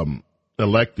was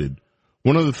elected,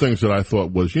 one of the things that I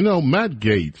thought was, Matt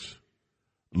Gaetz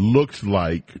looks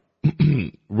like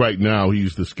right now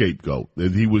he's the scapegoat.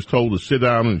 He was told to sit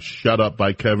down and shut up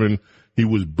by Kevin. He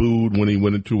was booed when he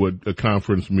went into a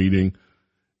conference meeting.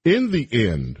 In the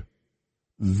end,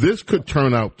 this could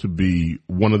turn out to be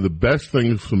one of the best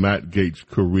things for Matt Gaetz'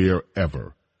 career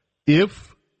ever.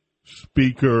 If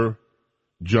Speaker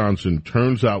Johnson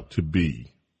turns out to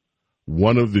be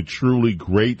one of the truly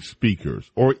great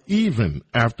speakers, or even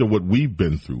after what we've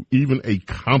been through, even a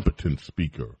competent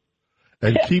speaker,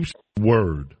 and keeps his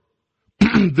word,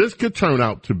 this could turn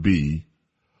out to be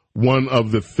one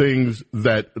of the things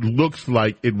that looks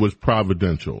like it was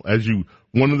providential.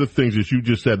 One of the things, as you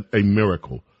just said, a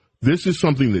miracle. This is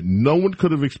something that no one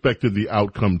could have expected the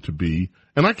outcome to be.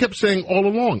 And I kept saying all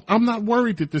along, I'm not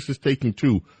worried that this is taking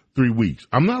 2-3 weeks.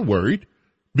 I'm not worried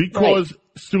because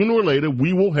sooner or later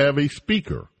we will have a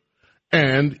speaker.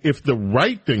 And if the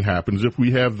right thing happens, if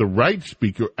we have the right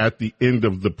speaker at the end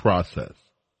of the process,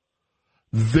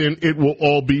 then it will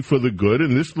all be for the good.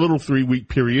 And this little 3-week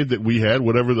period that we had,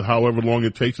 however long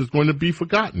it takes, is going to be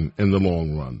forgotten in the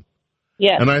long run.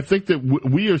 Yes. And I think that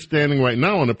we are standing right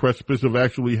now on the precipice of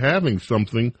actually having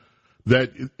something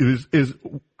that is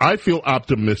I feel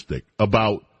optimistic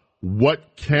about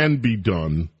what can be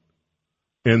done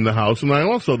in the House. And I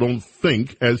also don't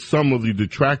think, as some of the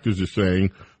detractors are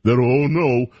saying, that, oh,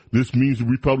 no, this means the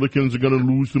Republicans are going to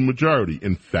lose the majority.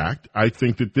 In fact, I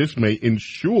think that this may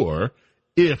ensure,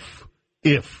 if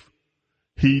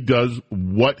he does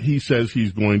what he says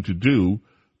he's going to do,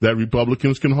 that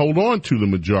Republicans can hold on to the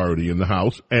majority in the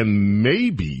House, and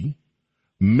maybe,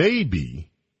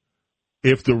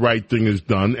 if the right thing is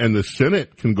done and the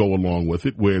Senate can go along with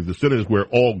it, where the Senate is where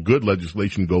all good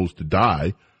legislation goes to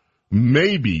die,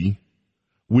 maybe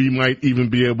we might even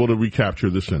be able to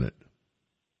recapture the Senate.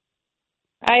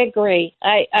 I agree.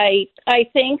 I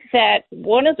think that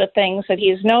one of the things that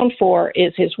he is known for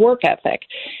is his work ethic.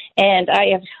 And I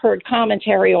have heard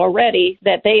commentary already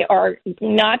that they are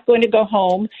not going to go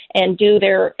home and do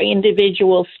their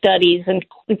individual studies and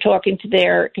talking to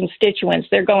their constituents.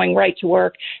 They're going right to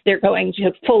work. They're going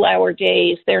to full-hour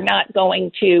days. They're not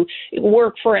going to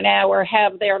work for an hour,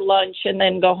 have their lunch, and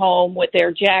then go home with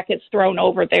their jackets thrown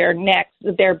over their necks,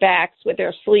 their backs, with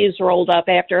their sleeves rolled up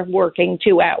after working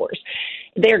 2 hours.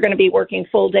 They're going to be working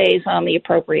full days on the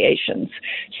appropriations.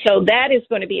 So that is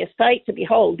going to be a sight to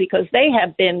behold, because they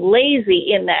have been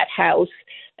lazy in that House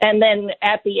and then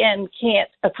at the end can't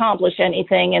accomplish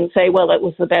anything and say, well, it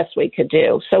was the best we could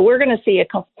do. So we're going to see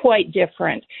a quite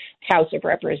different House of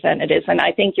Representatives. And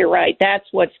I think you're right. That's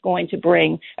what's going to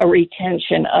bring a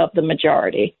retention of the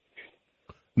majority.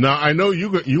 Now, I know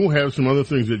you have some other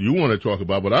things that you want to talk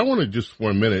about, but I want to just for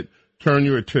a minute turn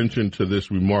your attention to this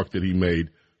remark that he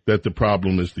made, that the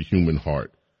problem is the human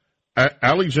heart.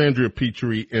 Alexandria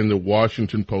Petrie in the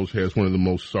Washington Post has one of the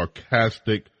most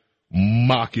sarcastic,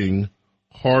 mocking,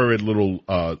 horrid little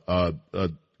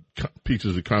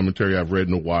pieces of commentary I've read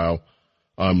in a while.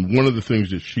 One of the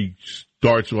things that she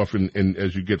starts off, and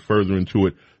as you get further into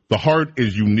it, the heart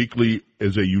is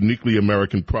a uniquely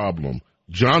American problem.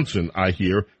 Johnson, I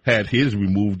hear, had his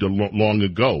removed long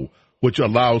ago, which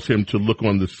allows him to look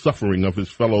on the suffering of his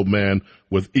fellow man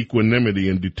with equanimity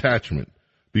and detachment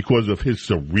because of his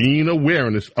serene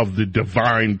awareness of the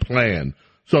divine plan.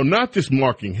 So not just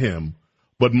mocking him,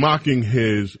 but mocking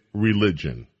his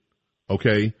religion.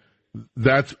 Okay?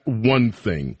 That's one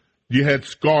thing. You had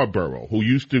Scarborough,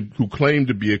 who claimed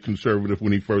to be a conservative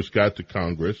when he first got to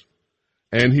Congress,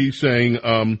 and he's saying,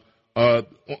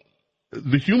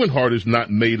 the human heart is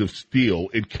not made of steel.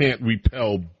 It can't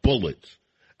repel bullets.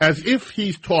 As if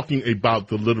he's talking about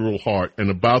the literal heart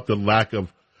and about the lack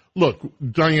of, look,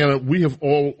 Diana, we have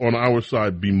all on our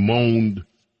side bemoaned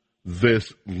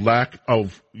this lack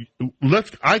of,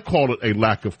 I call it a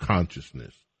lack of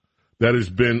consciousness that has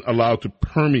been allowed to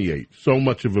permeate so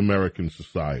much of American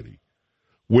society,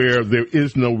 where there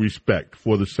is no respect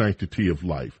for the sanctity of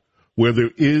life, where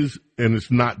there is, and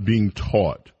it's not being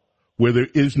taught, where there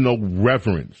is no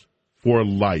reverence for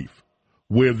life,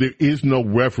 where there is no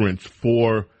reverence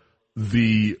for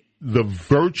the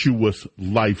virtuous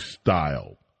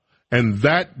lifestyle. And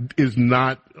that is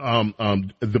not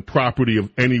the property of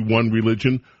any one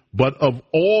religion, but of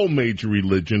all major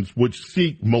religions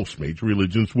most major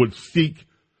religions would seek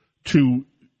to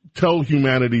tell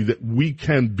humanity that we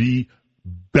can be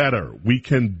better, we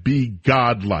can be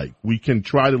godlike, we can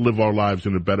try to live our lives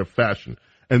in a better fashion.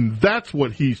 And that's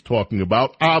what he's talking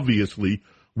about, obviously,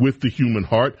 with the human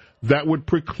heart. That would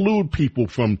preclude people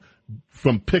from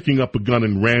picking up a gun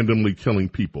and randomly killing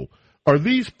people. Are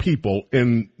these people,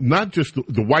 and not just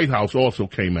the White House also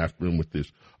came after him with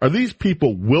this, are these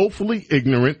people willfully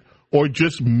ignorant or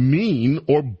just mean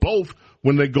or both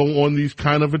when they go on these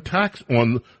kind of attacks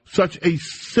on such a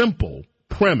simple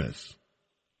premise?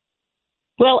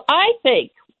 Well, I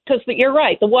think, because you're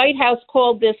right, the White House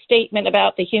called this statement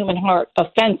about the human heart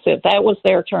offensive. That was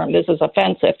their term. This is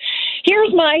offensive.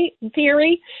 Here's my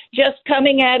theory, just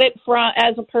coming at it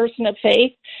as a person of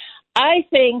faith. I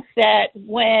think that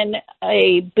when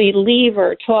a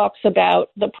believer talks about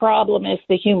the problem is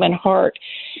the human heart,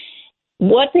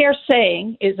 what they're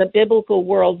saying is a biblical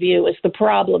worldview is the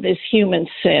problem is human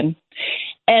sin.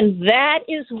 And that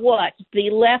is what the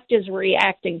left is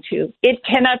reacting to. It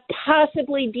cannot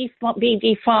possibly be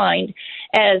defined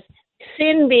as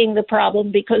sin being the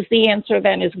problem because the answer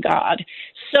then is God.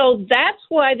 So that's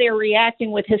why they're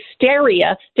reacting with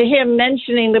hysteria to him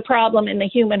mentioning the problem in the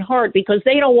human heart, because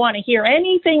they don't want to hear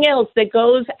anything else that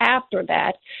goes after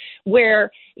that,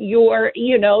 where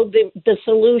the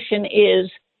solution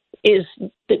is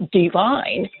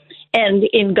divine and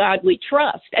in God we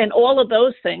trust and all of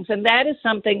those things. And that is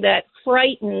something that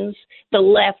frightens the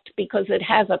left because it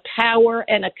has a power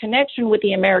and a connection with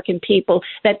the American people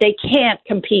that they can't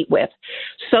compete with.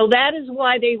 So that is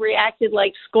why they reacted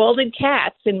like scalded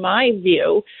cats, in my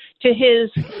view, to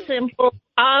his simple,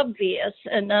 obvious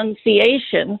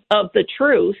enunciation of the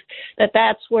truth,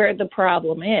 that's where the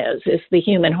problem is the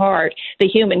human heart, the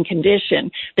human condition,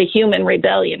 the human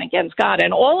rebellion against God.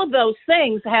 And all of those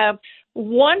things have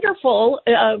wonderful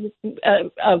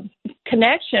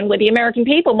connection with the American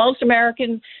people. Most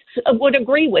Americans would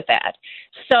agree with that.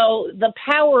 So the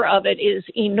power of it is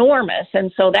enormous,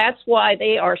 and so that's why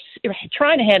they are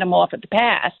trying to head him off at the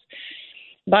pass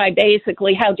by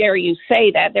basically, how dare you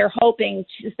say that? They're hoping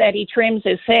that he trims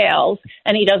his sails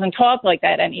and he doesn't talk like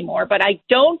that anymore. But I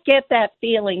don't get that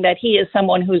feeling that he is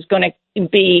someone who's going to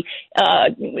be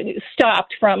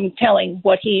stopped from telling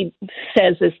what he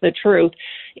says is the truth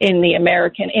in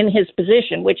his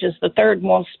position, which is the third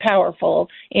most powerful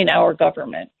in our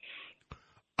government.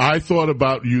 I thought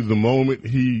about you the moment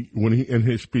in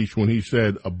his speech, when he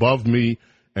said above me,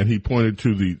 and he pointed to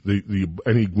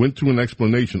and he went to an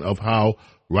explanation of how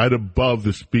right above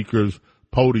the speaker's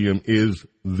podium is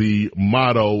the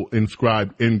motto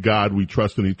inscribed, "In God We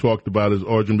Trust," and he talked about his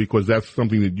origin, because that's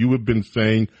something that you have been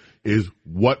saying is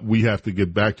what we have to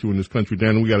get back to in this country.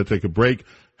 Dan, we got to take a break.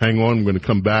 Hang on, we're going to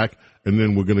come back, and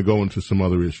then we're going to go into some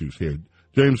other issues here.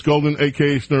 James Golden,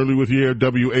 a.k.a. Snerdley, with you here,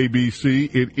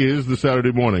 WABC. It is the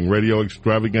Saturday morning radio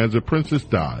extravaganza. Princess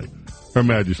Di, Her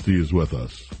Majesty, is with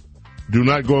us. Do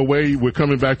not go away. We're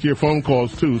coming back to your phone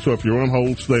calls, too, so if you're on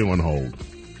hold, stay on hold.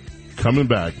 Coming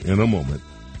back in a moment.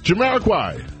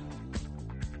 Jamiroquai.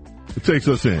 It takes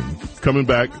us in. Coming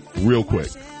back real quick.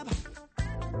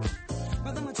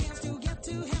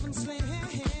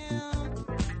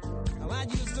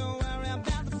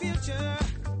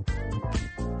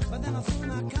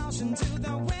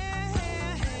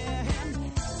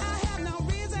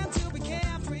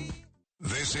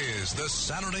 This is is the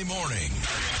Saturday morning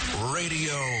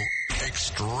radio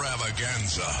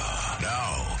extravaganza.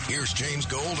 Now, here's James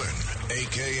Golden,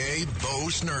 a.k.a. Bo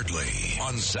Snerdley,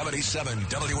 on 77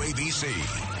 WABC.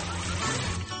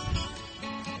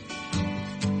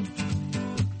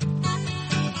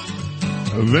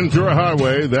 Ventura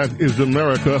Highway, that is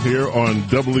America, here on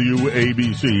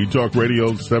WABC, Talk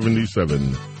Radio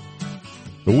 77.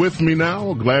 With me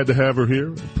now, glad to have her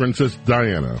here, Princess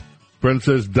Diana.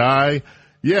 Princess Di.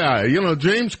 Yeah,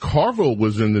 James Carville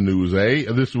was in the news,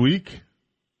 this week?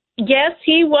 Yes,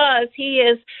 he was. He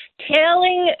is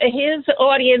telling his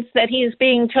audience that he's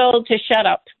being told to shut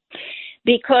up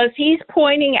because he's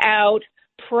pointing out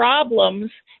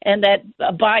problems and that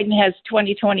Biden has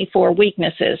 2024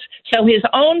 weaknesses. So his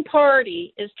own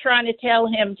party is trying to tell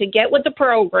him to get with the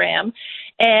program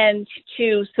and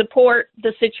to support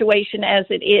the situation as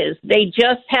it is. They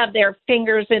just have their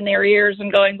fingers in their ears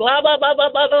and going blah, blah, blah,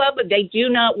 blah, blah, blah, but they do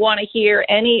not want to hear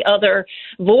any other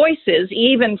voices,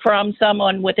 even from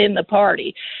someone within the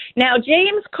party. Now,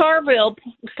 James Carville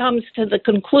comes to the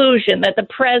conclusion that the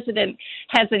president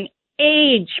has an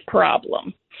age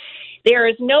problem. There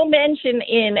is no mention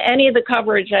in any of the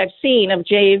coverage I've seen of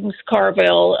James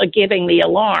Carville giving the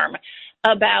alarm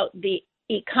about the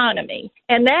economy.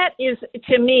 And that is,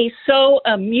 to me, so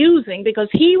amusing because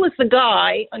he was the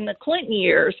guy in the Clinton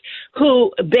years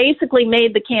who basically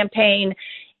made the campaign,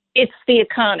 it's the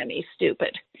economy,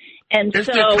 stupid. And it's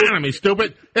the economy,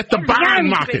 stupid. It's the bond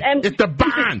market. It's the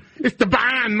bond. It's the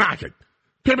bond market.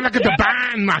 People look at the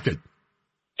bond market.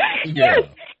 Yeah. Yes.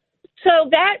 So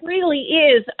that really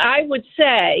is, I would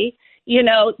say,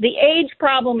 the age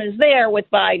problem is there with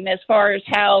Biden as far as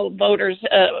how voters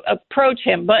approach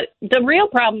him. But the real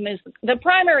problem is, the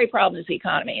primary problem is the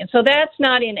economy. And so that's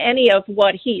not in any of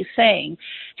what he's saying.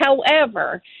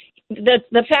 However,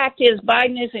 the fact is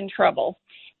Biden is in trouble.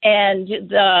 And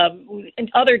the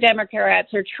other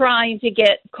Democrats are trying to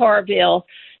get Carville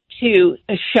to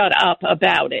shut up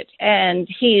about it. And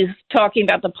he's talking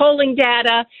about the polling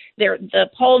data. The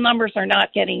poll numbers are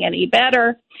not getting any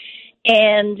better.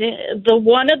 And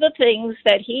one of the things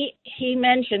that he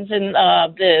mentions in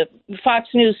the Fox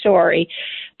News story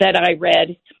that I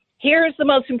read, here's the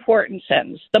most important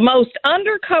sentence. The most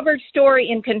undercovered story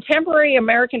in contemporary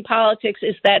American politics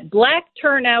is that black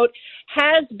turnout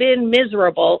has been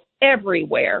miserable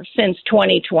everywhere since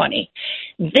 2020.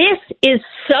 This is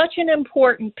such an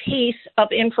important piece of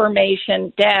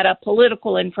information, data,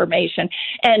 political information,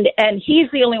 and he's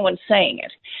the only one saying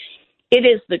it. It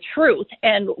is the truth,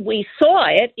 and we saw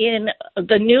it in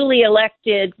the newly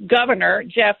elected governor,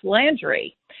 Jeff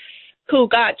Landry, who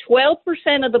got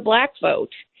 12% of the black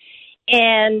vote.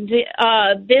 And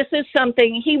this is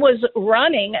something he was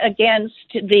running against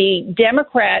the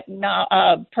Democrat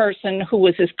person who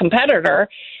was his competitor,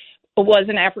 was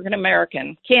an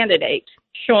African-American candidate,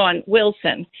 Sean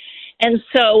Wilson. And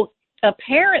so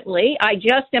apparently, I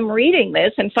just am reading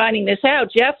this and finding this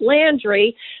out, Jeff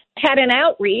Landry had an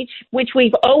outreach, which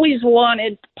we've always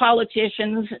wanted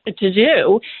politicians to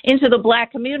do, into the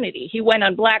black community. He went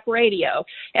on black radio,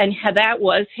 and that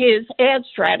was his ad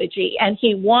strategy, and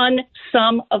he won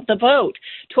some of the vote.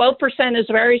 12% is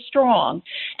very strong.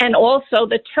 And also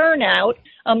the turnout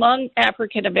among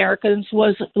African Americans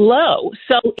was low.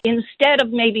 So instead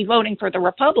of maybe voting for the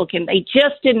Republican, they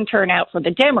just didn't turn out for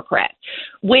the Democrat,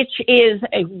 which is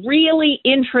a really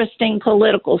interesting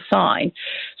political sign.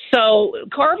 So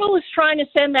Carville is trying to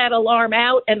send that alarm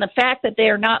out, and the fact that they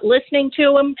are not listening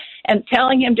to him and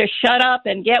telling him to shut up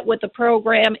and get with the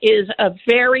program is a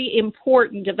very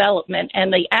important development,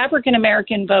 and the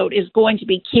African-American vote is going to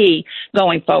be key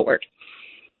going forward.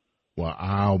 Well,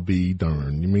 I'll be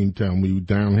darned. You mean tell me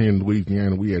down here in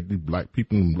Louisiana we had these black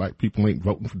people and black people ain't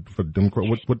voting for the Democrat?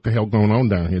 What the hell going on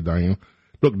down here, Diane?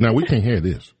 Look, now we can't have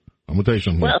this. I'm going to tell you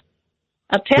something. Well,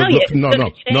 I'll tell you.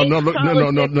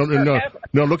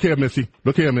 No, look here, Missy.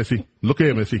 Look here, Missy.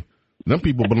 Them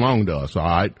people belong to us, all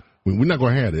right? We're not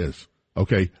going to have this,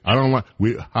 okay? I don't like,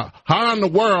 how in the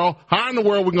world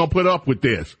we going to put up with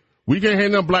this? We can't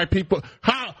have them black people.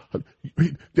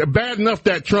 Bad enough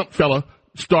that Trump fella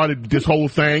started this whole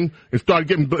thing and started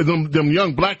getting them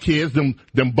young black kids, them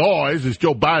boys, as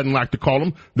Joe Biden like to call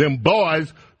them, them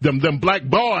boys, them black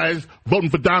boys voting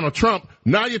for Donald Trump.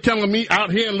 Now you're telling me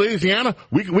out here in Louisiana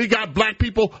we got black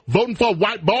people voting for a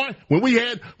white boy when we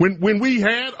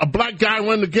had a black guy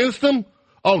running against them?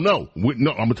 Oh no, I'm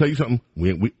gonna tell you something.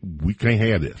 We can't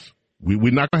have this.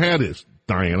 We're not gonna have this,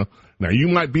 Diana. Now you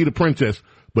might be the princess,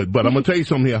 but I'm gonna tell you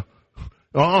something here.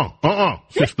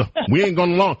 Sister. We ain't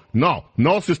gonna long.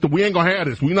 No, sister, we ain't gonna have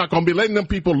this. We're not gonna be letting them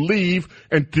people leave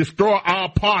and destroy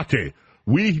our party.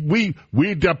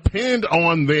 We depend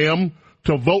on them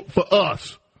to vote for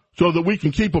us so that we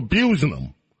can keep abusing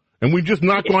them. And we're just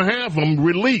not going to have them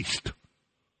released,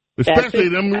 especially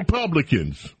them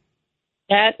Republicans.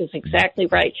 That is exactly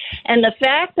right. And the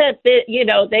fact that,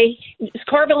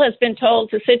 Carville has been told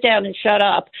to sit down and shut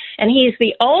up, and he's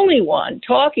the only one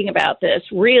talking about this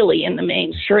really in the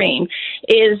mainstream,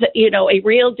 is, a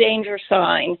real danger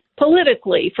sign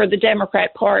politically for the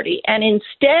Democrat Party. And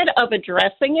instead of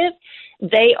addressing it,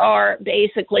 they are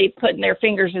basically putting their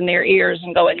fingers in their ears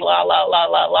and going, la, la, la,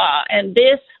 la, la. And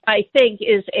this, I think,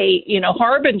 is a,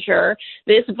 harbinger.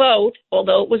 This vote,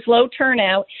 although it was low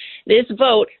turnout, this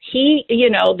vote,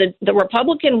 the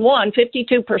Republican won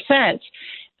 52%,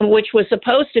 which was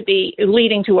supposed to be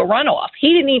leading to a runoff.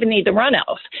 He didn't even need the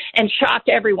runoff and shocked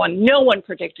everyone. No one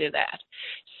predicted that.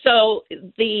 So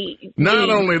Not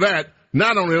only that,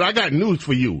 I got news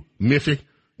for you, Missy.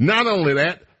 Not only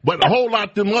that, but a whole lot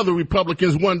of them other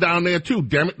Republicans won down there, too,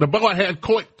 damn it. The boy had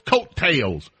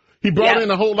coattails. He brought in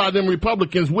a whole lot of them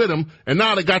Republicans with him, and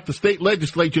now they got the state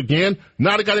legislature again.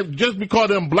 Now they got it just because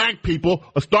them black people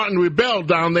are starting to rebel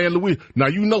down there in Louisiana. Now,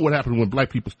 you know what happens when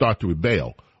black people start to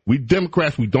rebel. We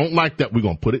Democrats, we don't like that. We're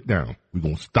going to put it down. We're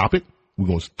going to stop it. We're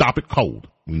going to stop it cold.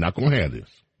 We're not going to have this.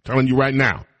 I'm telling you right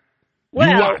now.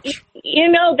 Well,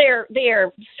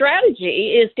 their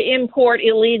strategy is to import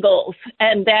illegals,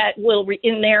 and that will,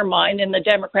 in their mind, in the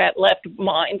Democrat left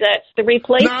mind, that's the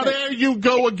replacement. Now, there you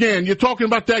go again. You're talking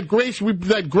about that great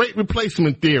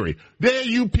replacement theory. There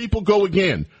you people go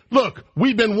again. Look,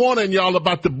 we've been warning y'all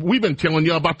we've been telling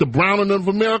y'all about the browning of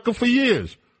America for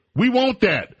years. We want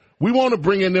that. We want to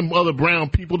bring in them other brown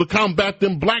people to combat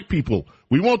them black people.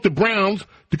 We want the browns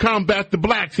to combat the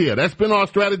blacks here. That's been our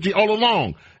strategy all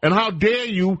along. And how dare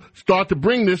you start to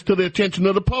bring this to the attention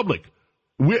of the public?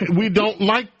 We don't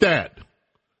like that.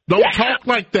 Don't talk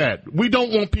like that. We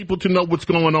don't want people to know what's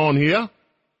going on here.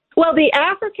 Well, the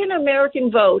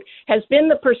African-American vote has been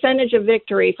the percentage of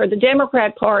victory for the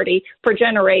Democrat Party for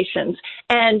generations.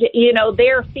 And,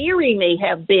 their theory may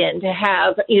have been to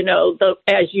have,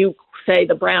 as you say,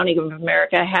 the browning of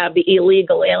America, have the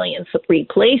illegal aliens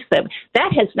replace them.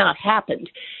 That has not happened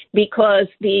because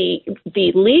the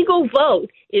legal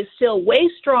vote is still way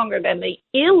stronger than the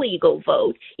illegal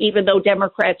vote, even though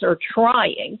Democrats are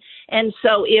trying. And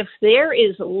so if there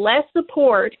is less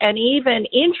support and even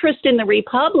interest in the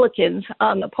Republicans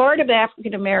on the part of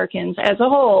African Americans as a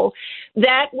whole,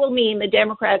 that will mean the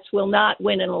Democrats will not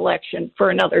win an election for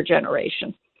another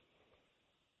generation.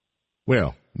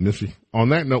 Well, Missy, on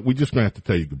that note, we're just going to have to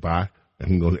tell you goodbye.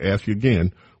 And I'm going to ask you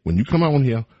again, when you come on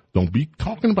here, don't be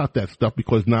talking about that stuff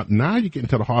because now you're getting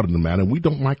to the heart of the matter, and we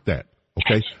don't like that.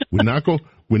 Okay? We're not going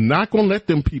to let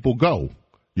them people go.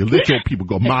 You let your people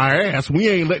go. My ass, we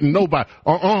ain't letting nobody.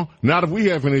 Not if we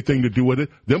have anything to do with it.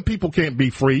 Them people can't be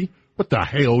free. What the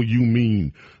hell you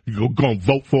mean? You're going to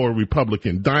vote for a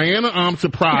Republican. Diana, I'm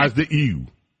surprised at you.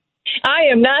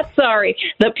 I am not sorry.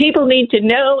 The people need to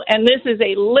know, and this is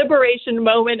a liberation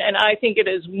moment, and I think it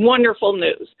is wonderful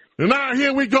news. And now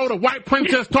here we go, the white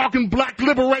princess talking black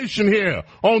liberation here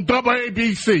on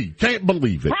WABC. Can't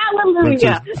believe it.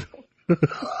 Hallelujah.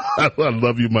 I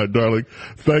love you, my darling.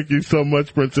 Thank you so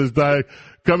much, Princess Di.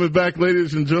 Coming back,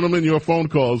 ladies and gentlemen, your phone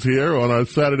calls here on our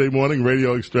Saturday morning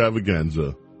radio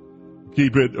extravaganza.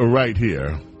 Keep it right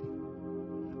here.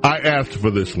 I asked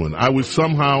for this one. I was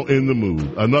somehow in the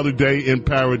mood. Another day in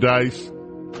paradise.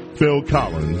 Phil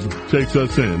Collins takes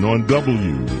us in on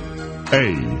WABC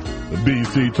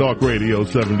Talk Radio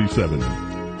 77.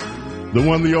 The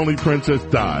one, the only Princess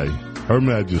Di, Her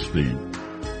Majesty.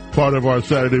 Part of our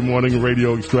Saturday morning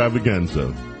radio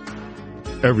extravaganza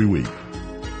every week.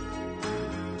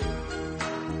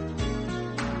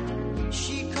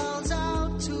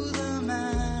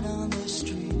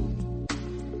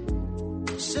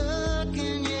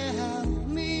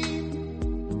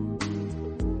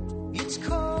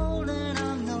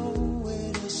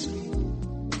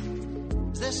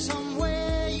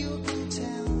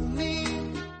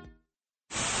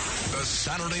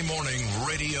 Saturday morning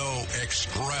radio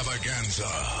extravaganza.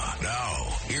 Now,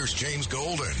 here's James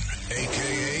Golden,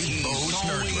 a.k.a. Bo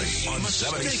Snerdley, on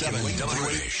 77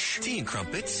 WH. Tea and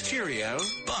crumpets, cheerio.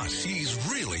 But he's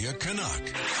really a Canuck,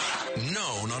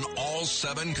 known on all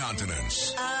 7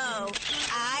 continents. Oh,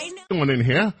 I know. Someone in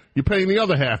here, you're paying the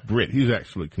other half Brit. He's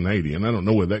actually Canadian. I don't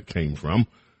know where that came from.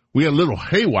 We had a little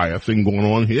haywire thing going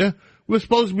on here. We're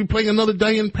supposed to be playing Another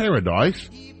Day in Paradise.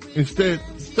 Instead,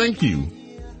 thank you.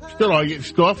 Still I get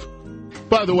stuff.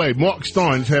 By the way, Mark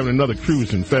Starnes having another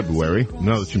cruise in February,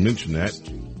 now that you mention that.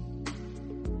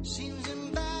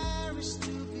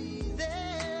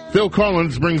 Phil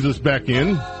Collins brings us back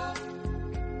in.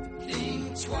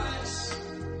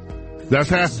 That's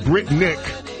half Brit Nick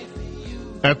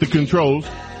at the controls.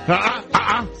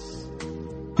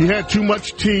 He had too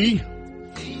much tea.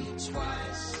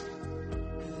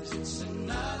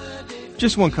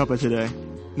 Just one cup of today.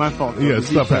 My fault. Yeah,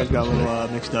 stuff got happens. a little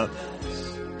mixed up.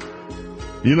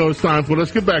 You know, it's time for,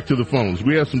 let's get back to the phones.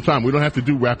 We have some time. We don't have to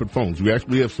do rapid phones. We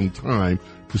actually have some time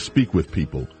to speak with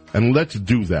people. And let's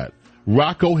do that.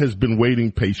 Rocco has been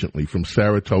waiting patiently from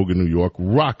Saratoga, New York.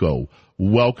 Rocco,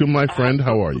 welcome, my friend.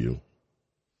 How are you?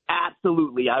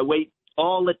 Absolutely. I wait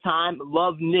all the time.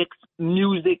 Love Nick's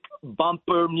music,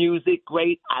 bumper music.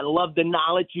 Great. I love the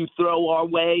knowledge you throw our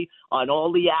way on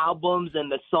all the albums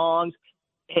and the songs.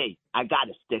 Hey, I got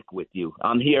to stick with you.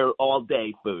 I'm here all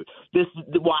day for this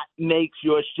is what makes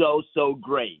your show so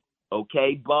great.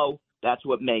 Okay, Bo? That's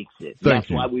what makes it. Thank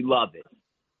you. Why we love it.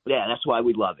 Yeah, that's why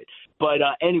we love it. But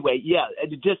anyway, yeah,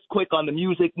 just quick on the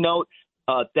music note,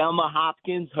 Thelma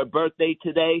Hopkins, her birthday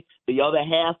today. The other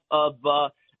half of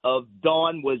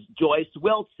Dawn was Joyce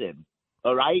Wilson,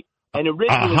 all right? And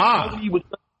originally Tony was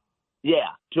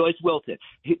Joyce Wilson.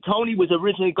 Tony was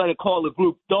originally going to call the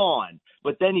group Dawn,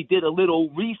 but then he did a little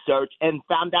research and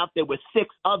found out there were 6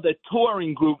 other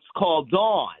touring groups called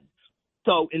Dawn.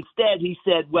 So instead he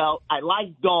said, well, I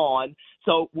like Dawn,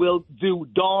 so we'll do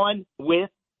Dawn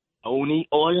with Tony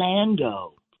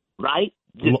Orlando, right?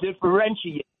 To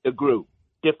differentiate the group.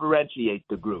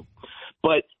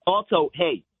 But also,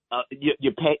 hey,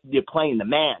 you're playing the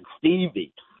man,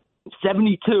 Stevie.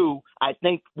 72, I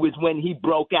think, was when he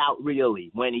broke out really,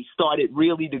 when he started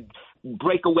really to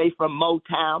break away from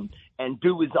Motown and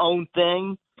do his own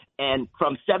thing. And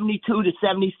from 72 to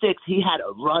 76, he had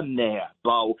a run there,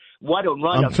 Bo. What a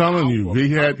run. I'm telling you,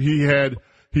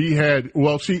 he had,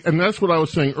 well, see, and that's what I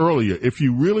was saying earlier. If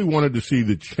you really wanted to see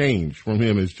the change from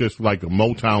him as just like a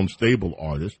Motown stable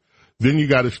artist, then you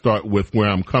got to start with Where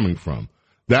I'm Coming From.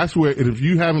 That's where, and if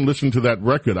you haven't listened to that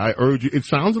record, I urge you, it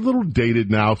sounds a little dated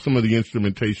now, some of the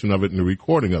instrumentation of it and the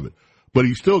recording of it, but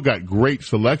he still got great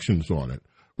selections on it.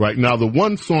 Right now, the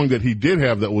one song that he did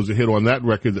have that was a hit on that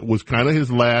record that was kind of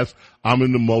his last, I'm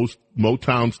in the most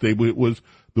Motown stable, it was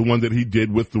the one that he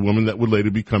did with the woman that would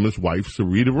later become his wife,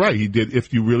 Sarita Wright. He did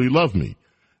If You Really Love Me.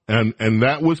 And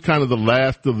that was kind of the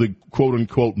last of the quote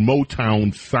unquote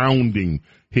Motown sounding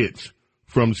hits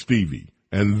from Stevie.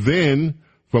 And then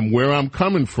from Where I'm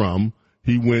Coming From,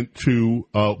 he went to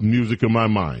Music of My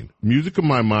Mind. Music of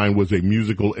My Mind was a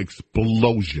musical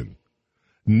explosion.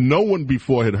 No one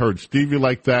before had heard Stevie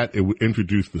like that. It would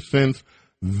introduce the synths.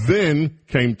 Then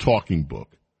came Talking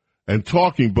Book. And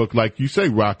Talking Book, like you say,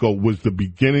 Rocco, was the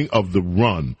beginning of the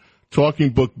run. Talking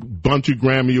Book, bunch of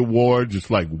Grammy Awards. It's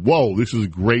like, whoa, this is a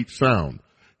great sound.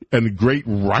 And great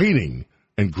writing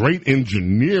and great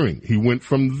engineering. He went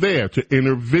from there to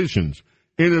Inner Visions.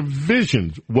 Inner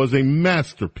Visions was a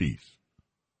masterpiece.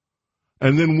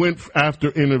 And then went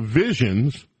after Inner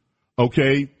Visions,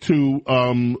 okay, to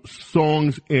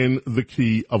Songs in the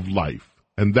Key of Life.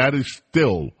 And that is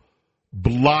still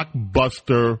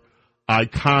blockbuster,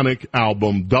 iconic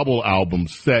album, double album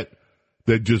set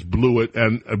that just blew it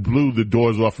and blew the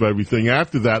doors off of everything.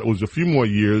 After that, it was a few more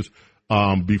years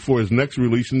before his next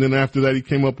release. And then after that, he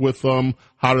came up with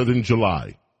Hotter Than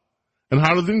July. And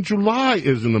Hotter Than July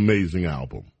is an amazing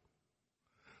album.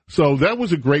 So that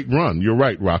was a great run. You're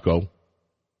right, Rocco.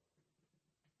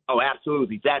 Oh,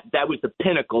 absolutely. That was the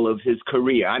pinnacle of his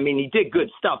career. I mean, he did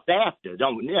good stuff after.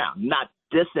 I'm not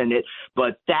dissing it,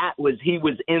 but he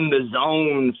was in the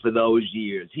zone for those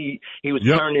years. He was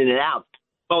turning it out.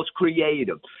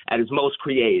 At his most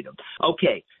creative.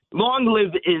 Okay. Long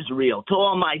live Israel. To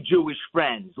all my Jewish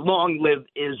friends, long live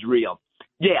Israel.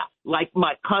 Yeah, like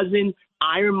my cousin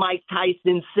Iron Mike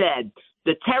Tyson said,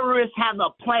 the terrorists have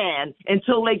a plan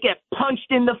until they get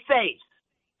punched in the face.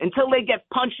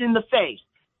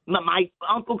 My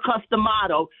Uncle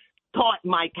Customato taught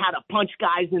Mike how to punch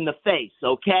guys in the face,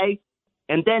 okay?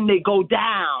 And then they go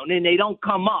down and they don't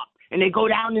come up. And they go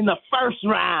down in the first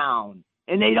round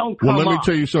and they don't come up. Well, let me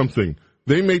tell you something.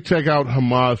 They may take out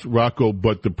Hamas, Rocco,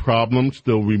 but the problem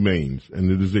still remains. And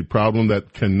it is a problem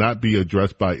that cannot be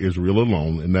addressed by Israel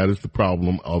alone, and that is the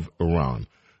problem of Iran.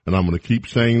 And I'm going to keep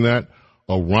saying that.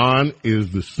 Iran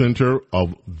is the center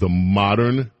of the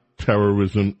modern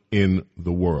terrorism in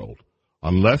the world.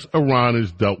 Unless Iran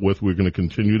is dealt with, we're going to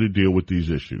continue to deal with these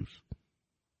issues.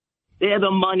 They're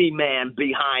the money man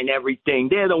behind everything.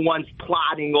 They're the ones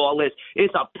plotting all this.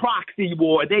 It's a proxy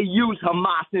war. They use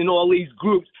Hamas and all these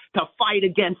groups to fight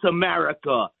against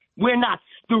America. We're not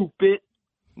stupid.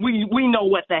 We know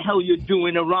what the hell you're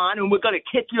doing, Iran, and we're going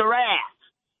to kick your ass.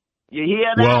 You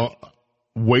hear that? Well,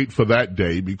 wait for that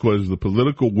day, because the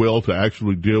political will to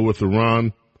actually deal with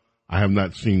Iran, I have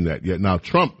not seen that yet. Now,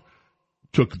 Trump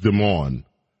took them on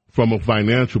from a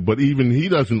financial, but even he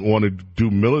doesn't want to go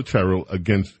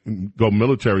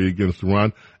military against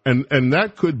Iran, and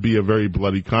that could be a very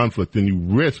bloody conflict, and you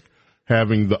risk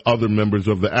having the other members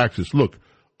of the Axis. Look,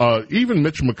 even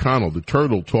Mitch McConnell, the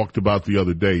Turtle, talked about the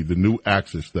other day the new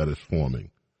Axis that is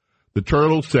forming. The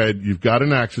Turtle said you've got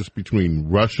an Axis between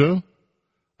Russia.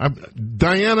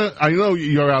 Diana, I know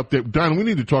you're out there. Diana, we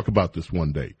need to talk about this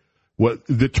one day. What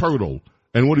the Turtle.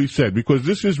 And what he said, because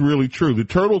this is really true. The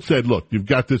Turtle said, look, you've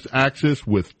got this axis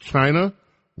with China,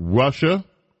 Russia,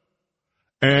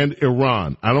 and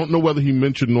Iran. I don't know whether he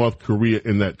mentioned North Korea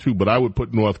in that too, but I would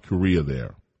put North Korea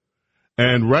there.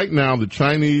 And right now, the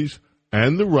Chinese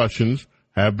and the Russians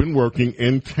have been working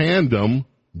in tandem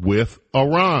with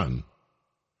Iran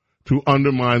to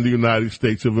undermine the United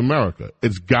States of America.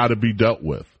 It's got to be dealt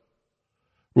with.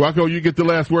 Rocco, you get the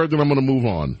last word, then I'm going to move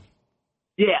on.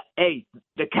 Yeah, hey,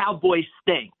 the Cowboys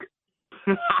stink.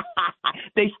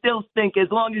 They still stink. As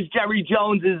long as Jerry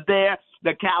Jones is there,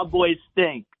 the Cowboys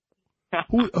stink.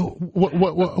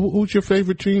 Who's your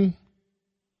favorite team?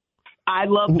 I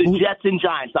love the Jets and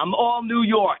Giants. I'm all New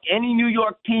York. Any New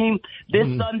York team, this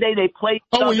Sunday they play.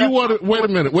 Oh, well, you want to, wait a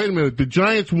minute. The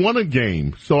Giants won a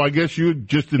game, so I guess you're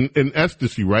just in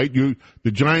ecstasy, right?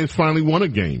 The Giants finally won a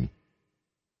game.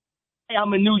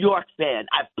 I'm a New York fan.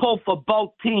 I pull for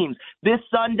both teams. This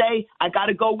Sunday, I got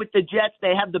to go with the Jets.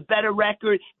 They have the better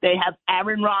record. They have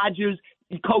Aaron Rodgers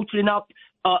coaching up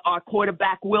our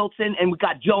quarterback Wilson, and we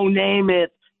got Joe Namath,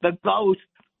 the ghost,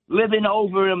 living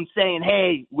over him saying,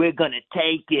 hey, we're going to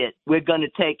take it. We're going to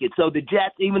take it. So the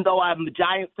Jets, even though I'm a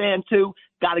Giant fan too,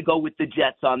 got to go with the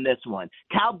Jets on this one.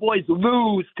 Cowboys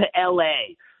lose to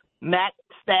L.A. Matt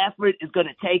Stafford is going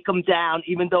to take them down,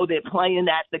 even though they're playing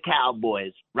at the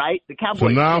Cowboys, right? The Cowboys. So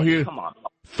now come on.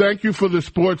 Thank you for the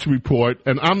sports report,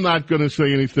 and I'm not going to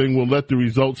say anything. We'll let the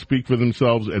results speak for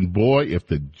themselves. And boy, if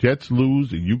the Jets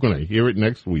lose, you're going to hear it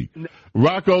next week.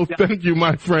 Rocco, thank you,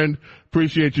 my friend.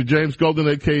 Appreciate you. James Golden,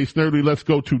 a.k.a. Snerdley. Let's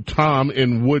go to Tom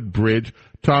in Woodbridge.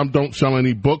 Tom, don't sell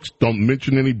any books. Don't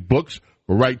mention any books.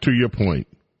 Right to your point.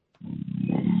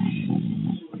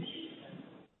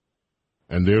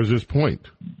 And there's his point.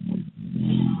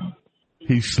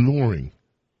 He's snoring.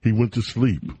 He went to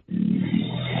sleep.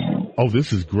 Oh,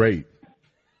 this is great.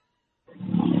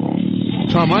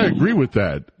 Tom, I agree with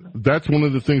that. That's one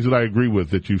of the things that I agree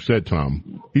with that you said,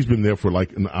 Tom. He's been there for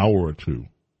like an hour or two.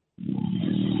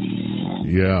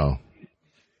 Yeah.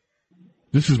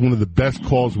 This is one of the best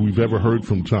calls we've ever heard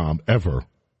from Tom, ever.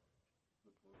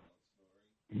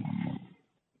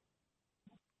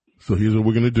 So here's what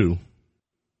we're going to do.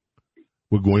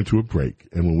 We're going to a break,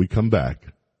 and when we come back,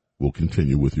 we'll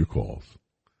continue with your calls.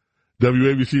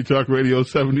 WABC Talk Radio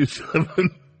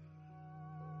 77.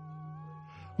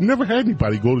 Never had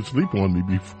anybody go to sleep on me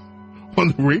before on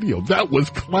the radio. That was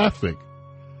classic.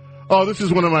 Oh, this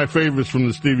is one of my favorites from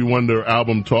the Stevie Wonder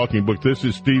album Talking Book. This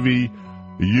is Stevie,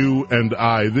 You and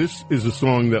I. This is a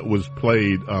song that was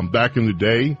played back in the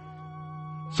day.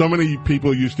 So many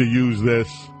people used to use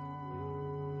this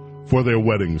for their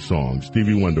wedding song.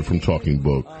 Stevie Wonder from Talking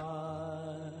Book.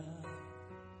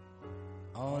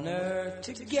 On earth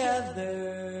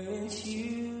together, it's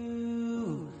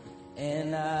you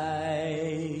and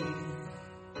I.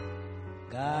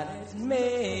 God has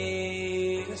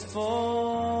made us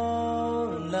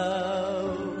for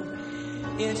love.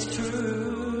 It's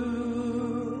true.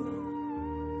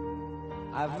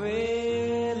 I've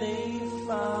really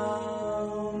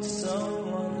found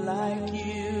someone like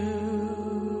you.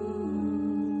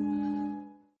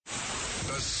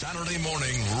 Saturday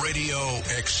morning radio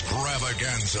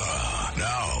extravaganza.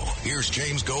 Now, here's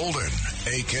James Golden,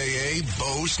 a.k.a.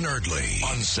 Bo Snerdley,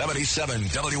 on 77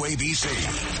 WABC.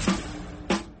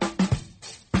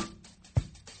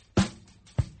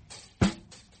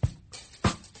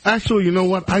 Actually, you know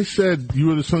what? I said You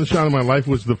Were the Sunshine of My Life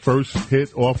was the first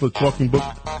hit off of Talking Book.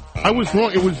 I was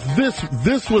wrong. It was this.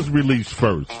 This was released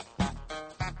first.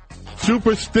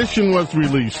 Superstition was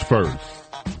released first.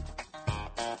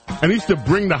 And he used to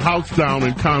bring the house down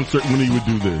in concert when he would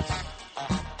do this.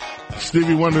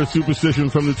 Stevie Wonder,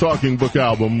 Superstition from the Talking Book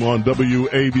album on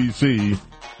WABC,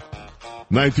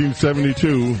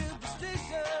 1972.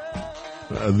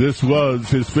 This was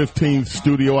his 15th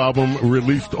studio album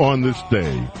released on this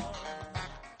day.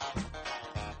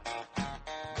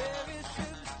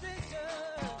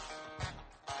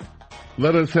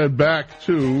 Let us head back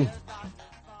to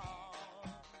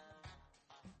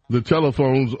the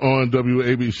telephones on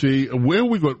WABC. Where are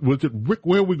we going? Was it Rick?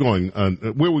 Where are we going?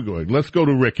 Where are we going? Let's go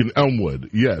to Rick in Elmwood.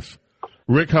 Yes.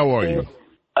 Rick, how are you?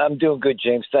 I'm doing good,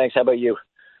 James. Thanks. How about you?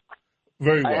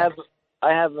 Very well.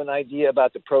 I have an idea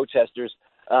about the protesters.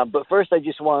 But first, I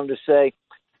just wanted to say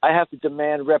I have to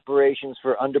demand reparations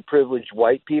for underprivileged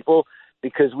white people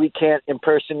because we can't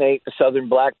impersonate a Southern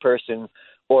black person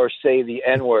or say the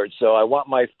N-word. So I want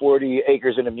my 40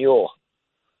 acres and a mule.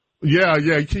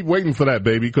 Yeah, keep waiting for that,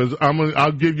 baby, because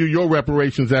I'll give you your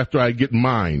reparations after I get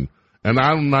mine. And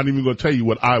I'm not even going to tell you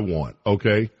what I want,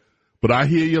 okay? But I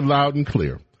hear you loud and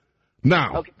clear.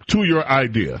 Now, to your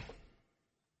idea.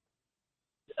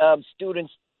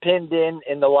 Students pinned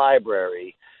in the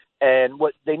library. And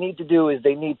what they need to do is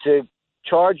they need to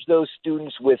charge those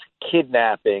students with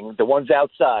kidnapping, the ones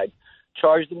outside,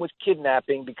 charge them with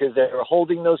kidnapping because they're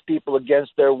holding those people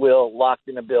against their will locked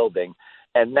in a building.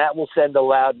 And that will send a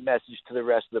loud message to the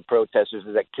rest of the protesters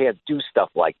that can't do stuff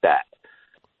like that.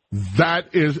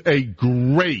 That is a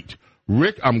great,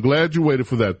 Rick, I'm glad you waited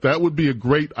for that. That would be a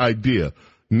great idea.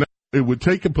 Now, it would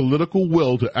take a political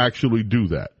will to actually do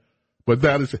that. But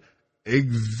that is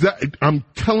I'm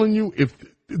telling you, if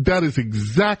that is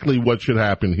exactly what should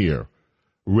happen here.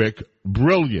 Rick,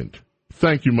 brilliant.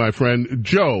 Thank you, my friend.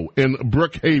 Joe in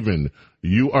Brookhaven,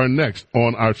 you are next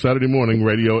on our Saturday morning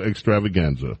radio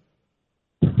extravaganza.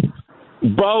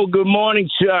 Bo, good morning,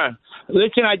 sir.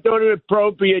 Listen, I thought it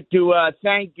appropriate to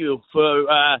thank you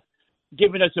for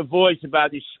giving us a voice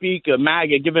about the speaker,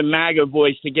 MAGA, giving MAGA a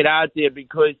voice to get out there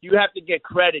because you have to get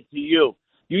credit to you.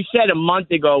 You said a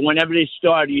month ago, whenever this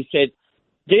started, you said,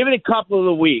 give it a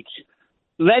couple of weeks.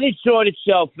 Let it sort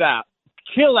itself out.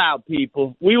 Chill out,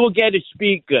 people. We will get a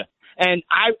speaker. And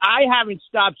I haven't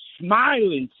stopped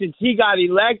smiling since he got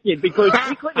elected because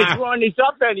we couldn't have drawn this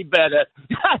up any better.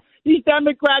 These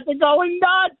Democrats are going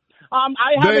nuts.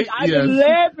 I've been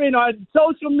laughing on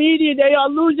social media. They are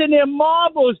losing their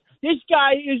marbles. This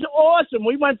guy is awesome.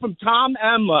 We went from Tom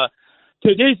Emmer to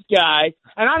this guy,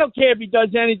 and I don't care if he does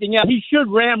anything else. He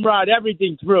should ramrod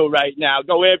everything through right now.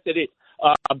 Go after the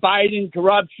Biden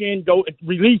corruption. Go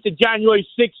release the January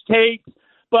 6th tape.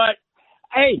 But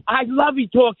hey, I love he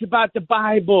talks about the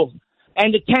Bible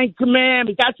and the Ten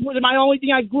Commandments. That's my only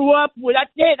thing I grew up with.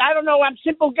 That's it. I don't know. I'm a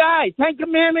simple guy. Ten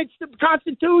Commandments, the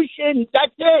Constitution.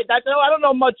 That's it. I don't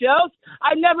know much else.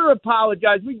 I never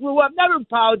apologize. We grew up, never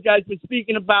apologized for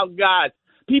speaking about God.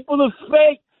 People are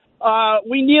fake.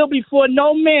 We kneel before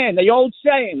no man, the old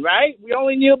saying, right? We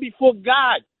only kneel before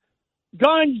God.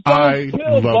 Guns don't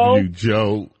kill, love you,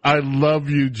 Joe. I love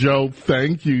you, Joe.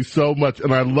 Thank you so much.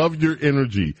 And I love your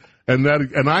energy. And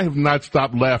I have not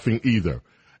stopped laughing either.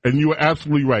 And you are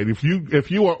absolutely right.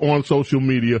 If you are on social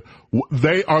media,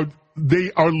 they are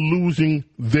losing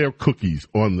their cookies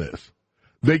on this.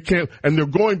 They can't, and they're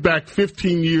going back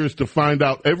 15 years to find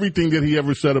out everything that he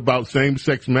ever said about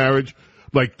same-sex marriage.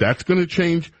 Like, that's going to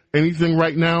change anything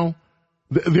right now?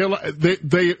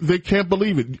 They can't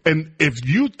believe it. And if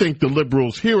you think the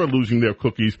liberals here are losing their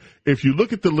cookies, if you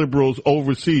look at the liberals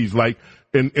overseas, like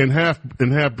in half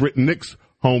Britain Nick's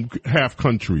home half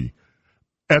country,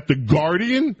 at the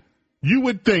Guardian, you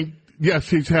would think, yes,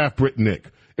 he's half Britain Nick.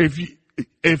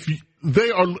 If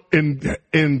they are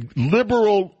in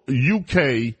liberal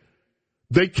UK,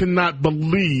 they cannot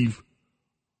believe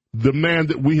the man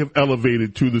that we have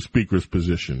elevated to the speaker's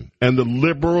position. And the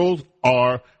liberals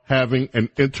are having an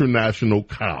international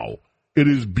cow. It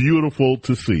is beautiful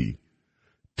to see.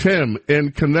 Tim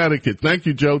in Connecticut. Thank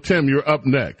you, Joe. Tim, you're up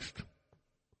next.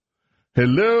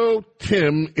 Hello,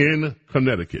 Tim in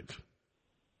Connecticut.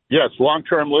 Yes,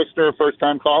 long-term listener,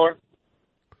 first-time caller.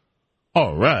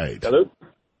 All right. Hello?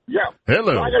 Yeah.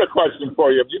 Hello. So I got a question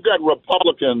for you. If you've got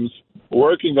Republicans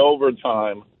working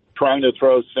overtime trying to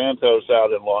throw Santos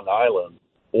out in Long Island,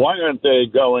 why aren't they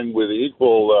going with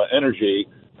equal energy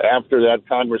after that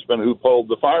congressman who pulled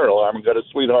the fire alarm and got a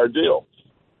sweetheart deal?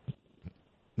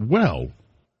 Well,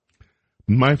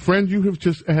 my friend, you have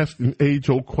just asked an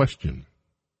age-old question,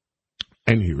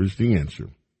 and here is the answer.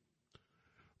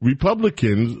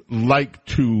 Republicans like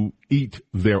to eat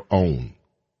their own.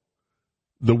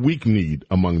 The weak need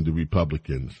among the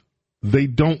Republicans. They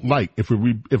don't like, if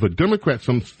a Democrat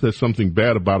says something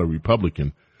bad about a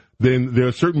Republican, then there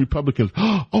are certain Republicans,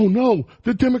 oh no,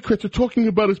 the Democrats are talking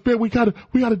about us bad. We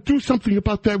gotta do something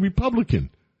about that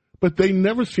Republican. But they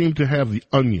never seem to have the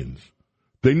onions.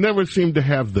 They never seem to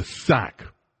have the sack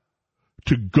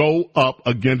to go up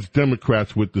against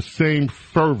Democrats with the same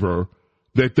fervor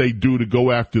that they do to go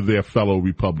after their fellow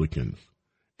Republicans.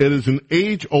 It is an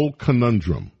age-old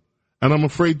conundrum, and I'm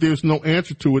afraid there's no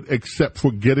answer to it except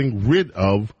for getting rid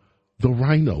of the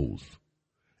rhinos.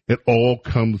 It all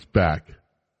comes back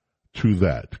to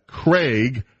that.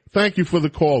 Craig, thank you for the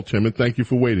call, Tim, and thank you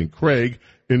for waiting. Craig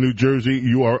in New Jersey,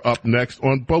 you are up next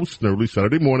on Bo Snerdley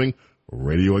Saturday morning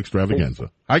radio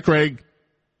extravaganza. Hi, Craig.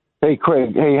 Hey,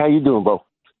 Craig. Hey, how you doing, Bo?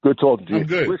 Good talking to you. I'm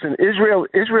good. Listen,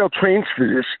 Israel trains for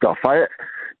this stuff.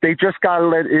 They just got to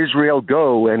let Israel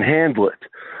go and handle it.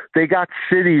 They got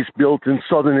cities built in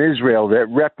southern Israel that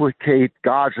replicate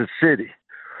Gaza City.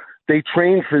 They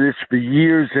trained for this for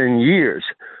years and years.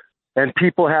 And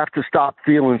people have to stop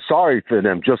feeling sorry for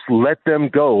them. Just let them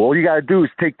go. All you got to do is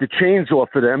take the chains off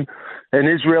of them, and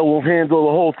Israel will handle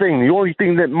the whole thing. The only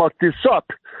thing that mucked this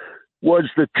up was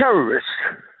the terrorists.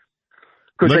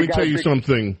 Let me tell you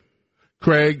something.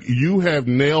 Craig, you have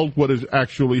nailed what is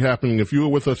actually happening. If you were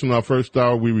with us in our first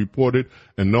hour, we reported,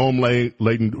 and Noam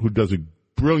Layden, who does a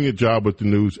brilliant job with the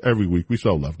news every week, we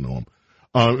so love Noam,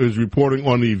 is reporting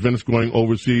on the events going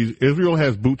overseas. Israel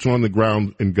has boots on the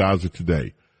ground in Gaza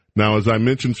today. Now, as I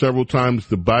mentioned several times,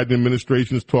 the Biden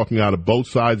administration is talking out of both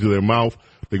sides of their mouth.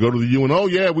 They go to the UN, oh,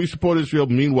 yeah, we support Israel.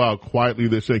 Meanwhile, quietly,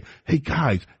 they're saying, hey,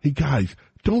 guys,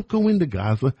 don't go into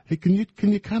Gaza. Hey, can you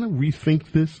kind of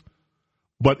rethink this?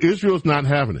 But Israel's not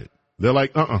having it. They're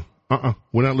like,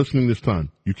 we're not listening this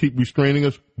time. You keep restraining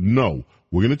us? No.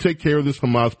 We're going to take care of this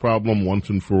Hamas problem once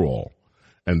and for all.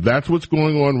 And that's what's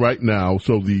going on right now.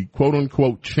 So the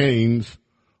quote-unquote chains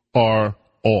are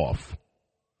off.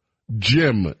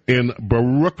 Jim in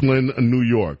Brooklyn, New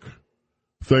York.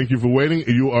 Thank you for waiting.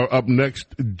 You are up next,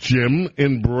 Jim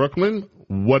in Brooklyn.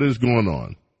 What is going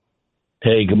on?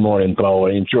 Hey, good morning, Bo.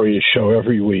 I enjoy your show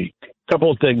every week.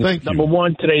 Couple of things. Thank you. Number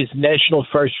one, today's National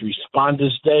First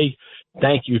Responders Day.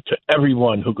 Thank you to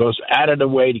everyone who goes out of the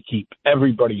way to keep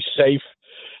everybody safe.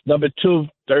 Number two,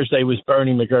 Thursday was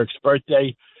Bernie McGurk's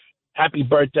birthday. Happy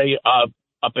birthday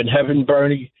up in heaven,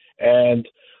 Bernie. And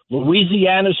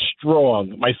Louisiana's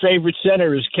strong. My favorite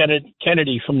senator is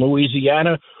Kennedy from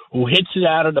Louisiana, who hits it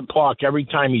out of the park every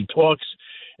time he talks.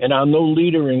 And our new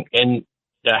leader in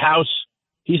the House,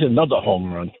 he's another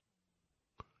home run.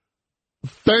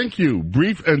 Thank you.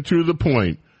 Brief and to the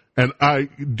point. And I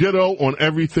ditto on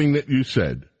everything that you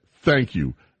said. Thank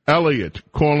you. Elliot,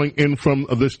 calling in from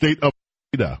the state of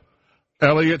Florida.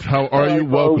 Elliot, how are you?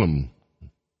 Welcome.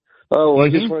 Oh, I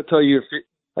just want to tell you,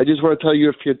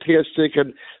 you're fantastic,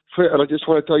 and I just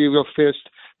want to tell you real fast,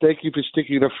 thank you for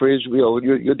sticking to phrase real.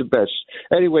 You're the best.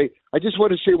 Anyway, I just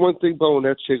want to say one thing, Bo, and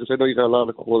that's it, because I know you got a lot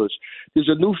of callers. There's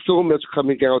a new film that's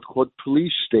coming out called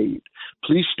Police State,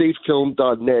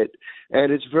 policestatefilm.net,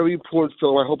 and it's a very important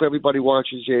film. I hope everybody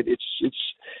watches it.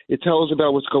 It tells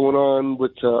about what's going on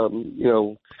with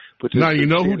Now, you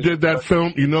know who did that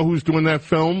film? You know who's doing that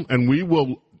film? And we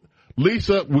will,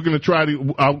 Lisa, we're going to try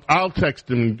to, I'll text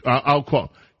him, I'll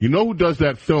call. You know who does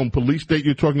that film, Police State,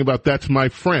 you're talking about? That's my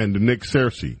friend, Nick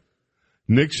Searcy.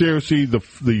 Nick Searcy,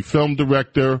 the film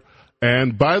director.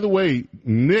 And by the way,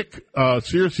 Nick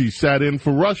Searcy sat in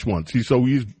for Rush once. He's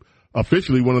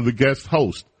officially one of the guest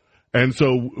hosts. And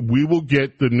so we will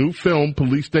get the new film,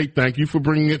 Police State. Thank you for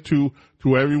bringing it to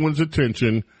everyone's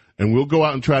attention. And we'll go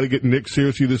out and try to get Nick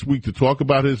Searcy this week to talk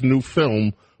about his new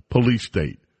film, Police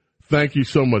State. Thank you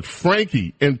so much.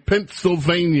 Frankie in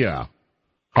Pennsylvania.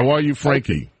 How are you,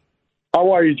 Frankie?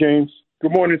 How are you, James?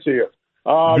 Good morning to you.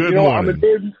 Good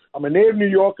morning. I'm a native New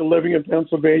Yorker living in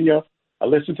Pennsylvania. I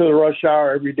listen to the Rush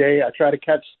Hour every day. I try to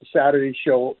catch the Saturday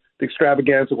show, the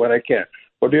extravaganza, when I can.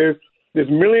 But there's a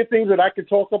million things that I could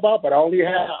talk about, but I know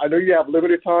you have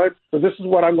limited time, so this is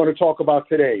what I'm going to talk about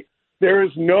today. There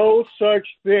is no such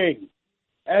thing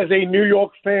as a New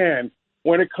York fan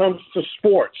when it comes to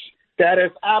sports. That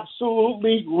is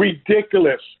absolutely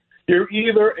ridiculous. You're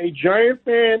either a Giant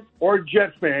fan or a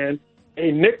Jet fan,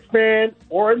 a Knicks fan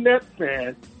or a Nets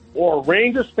fan, or a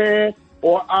Rangers fan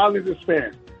or Islanders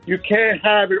fan. You can't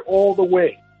have it all the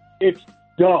way. It's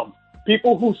dumb.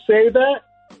 People who say that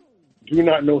do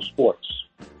not know sports.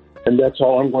 And that's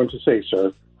all I'm going to say,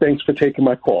 sir. Thanks for taking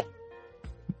my call.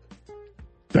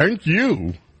 Thank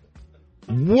you.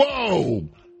 Whoa!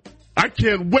 I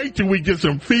can't wait till we get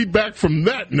some feedback from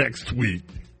that next week.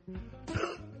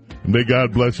 May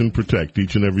God bless and protect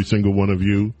each and every single one of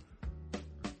you,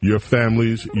 your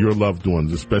families, your loved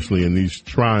ones, especially in these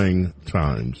trying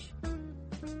times.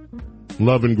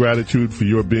 Love and gratitude for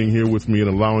your being here with me and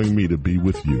allowing me to be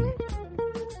with you.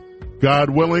 God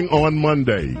willing, on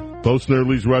Monday, Bo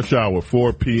Snerdley's Rush Hour,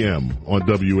 4 p.m. on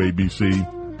WABC.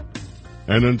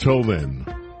 And until then,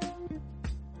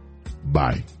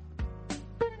 bye.